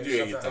him too. We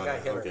do get to I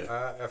got Hunter.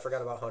 Hunter. Okay. I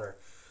forgot about Hunter.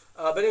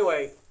 But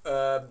anyway,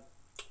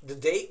 the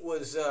date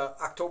was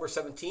October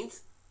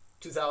 17th,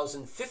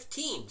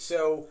 2015.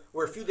 So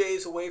we're a few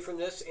days away from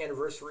this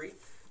anniversary.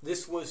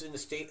 This was in the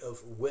state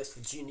of West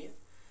Virginia,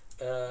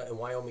 in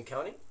Wyoming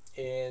County,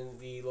 and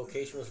the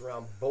location was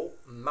around Bolt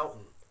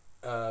Mountain,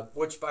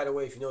 which, by the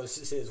way, if you know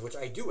this is, which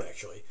I do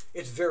actually,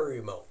 it's very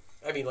remote.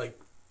 I mean, like,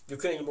 you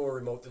couldn't get more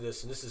remote than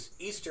this, and this is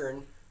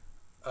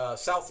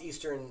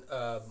southeastern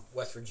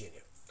West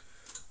Virginia.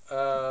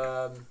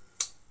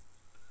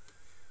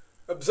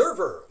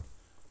 Observer.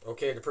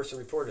 Okay, the person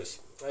reported this.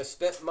 I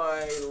spent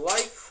my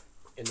life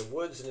in the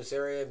woods in this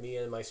area. Me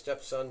and my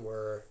stepson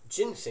were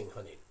ginseng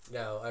hunting.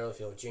 Now, I don't know if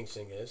you know what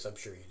ginseng is. I'm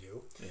sure you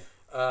do.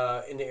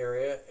 Yeah. In the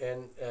area,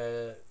 and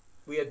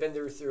we had been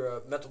there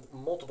through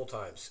multiple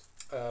times.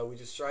 We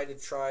decided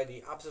to try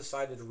the opposite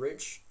side of the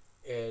ridge,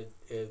 and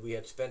we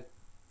had spent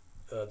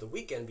the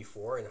weekend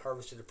before and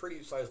harvested a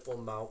pretty sizable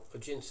amount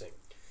of ginseng.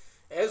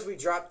 As we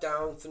dropped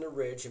down from the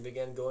ridge and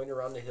began going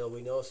around the hill,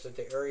 we noticed that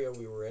the area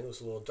we were in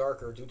was a little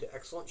darker due to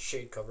excellent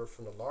shade cover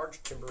from the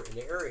large timber in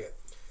the area.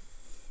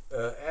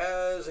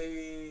 As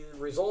a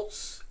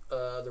result,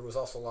 there was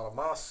also a lot of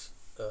moss,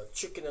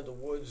 chicken in the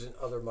woods, and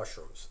other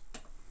mushrooms.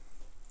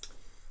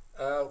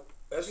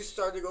 As we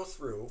started to go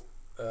through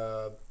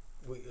the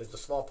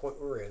small point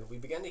we were in, we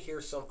began to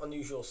hear some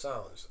unusual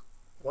sounds.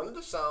 One of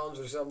the sounds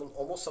resembled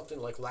almost something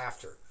like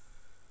laughter.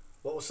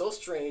 What was so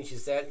strange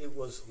is that it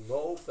was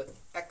low but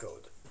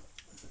echoed.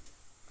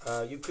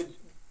 You could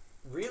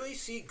really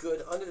see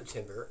good under the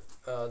timber.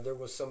 There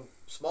was some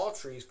small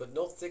trees but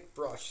no thick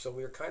brush, so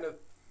we kind of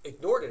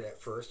ignored it at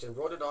first and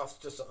wrote it off as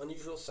just an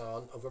unusual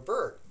sound of a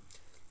bird.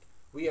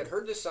 We had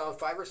heard this sound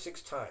 5 or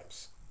 6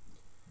 times.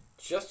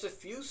 Just a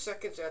few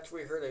seconds after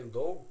we heard a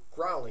low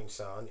growling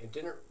sound, it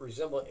didn't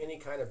resemble any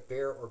kind of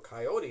bear or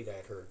coyote that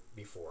I'd heard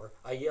before.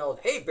 I yelled,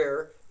 "Hey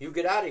bear, you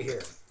get out of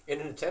here,"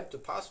 in an attempt to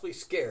possibly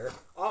scare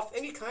off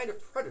any kind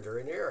of predator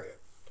in the area.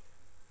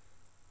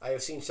 I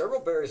have seen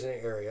several bears in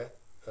the area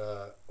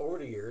over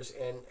the years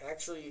and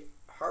actually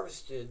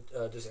harvested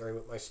this area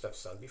with my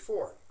stepson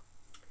before.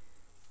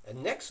 The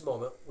next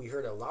moment, we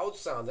heard a loud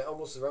sound that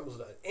almost resembles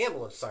an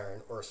ambulance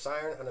siren or a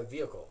siren on a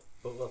vehicle,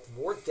 but with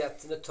more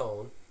depth in the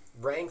tone,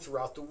 rang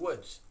throughout the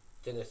woods.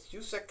 Then a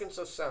few seconds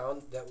of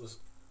sound that was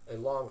a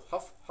long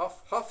huff,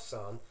 huff, huff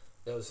sound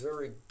that was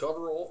very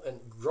guttural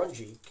and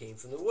grungy came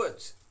from the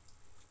woods.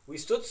 We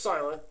stood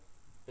silent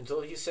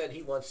until he said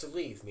he wants to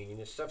leave, meaning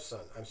his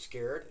stepson. I'm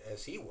scared,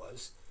 as he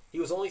was. He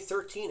was only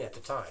 13 at the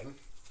time.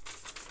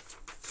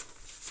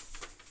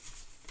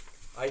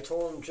 I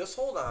told him, just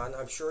hold on,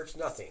 I'm sure it's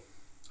nothing.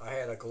 I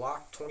had a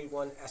Glock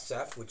 21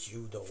 SF, which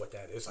you know what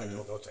that is. I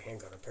don't know, it's a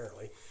handgun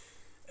apparently,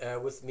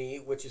 with me,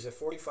 which is a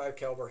 .45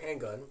 caliber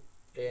handgun,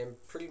 and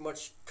pretty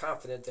much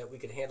confident that we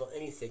could handle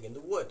anything in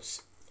the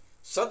woods.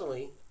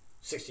 Suddenly,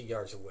 60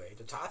 yards away,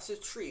 the tops of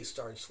the trees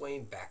started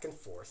swaying back and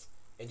forth,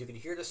 and you could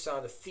hear the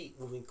sound of feet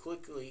moving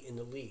quickly in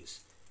the leaves.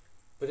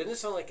 But it didn't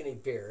sound like any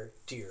bear,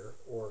 deer,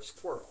 or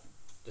squirrel.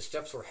 The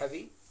steps were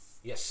heavy,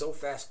 yet so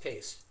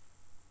fast-paced.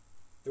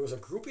 There was a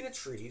grouping of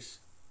trees,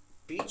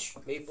 beech,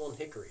 maple, and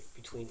hickory,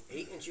 between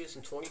 8 inches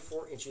and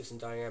 24 inches in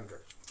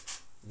diameter.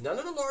 None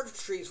of the larger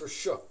trees were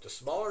shook. The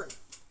smaller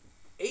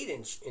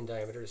 8-inch in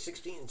diameter to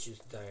 16 inches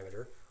in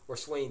diameter were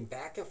swaying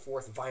back and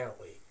forth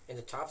violently, and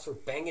the tops were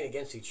banging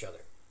against each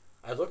other.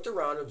 I looked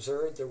around and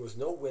observed there was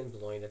no wind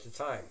blowing at the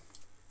time.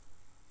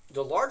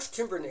 The large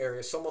timber in the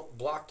area somewhat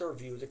blocked our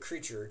view of the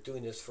creature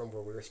doing this from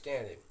where we were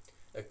standing.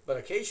 But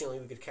occasionally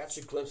we could catch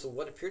a glimpse of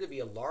what appeared to be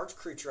a large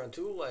creature on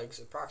 2 legs,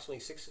 approximately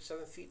 6 to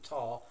 7 feet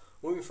tall,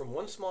 moving from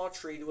one small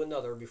tree to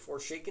another before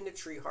shaking the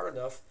tree hard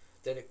enough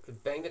that it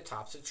could bang the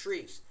tops of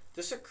trees.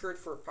 This occurred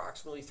for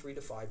approximately 3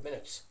 to 5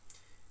 minutes.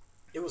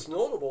 It was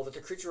notable that the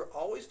creature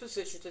always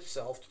positioned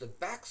itself to the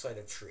backside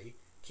of the tree,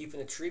 keeping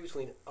the tree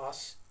between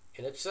us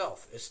and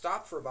itself. It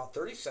stopped for about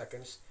 30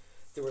 seconds.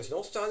 There was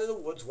no sound in the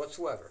woods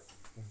whatsoever.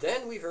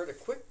 Then we heard a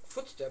quick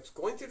footsteps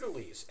going through the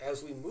leaves.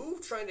 As we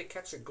moved, trying to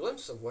catch a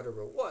glimpse of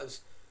whatever it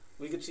was,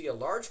 we could see a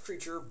large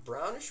creature,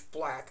 brownish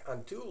black,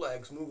 on 2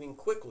 legs, moving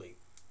quickly.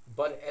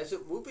 But as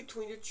it moved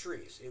between the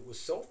trees, it was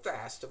so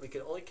fast that we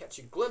could only catch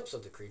a glimpse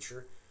of the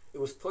creature, It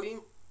was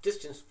putting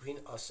distance between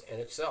us and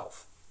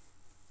itself.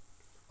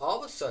 All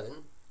of a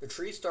sudden, the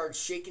tree started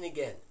shaking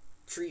again.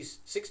 Trees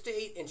 6 to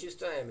 8 inches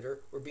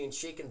diameter were being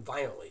shaken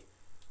violently.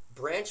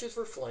 Branches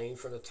were flying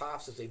from the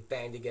tops as they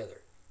banged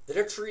together. Then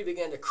a tree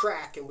began to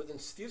crack, and within a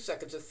few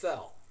seconds it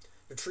fell.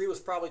 The tree was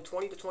probably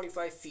 20 to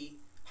 25 feet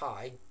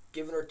high,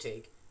 give or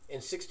take,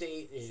 and 6 to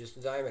 8 inches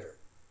in diameter.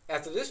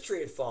 After this tree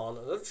had fallen,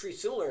 another tree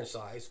similar in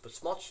size, but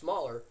much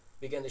smaller,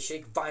 began to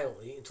shake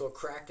violently until it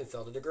cracked and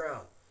fell to the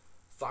ground.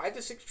 5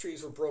 to 6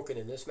 trees were broken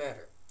in this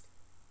manner.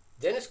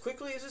 Then, as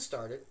quickly as it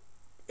started,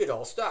 it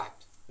all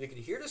stopped. We could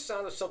hear the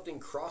sound of something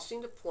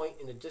crossing the point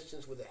in the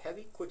distance with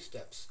heavy, quick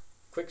steps.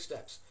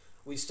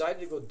 We decided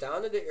to go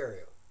down to the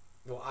area.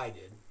 Well, I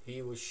did.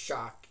 He was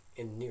shocked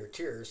and near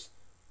tears,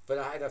 but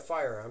I had a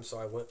firearm, so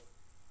I went.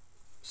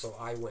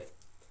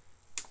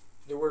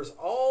 There was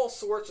all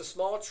sorts of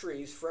small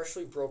trees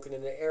freshly broken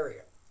in the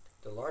area.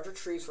 The larger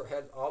trees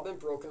had all been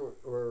broken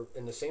or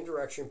in the same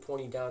direction,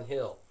 pointing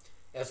downhill.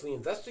 As we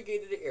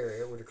investigated the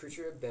area where the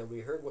creature had been, we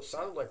heard what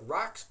sounded like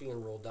rocks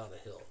being rolled down a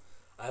hill.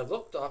 I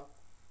looked up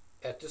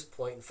at this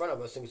point in front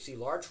of us and could see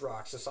large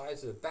rocks the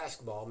size of a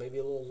basketball, maybe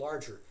a little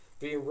larger,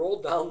 being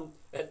rolled down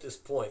at this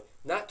point.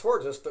 Not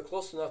towards us, but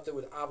close enough that it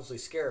would obviously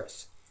scare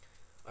us.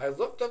 I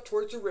looked up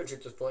towards the ridge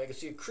at this point. I could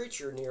see a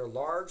creature near a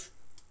large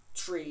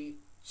tree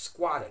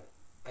squatted.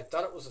 I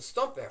thought it was a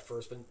stump at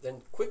first, but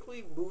then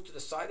quickly moved to the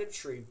side of the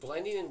tree,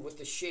 blending in with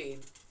the shade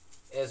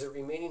as it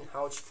remaining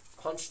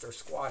hunched or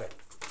squatted.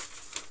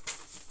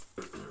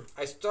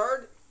 I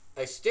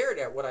stared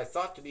at what I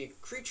thought to be the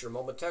creature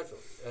momentarily.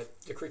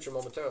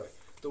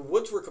 The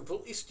woods were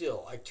completely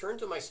still. I turned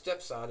to my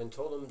stepson and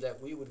told him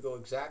that we would go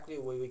exactly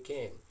the way we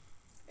came.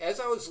 As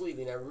I was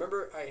leaving, I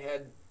remember I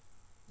had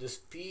this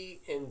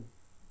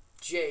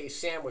P&J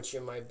sandwich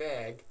in my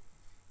bag.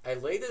 I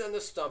laid it on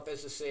the stump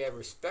as to say, I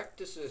respect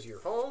this as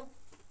your home,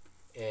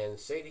 and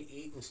say to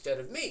eat instead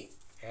of me.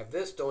 Have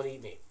this, don't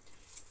eat me.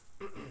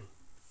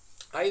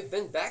 I have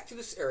been back to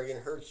this area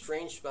and heard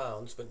strange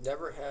sounds, but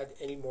never had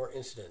any more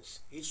incidents.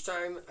 Each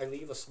time I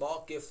leave a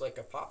small gift like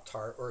a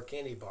Pop-Tart or a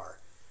candy bar.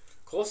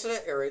 Close to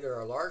that area, there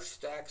are large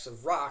stacks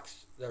of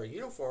rocks that are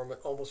uniform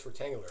and almost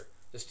rectangular.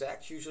 The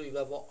stacks usually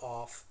level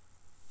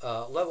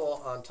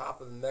on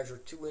top of a measure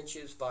 2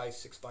 inches by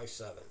 6 by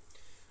 7.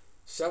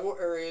 Several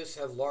areas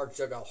have large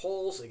dugout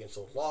holes against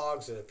old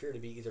logs that appear to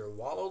be either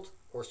wallowed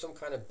or some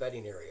kind of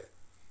bedding area.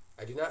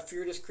 I do not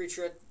fear this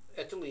creature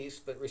at the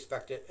least, but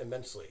respect it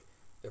immensely.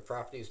 The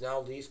property is now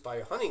leased by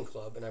a hunting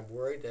club, and I'm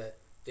worried that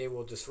they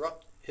will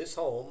disrupt his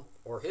home,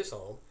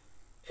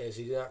 as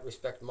he do not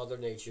respect Mother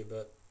Nature,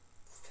 but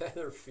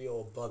feather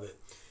feel above it.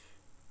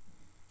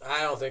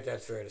 I don't think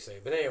that's fair to say,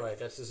 but anyway,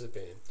 that's his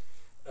opinion.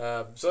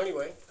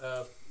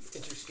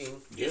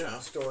 Interesting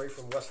story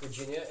from West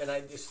Virginia, and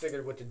I just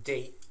figured with the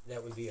date,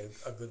 that would be a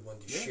good one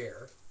to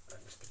share on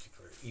this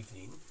particular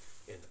evening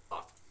in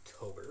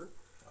October.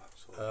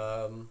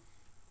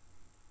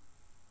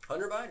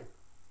 Hunter Biden.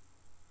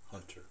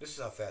 This is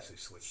how fast we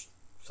switch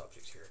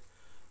subjects here.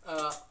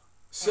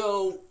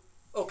 So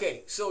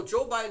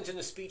Joe Biden's in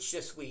a speech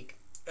this week.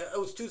 It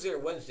was Tuesday or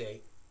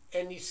Wednesday,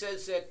 and he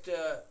says that,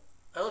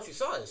 I don't know if you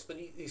saw this, but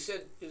he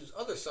said his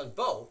other son,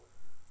 Beau,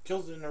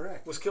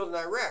 was killed in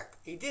Iraq.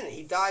 He didn't.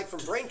 He died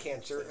from brain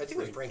cancer. I think it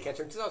was brain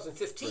cancer in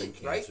 2015,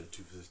 right?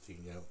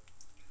 2015, yeah.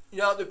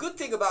 Now, the good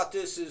thing about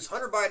this is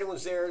Hunter Biden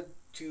was there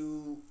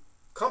to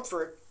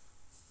comfort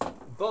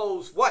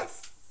Beau's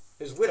wife,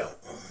 his widow,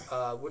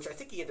 which I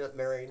think he ended up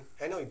marrying.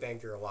 I know he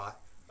banged her a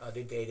lot.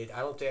 They dated. I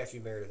don't know if they actually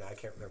married or not. I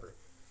can't remember.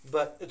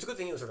 But it's a good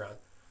thing he was around.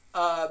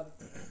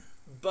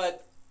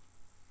 But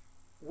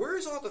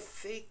where's all the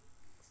fake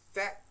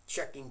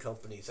fact-checking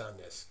companies on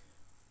this?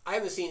 I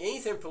haven't seen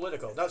anything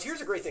Politico. Now, here's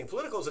a great thing.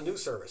 Politico is a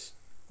news service,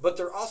 but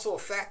they're also a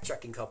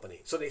fact-checking company.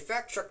 So they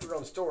fact-check their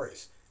own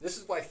stories. This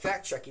is why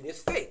fact-checking is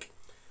fake,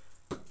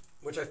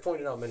 which I've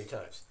pointed out many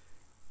times.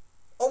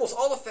 Almost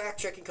all the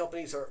fact-checking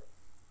companies are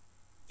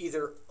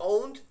either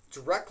owned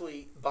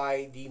directly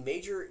by the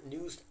major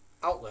news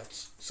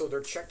outlets, so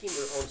they're checking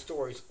their own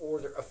stories,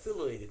 or they're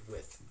affiliated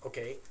with,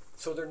 okay?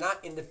 So they're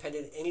not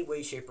independent in any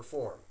way, shape, or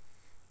form.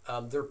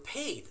 They're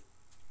paid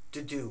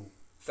to do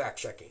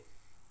fact-checking.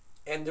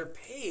 And they're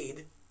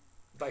paid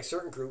by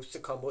certain groups to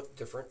come with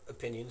different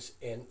opinions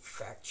and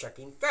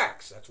fact-checking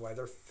facts. That's why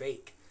they're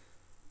fake.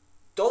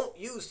 Don't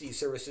use these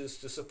services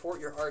to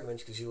support your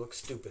arguments because you look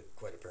stupid,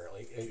 quite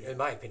apparently. In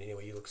my opinion,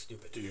 anyway, you look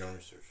stupid. Do your own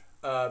research.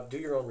 Do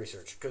your own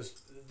research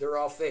because they're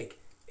all fake.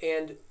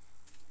 And,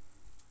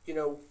 I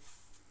don't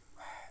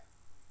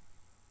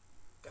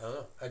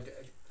know.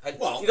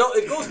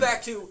 It goes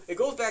back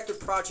to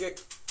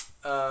Project,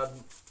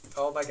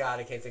 oh my God,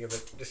 I can't think of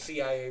it, the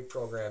CIA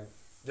program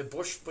that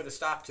Bush put a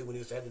stop to when he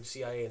was the head of the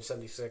CIA in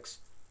 1976.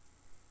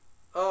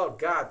 Oh,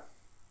 God.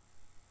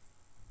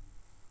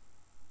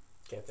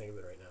 Can't think of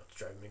it right now. It's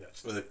driving me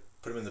nuts. Will they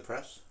put him in the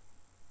press?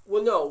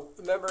 Well, no.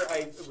 Remember,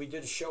 we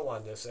did a show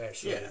on this,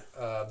 actually.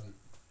 Yeah.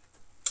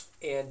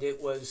 And it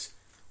was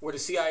where the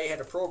CIA had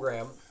a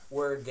program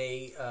where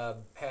they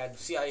had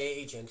CIA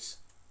agents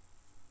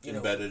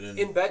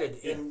embedded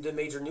in the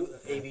major new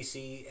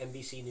ABC,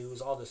 NBC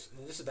News, all this.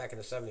 And this is back in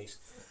the 70s.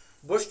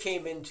 Bush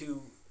came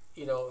into,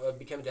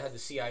 became the head of the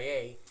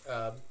CIA,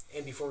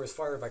 and before he was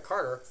fired by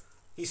Carter,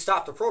 he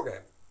stopped the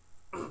program.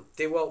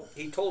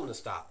 He told him to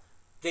stop.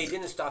 They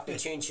didn't stop. They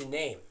changed the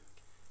name,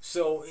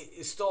 so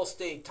it still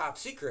stayed top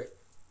secret.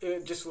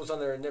 It just was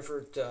under a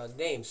different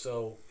name,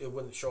 so it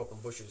wouldn't show up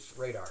on Bush's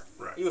radar.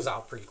 Right. He was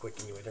out pretty quick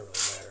anyway. It didn't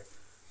really matter.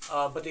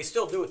 But they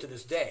still do it to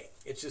this day.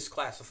 It's just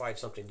classified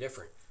something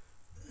different.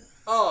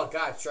 Oh,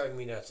 God, it's driving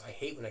me nuts. I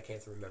hate when I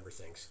can't remember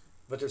things.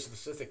 But there's a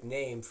specific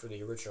name for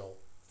the original.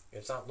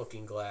 It's not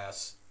Looking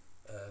Glass.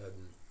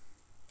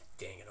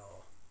 Dang it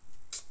all.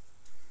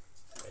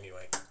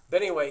 Anyway.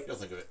 You'll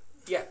think of it.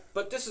 Yeah,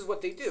 but this is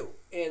what they do.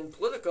 And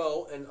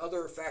Politico and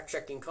other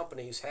fact-checking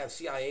companies have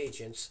CIA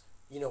agents,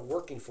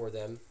 working for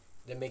them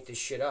that make this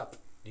shit up.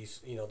 These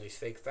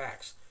fake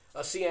facts.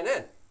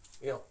 CNN,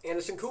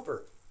 Anderson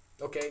Cooper.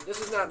 Okay, this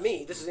is not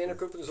me. This is Anderson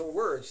Cooper's own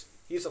words.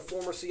 He's a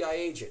former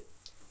CIA agent.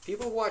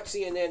 People who watch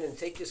CNN and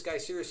take this guy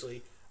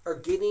seriously are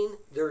getting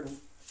their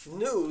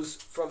news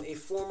from a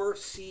former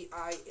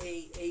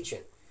CIA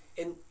agent.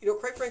 And,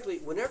 quite frankly,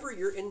 whenever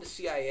you're in the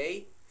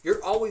CIA,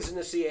 you're always in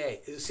the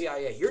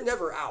CIA. You're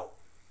never out.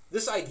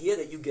 This idea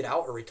that you get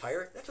out or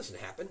retire, that doesn't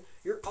happen.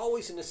 You're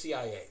always in the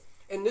CIA.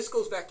 And this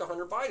goes back to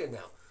Hunter Biden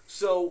now.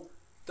 So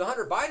the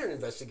Hunter Biden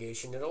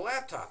investigation in a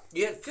laptop,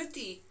 you had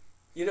 50,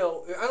 I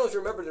don't know if you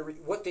remember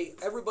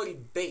everybody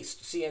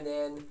based,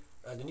 CNN,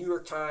 the New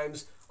York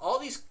Times, all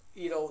these,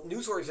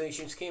 news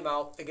organizations came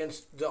out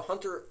against the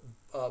Hunter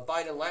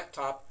Biden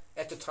laptop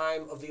at the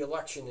time of the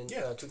election in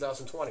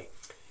 2020.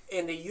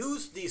 And they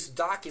used this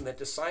document,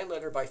 the signed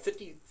letter by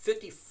 50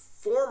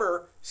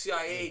 former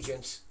CIA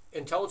agents,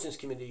 intelligence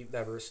community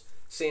members,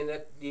 saying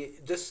that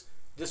this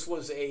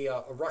was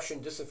a Russian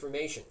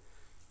disinformation.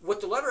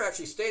 What the letter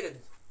actually stated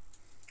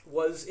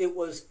was it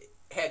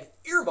had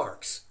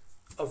earmarks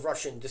of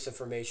Russian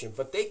disinformation,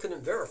 but they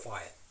couldn't verify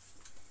it.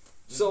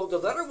 So the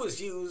letter was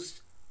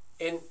used,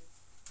 and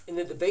in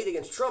the debate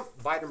against Trump,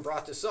 Biden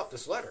brought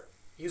this letter,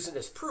 using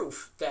as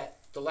proof that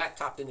the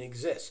laptop didn't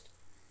exist.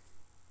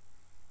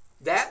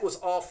 That was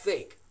all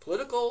fake.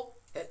 Politico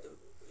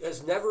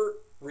has never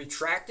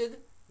retracted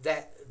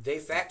that they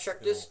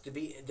fact-checked this to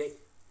be...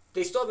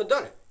 They still haven't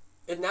done it.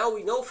 And now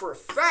we know for a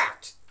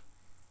fact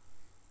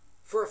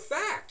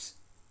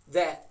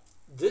that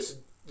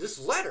this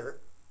letter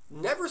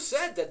never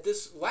said that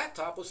this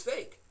laptop was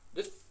fake.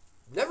 This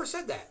never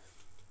said that.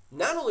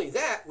 Not only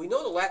that, we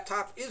know the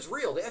laptop is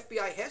real. The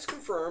FBI has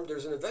confirmed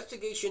there's an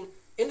investigation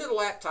into the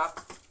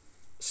laptop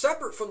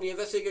separate from the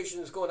investigation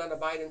that's going on to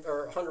Biden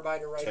or Hunter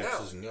Biden right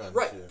Texas now. And guns,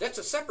 right, yeah. That's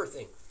a separate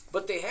thing.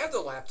 But they have the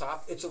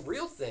laptop. It's a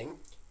real thing.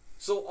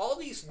 So all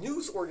these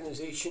news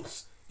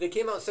organizations that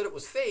came out and said it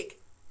was fake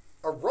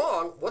are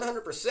wrong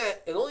 100%,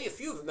 and only a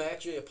few of them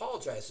actually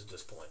apologized at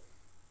this point.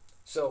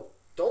 So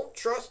don't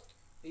trust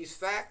these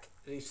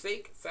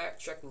fake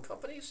fact-checking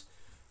companies.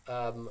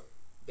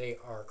 They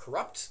are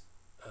corrupt,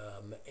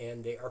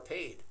 and they are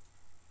paid.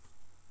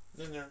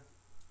 And they're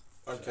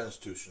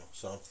unconstitutional,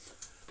 so...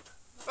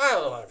 I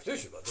don't know about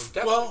constitutional, but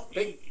they're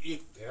definitely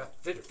fake.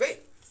 They're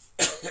fake.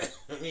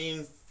 I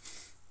mean,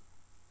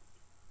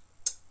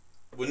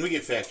 when we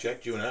get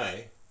fact-checked, you and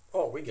I...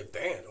 Oh, we get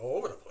banned all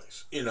over the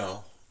place.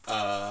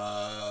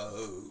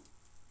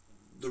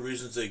 The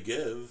reasons they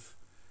give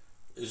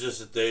is just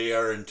that they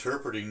are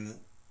interpreting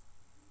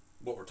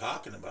what we're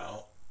talking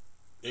about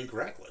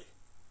incorrectly.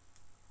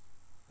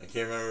 I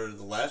can't remember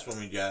the last one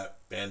we got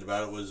banned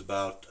about. It was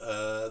about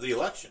the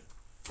election.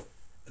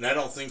 And I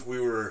don't think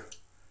we were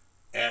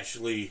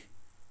actually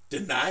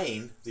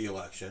denying the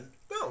election.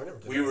 No, we never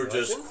did. We were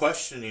just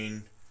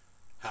questioning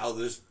how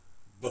this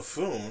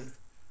buffoon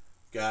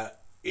got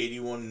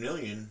 81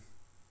 million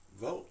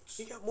votes.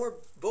 He got more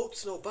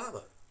votes than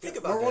Obama. Think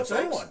about more that. votes than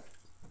anyone.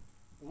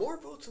 More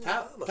votes than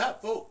Top Obama.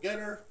 top vote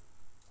getter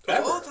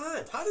of all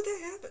time. How did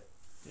that happen?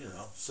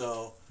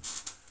 So.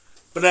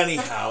 But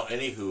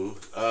anywho,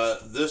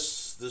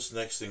 this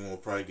next thing will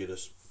probably get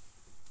us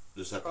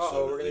this episode.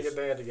 Oh, we're gonna get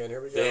banned again.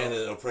 Here we go. And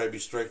it'll probably be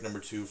strike number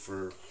 2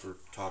 for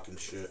talking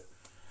shit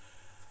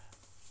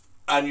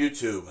on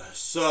YouTube.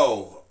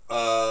 So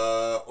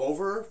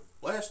over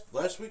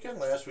last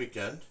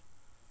weekend,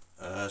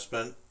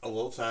 spent a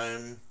little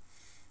time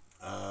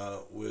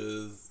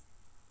with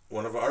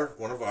one of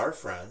our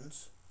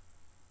friends,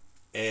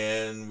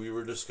 and we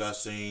were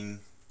discussing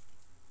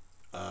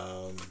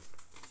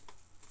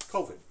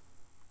COVID.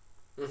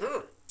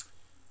 Mm-hmm.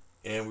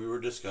 And we were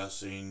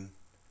discussing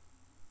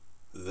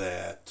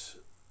that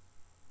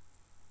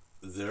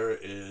there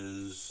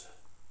is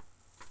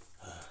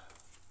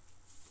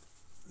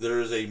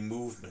a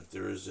movement,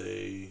 there is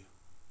a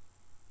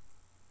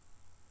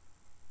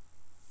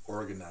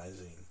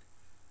organizing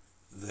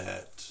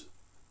that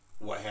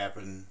what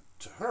happened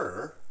to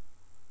her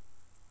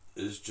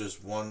is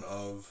just one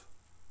of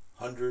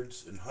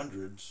hundreds and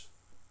hundreds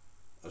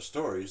of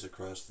stories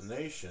across the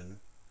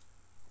nation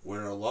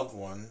where a loved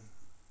one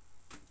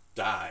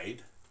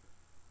died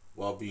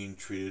while being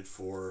treated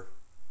for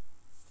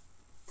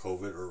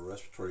COVID or a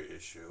respiratory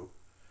issue,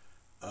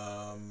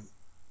 and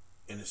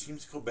it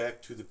seems to go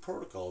back to the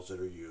protocols that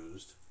are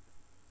used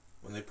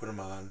when they put them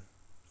on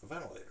a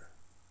ventilator.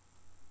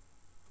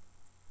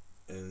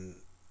 And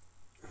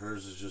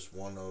hers is just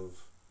one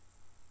of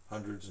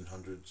hundreds and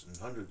hundreds and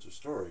hundreds of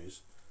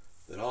stories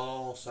that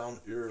all sound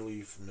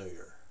eerily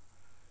familiar.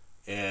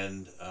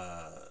 And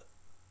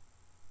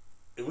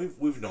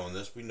we've known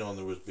this. We've known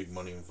there was big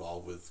money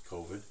involved with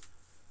COVID.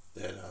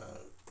 That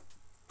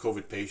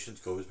COVID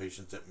patients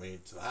that made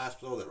it to the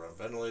hospital, that were on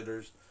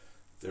ventilators,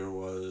 there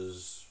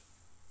was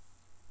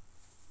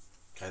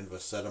kind of a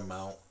set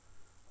amount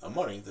of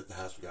money that the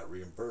hospital got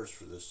reimbursed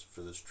for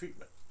this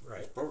treatment, Right.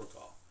 this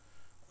protocol.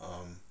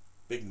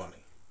 Big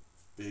money,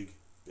 big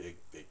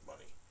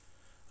money.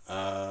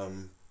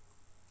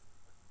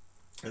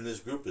 And this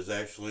group is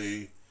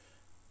actually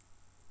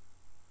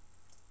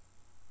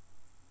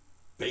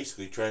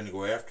basically trying to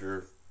go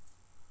after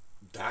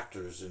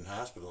doctors in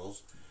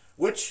hospitals,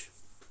 which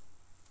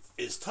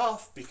is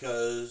tough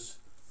because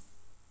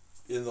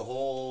in the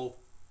whole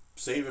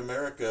Save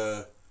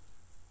America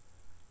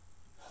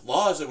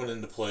laws that went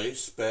into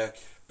place back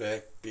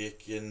before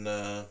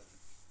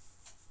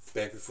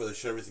they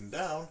shut everything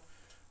down,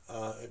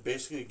 it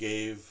basically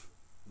gave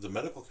the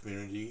medical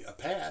community a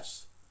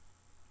pass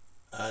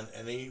on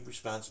any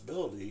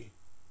responsibility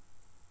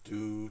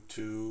due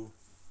to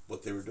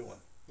what they were doing.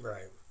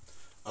 Right.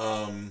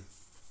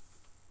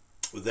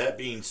 With that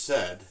being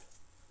said,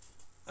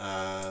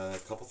 a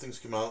couple things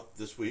came out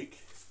this week.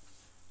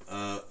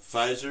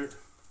 Pfizer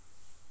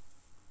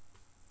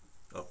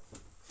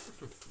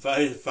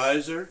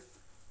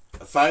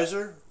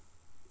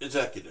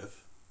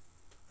executive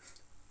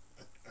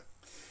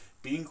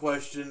being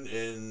questioned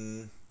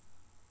in,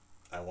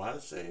 I want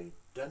to say,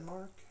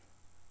 Denmark,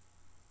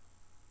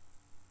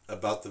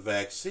 about the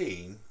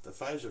vaccine, the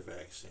Pfizer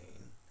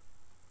vaccine,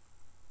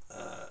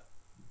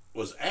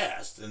 was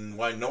asked, and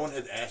why no one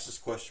had asked this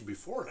question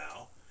before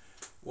now,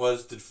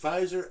 was did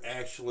Pfizer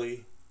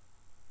actually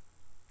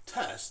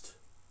test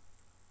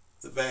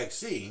the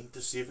vaccine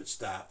to see if it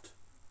stopped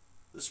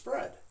the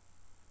spread?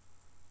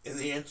 And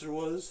the answer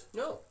was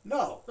No.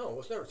 no. No, it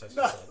was never tested.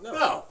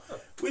 No.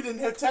 We didn't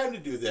have time to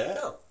do that.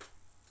 No.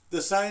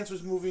 The science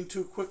was moving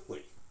too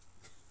quickly.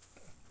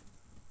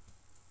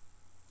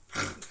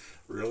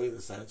 Really?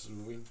 The science is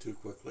moving too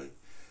quickly?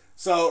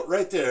 So,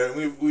 right there,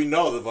 we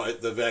know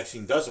the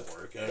vaccine doesn't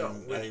work.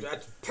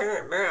 That's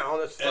apparent now.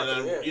 That's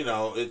fucking it. You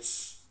know,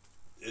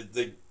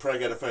 they probably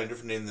got to find a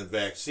different name than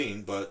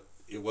vaccine, but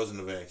it wasn't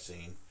a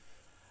vaccine.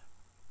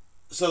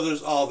 So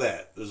there's all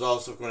that. There's all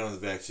stuff going on with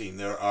the vaccine.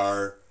 There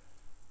are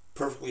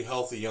perfectly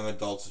healthy young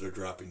adults that are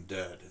dropping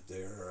dead.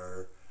 There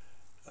are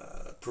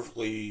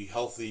perfectly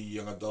healthy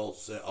young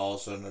adults that all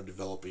of a sudden are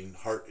developing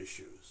heart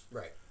issues.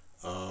 Right.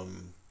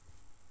 And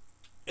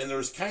there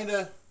was kind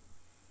of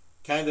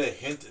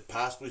hint at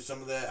possibly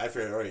some of that. I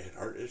figured I already had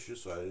heart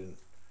issues, so I didn't,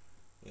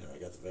 I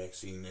got the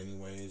vaccine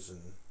anyways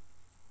and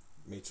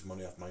made some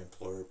money off my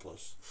employer,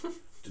 plus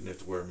didn't have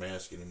to wear a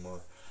mask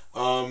anymore.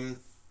 I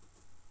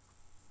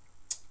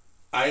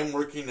am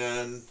working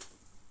on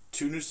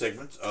 2 new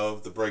segments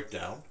of The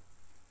Breakdown,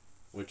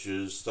 which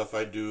is stuff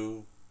I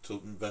do to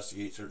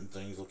investigate certain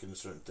things, look into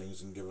certain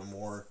things, and give a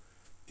more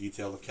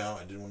detailed account.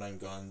 I did one on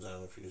guns. I don't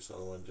know if you saw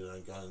the one I did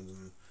on guns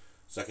and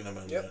Second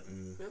Amendment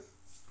and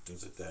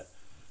things like that.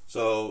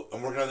 So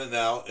I'm working on it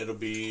now. It'll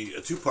be a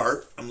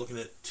 2-part. I'm looking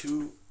at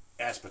 2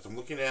 aspects. I'm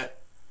looking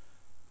at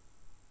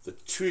the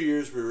 2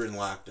 years we were in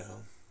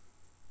lockdown.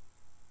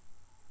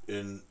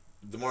 And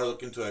the more I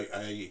look into it,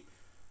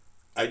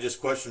 I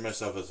just question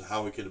myself as to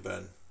how we could have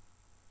been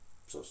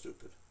so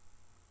stupid.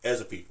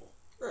 As a people.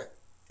 Right.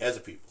 As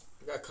a people.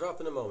 We got caught up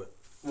in the moment.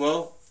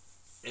 Well,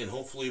 and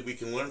hopefully we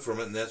can learn from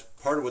it, and that's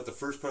part of what the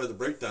first part of the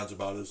breakdown's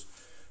about, is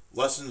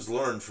lessons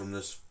learned from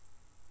this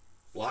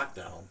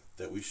lockdown,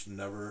 that we should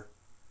never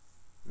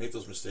make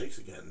those mistakes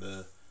again.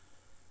 The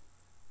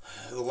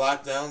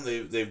lockdown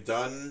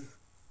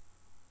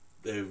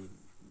they've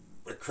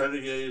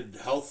accredited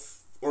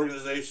health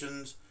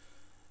organizations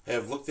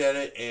have looked at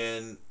it,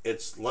 and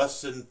it's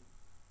less than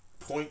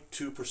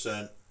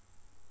 0.2%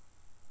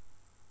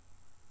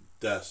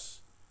 deaths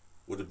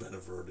would have been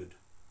averted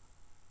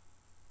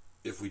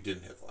if we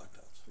didn't have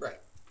lockdowns. Right.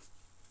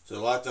 So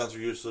the lockdowns are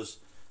useless.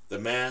 The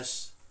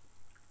masks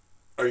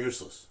are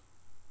useless.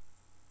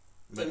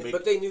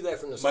 But they knew that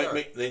from the start.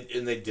 They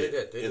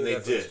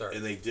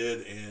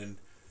did. And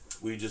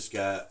we just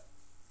got,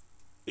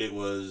 it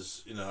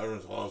was,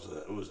 everyone's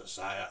it was a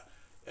psyop.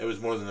 It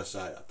was more than a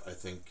psyop. I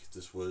think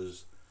this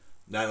was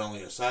not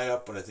only a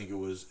psyop, but I think it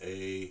was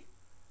a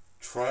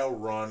trial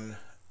run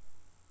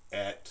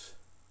at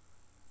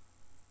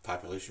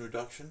population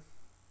reduction.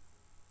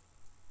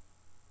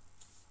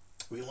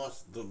 We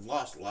lost a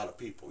lot of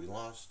people. We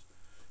lost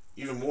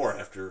even more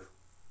after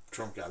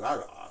Trump got out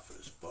of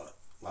office, but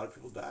a lot of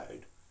people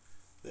died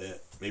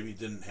that maybe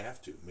didn't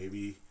have to.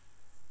 Maybe,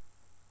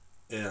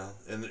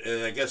 and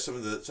I guess some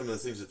of the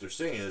things that they're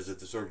saying is that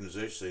this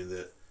organization is saying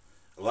that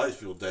a lot of these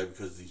people died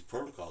because of these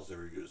protocols they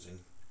were using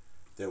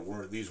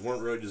these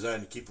weren't really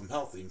designed to keep them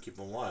healthy and keep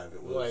them alive.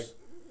 It was like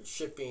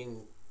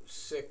shipping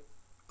sick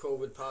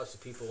COVID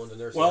positive people in the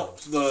nursing Well,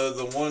 homes.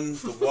 the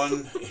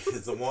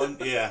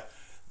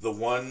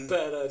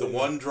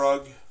one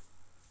drug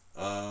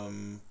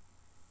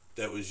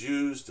that was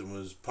used and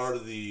was part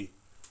of the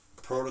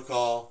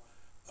protocol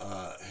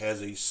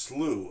has a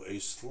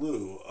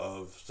slew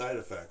of side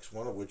effects.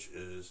 One of which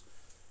is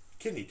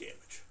kidney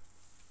damage,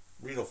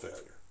 renal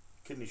failure,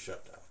 kidney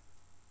shutdown.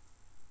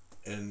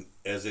 And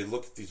as they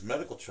look at these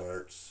medical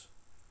charts,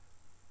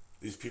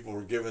 these people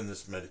were given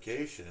this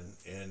medication,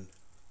 and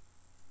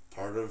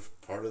part of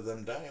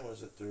them dying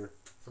was that their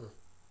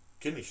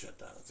kidney shut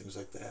down and things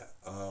like that.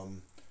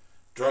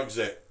 Drugs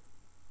that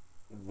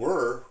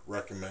were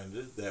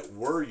recommended, that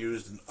were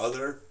used in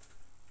other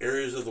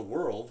areas of the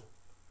world,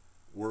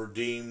 were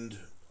deemed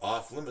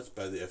off limits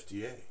by the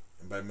FDA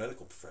and by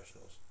medical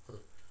professionals.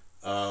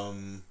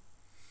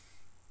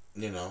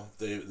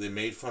 They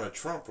made fun of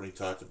Trump when he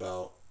talked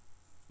about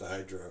the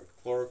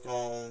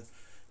hydrochloroquine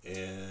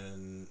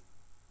and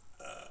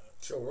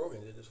Joe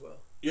Rogan did as well.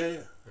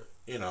 Yeah.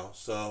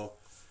 So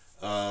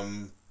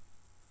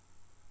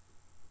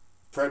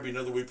probably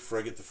another week before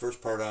I get the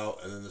first part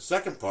out, and then the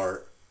second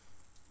part,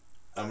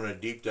 I'm going to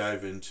deep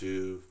dive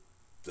into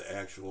the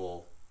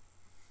actual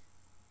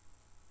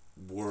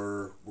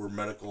were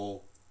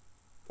medical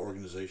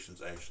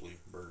organizations actually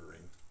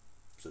murdering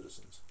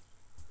citizens.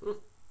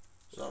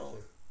 So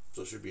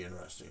it should be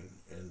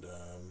interesting, and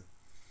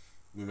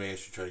we may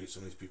actually try to get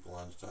some of these people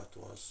on to talk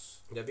to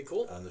us. That'd be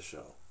cool on the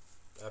show.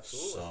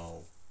 Absolutely.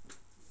 So,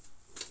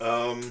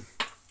 all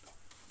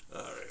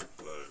right,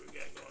 what do we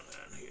got going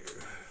on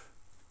here?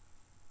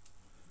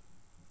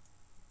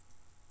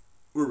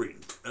 We're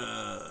reading.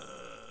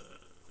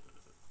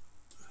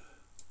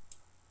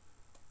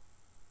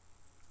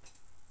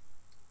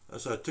 I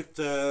saw a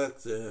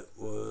TikTok that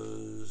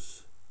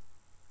was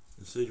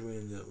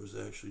insinuating that was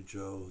actually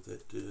Joe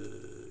that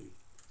did.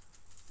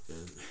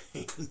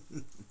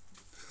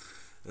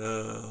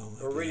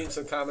 We're reading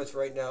some comments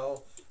right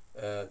now.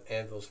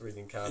 Anvil's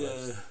reading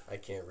comments. Yeah. I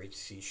can't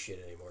see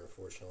shit anymore,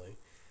 unfortunately.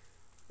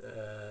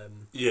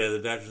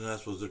 The doctors and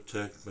hospitals are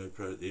tech.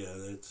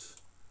 That's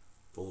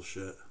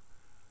bullshit.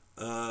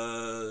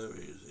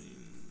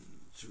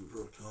 Two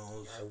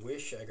protocols. I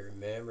wish I could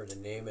remember the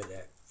name of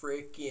that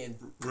freaking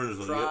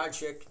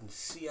project in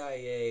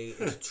CIA.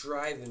 It's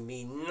driving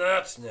me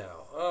nuts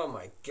now. Oh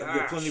my gosh. I've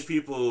got plenty of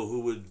people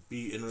who would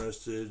be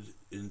interested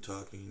in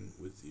talking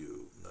with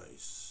you.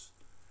 Nice.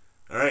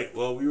 All right.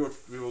 Well, we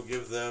will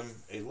give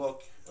them a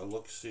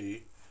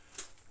look-see.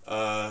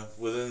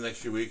 Within the next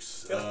few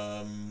weeks.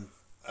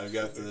 I've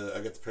got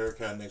the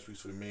Paracon next week,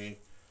 so we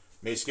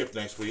may skip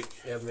next week.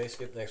 Yeah, we may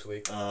skip next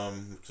week.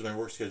 Because my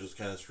work schedule's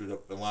kind of screwed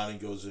up. Alani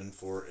goes in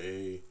for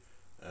a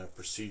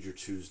procedure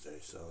Tuesday,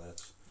 so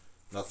that's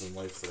nothing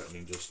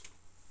life-threatening, just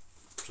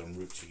some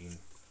routine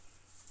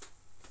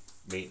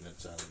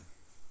maintenance on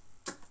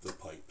the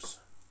pipes,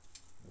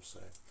 we'll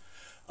say.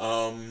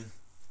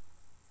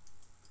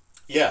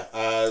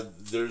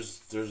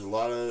 There's a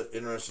lot of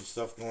interesting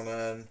stuff going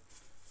on.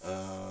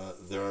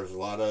 There's a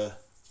lot of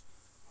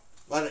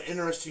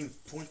interesting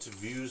points of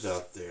views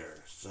out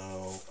there.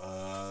 So,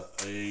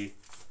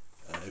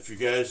 if you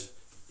guys,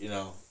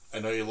 I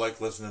know you like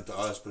listening to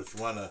us, but if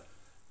you want a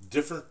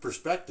different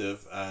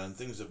perspective on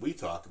things that we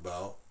talk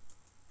about,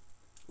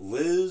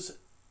 Liz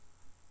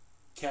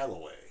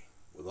Callaway,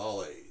 with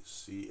all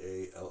A's,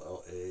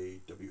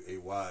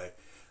 Callaway.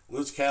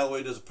 Liz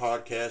Callaway does a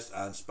podcast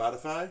on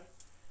Spotify,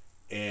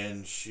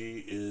 and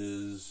she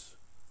is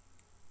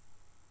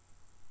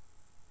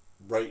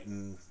right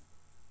in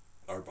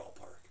our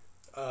ballpark.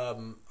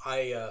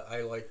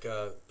 I like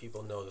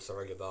people know this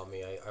already about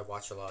me. I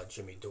watch a lot of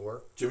Jimmy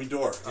Dore. Jimmy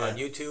Dore on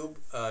YouTube.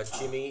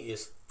 Jimmy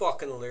is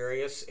fucking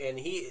hilarious, and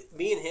me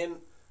and him,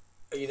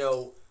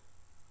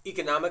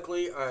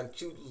 economically on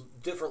two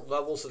different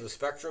levels of the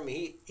spectrum.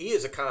 He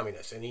is a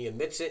communist, and he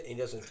admits it. And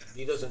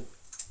he doesn't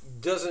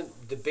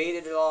debate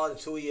it at all.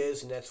 That's who he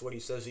is, and that's what he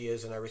says he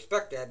is, and I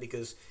respect that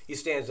because he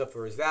stands up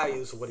for his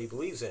values and what he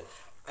believes in.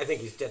 I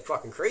think he's dead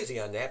fucking crazy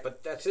on that,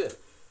 but that's it.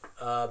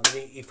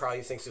 He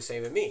probably thinks the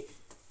same of me.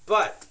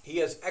 But he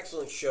has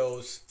excellent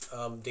shows.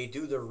 They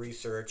do their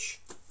research,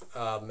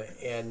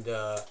 and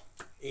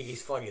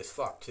he's funny as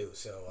fuck too.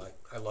 So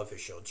I love his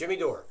show. Jimmy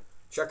Dore,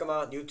 check him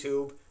out on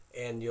YouTube,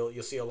 and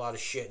you'll see a lot of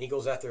shit. And he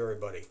goes after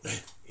everybody.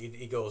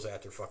 he goes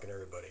after fucking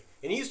everybody.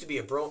 And he used to be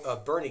a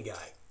Bernie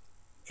guy,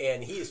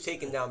 and he has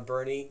taken down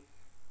Bernie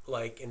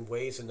like in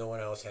ways that no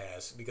one else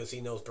has because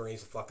he knows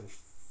Bernie's a fucking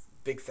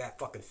big fat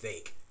fucking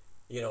fake.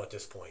 At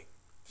this point.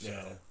 So.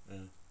 Yeah.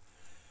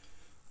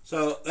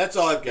 So that's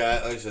all I've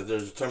got. Like I said,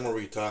 there's a ton more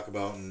we can talk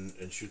about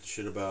and shoot the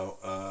shit about.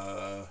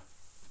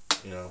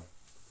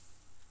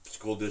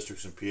 School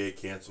districts in PA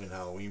canceling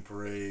Halloween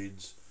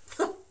parades.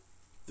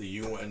 The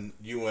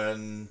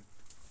UN,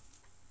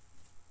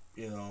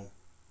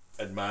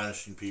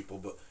 admonishing people,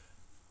 but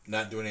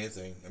not doing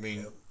anything. I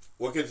mean,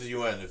 what gets the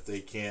UN if they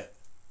can't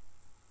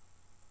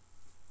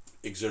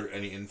exert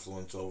any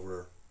influence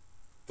over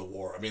the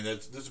war. I mean,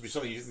 this would be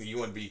something you think the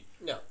UN be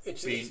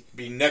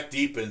be neck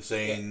deep in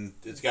saying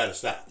it's got to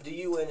stop. The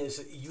UN is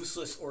a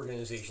useless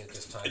organization at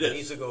this time. It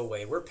needs to go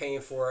away. We're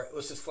paying for it.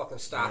 Let's just fucking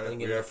stop it and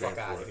get the fuck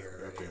out of here.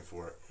 We're paying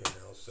for it.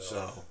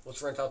 So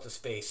let's rent out the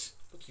space.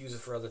 Let's use it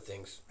for other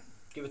things.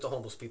 Give it to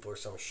homeless people or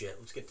some shit.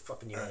 Let's get the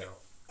fucking UN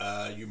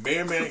out. You may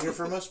or may not hear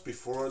from us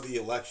before the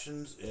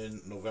elections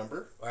in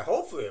November. I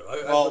hope. I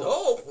would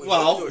hope. We're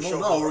not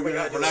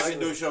going to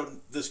do a show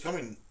this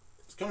coming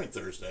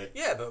Thursday.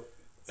 Yeah, but.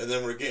 And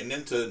then we're getting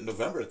into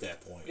November at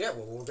that point. Yeah,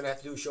 well, we're going to have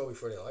to do a show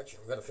before the election.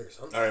 We've got to figure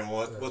something. All right,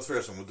 well, let's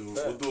figure something.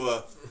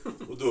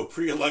 We'll do a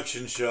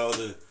pre-election show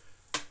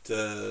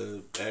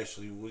to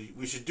actually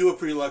we should do a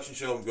pre-election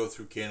show and go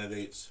through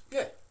candidates.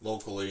 Yeah.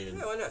 Locally and.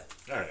 Yeah, why not?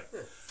 All right.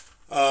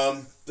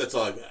 Yeah. That's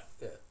all I got.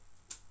 Yeah.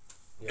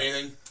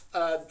 Anything?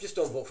 Just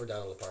don't vote for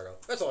Donald Lepardo.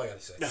 That's all I got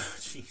to say.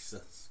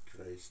 Jesus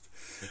Christ.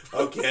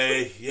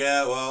 Okay.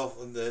 Yeah. Well,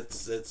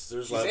 there's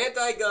she's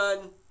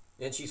anti-gun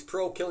and she's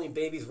pro killing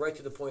babies right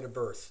to the point of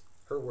birth.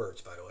 Her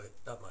words, by the way,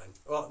 not mine.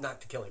 Well,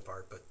 not the killing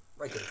part, but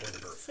right to the point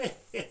of birth.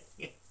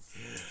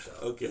 So.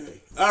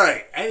 Okay. All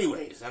right.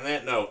 Anyways, on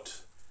that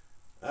note,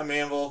 I'm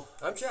Anvil.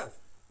 I'm Jeff.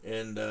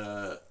 And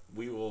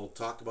we will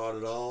talk about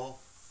it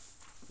all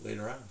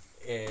later on.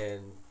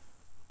 And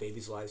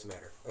babies' lives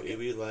matter. Okay.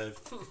 Baby lives.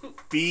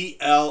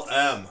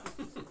 BLM.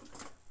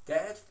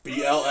 Dad?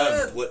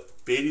 BLM. What,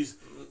 babies,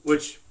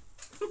 which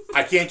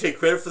I can't take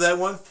credit for that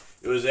one.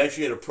 It was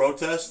actually at a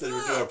protest. They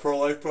were doing a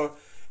pro-life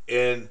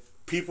and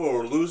people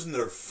were losing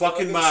their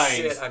fucking minds.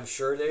 Shit, I'm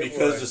sure they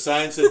because the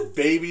sign said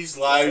 "Babies'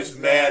 Lives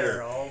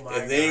Matter,"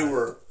 and they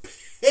were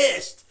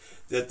pissed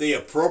that they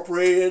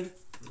appropriated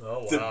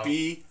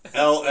the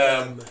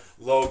BLM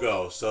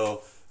logo.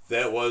 So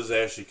that was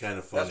actually kind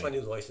of funny. That's my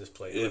new license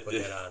plate. I put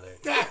that on there.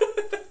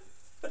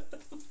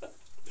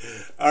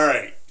 All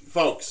right,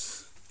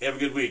 folks. Have a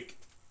good week.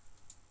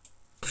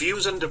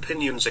 Views and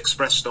opinions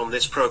expressed on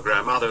this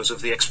program are those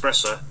of the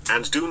expresser,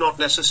 and do not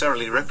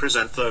necessarily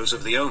represent those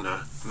of the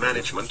owner,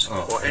 management,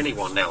 or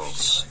anyone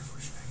else.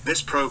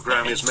 This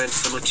program is meant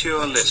for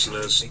mature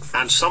listeners,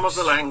 and some of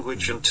the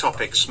language and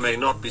topics may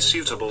not be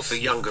suitable for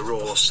younger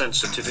or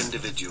sensitive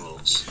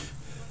individuals.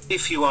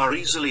 If you are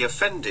easily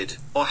offended,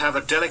 or have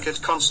a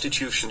delicate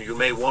constitution, you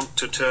may want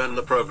to turn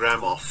the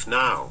program off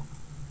now.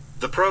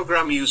 The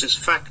program uses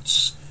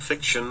facts,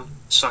 fiction,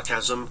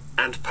 sarcasm,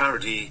 and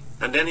parody,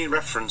 and any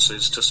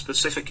references to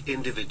specific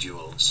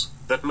individuals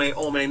that may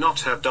or may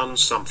not have done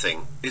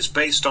something is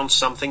based on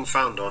something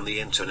found on the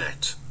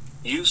internet.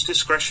 Use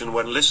discretion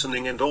when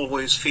listening and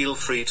always feel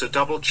free to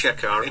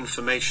double-check our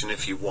information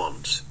if you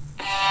want.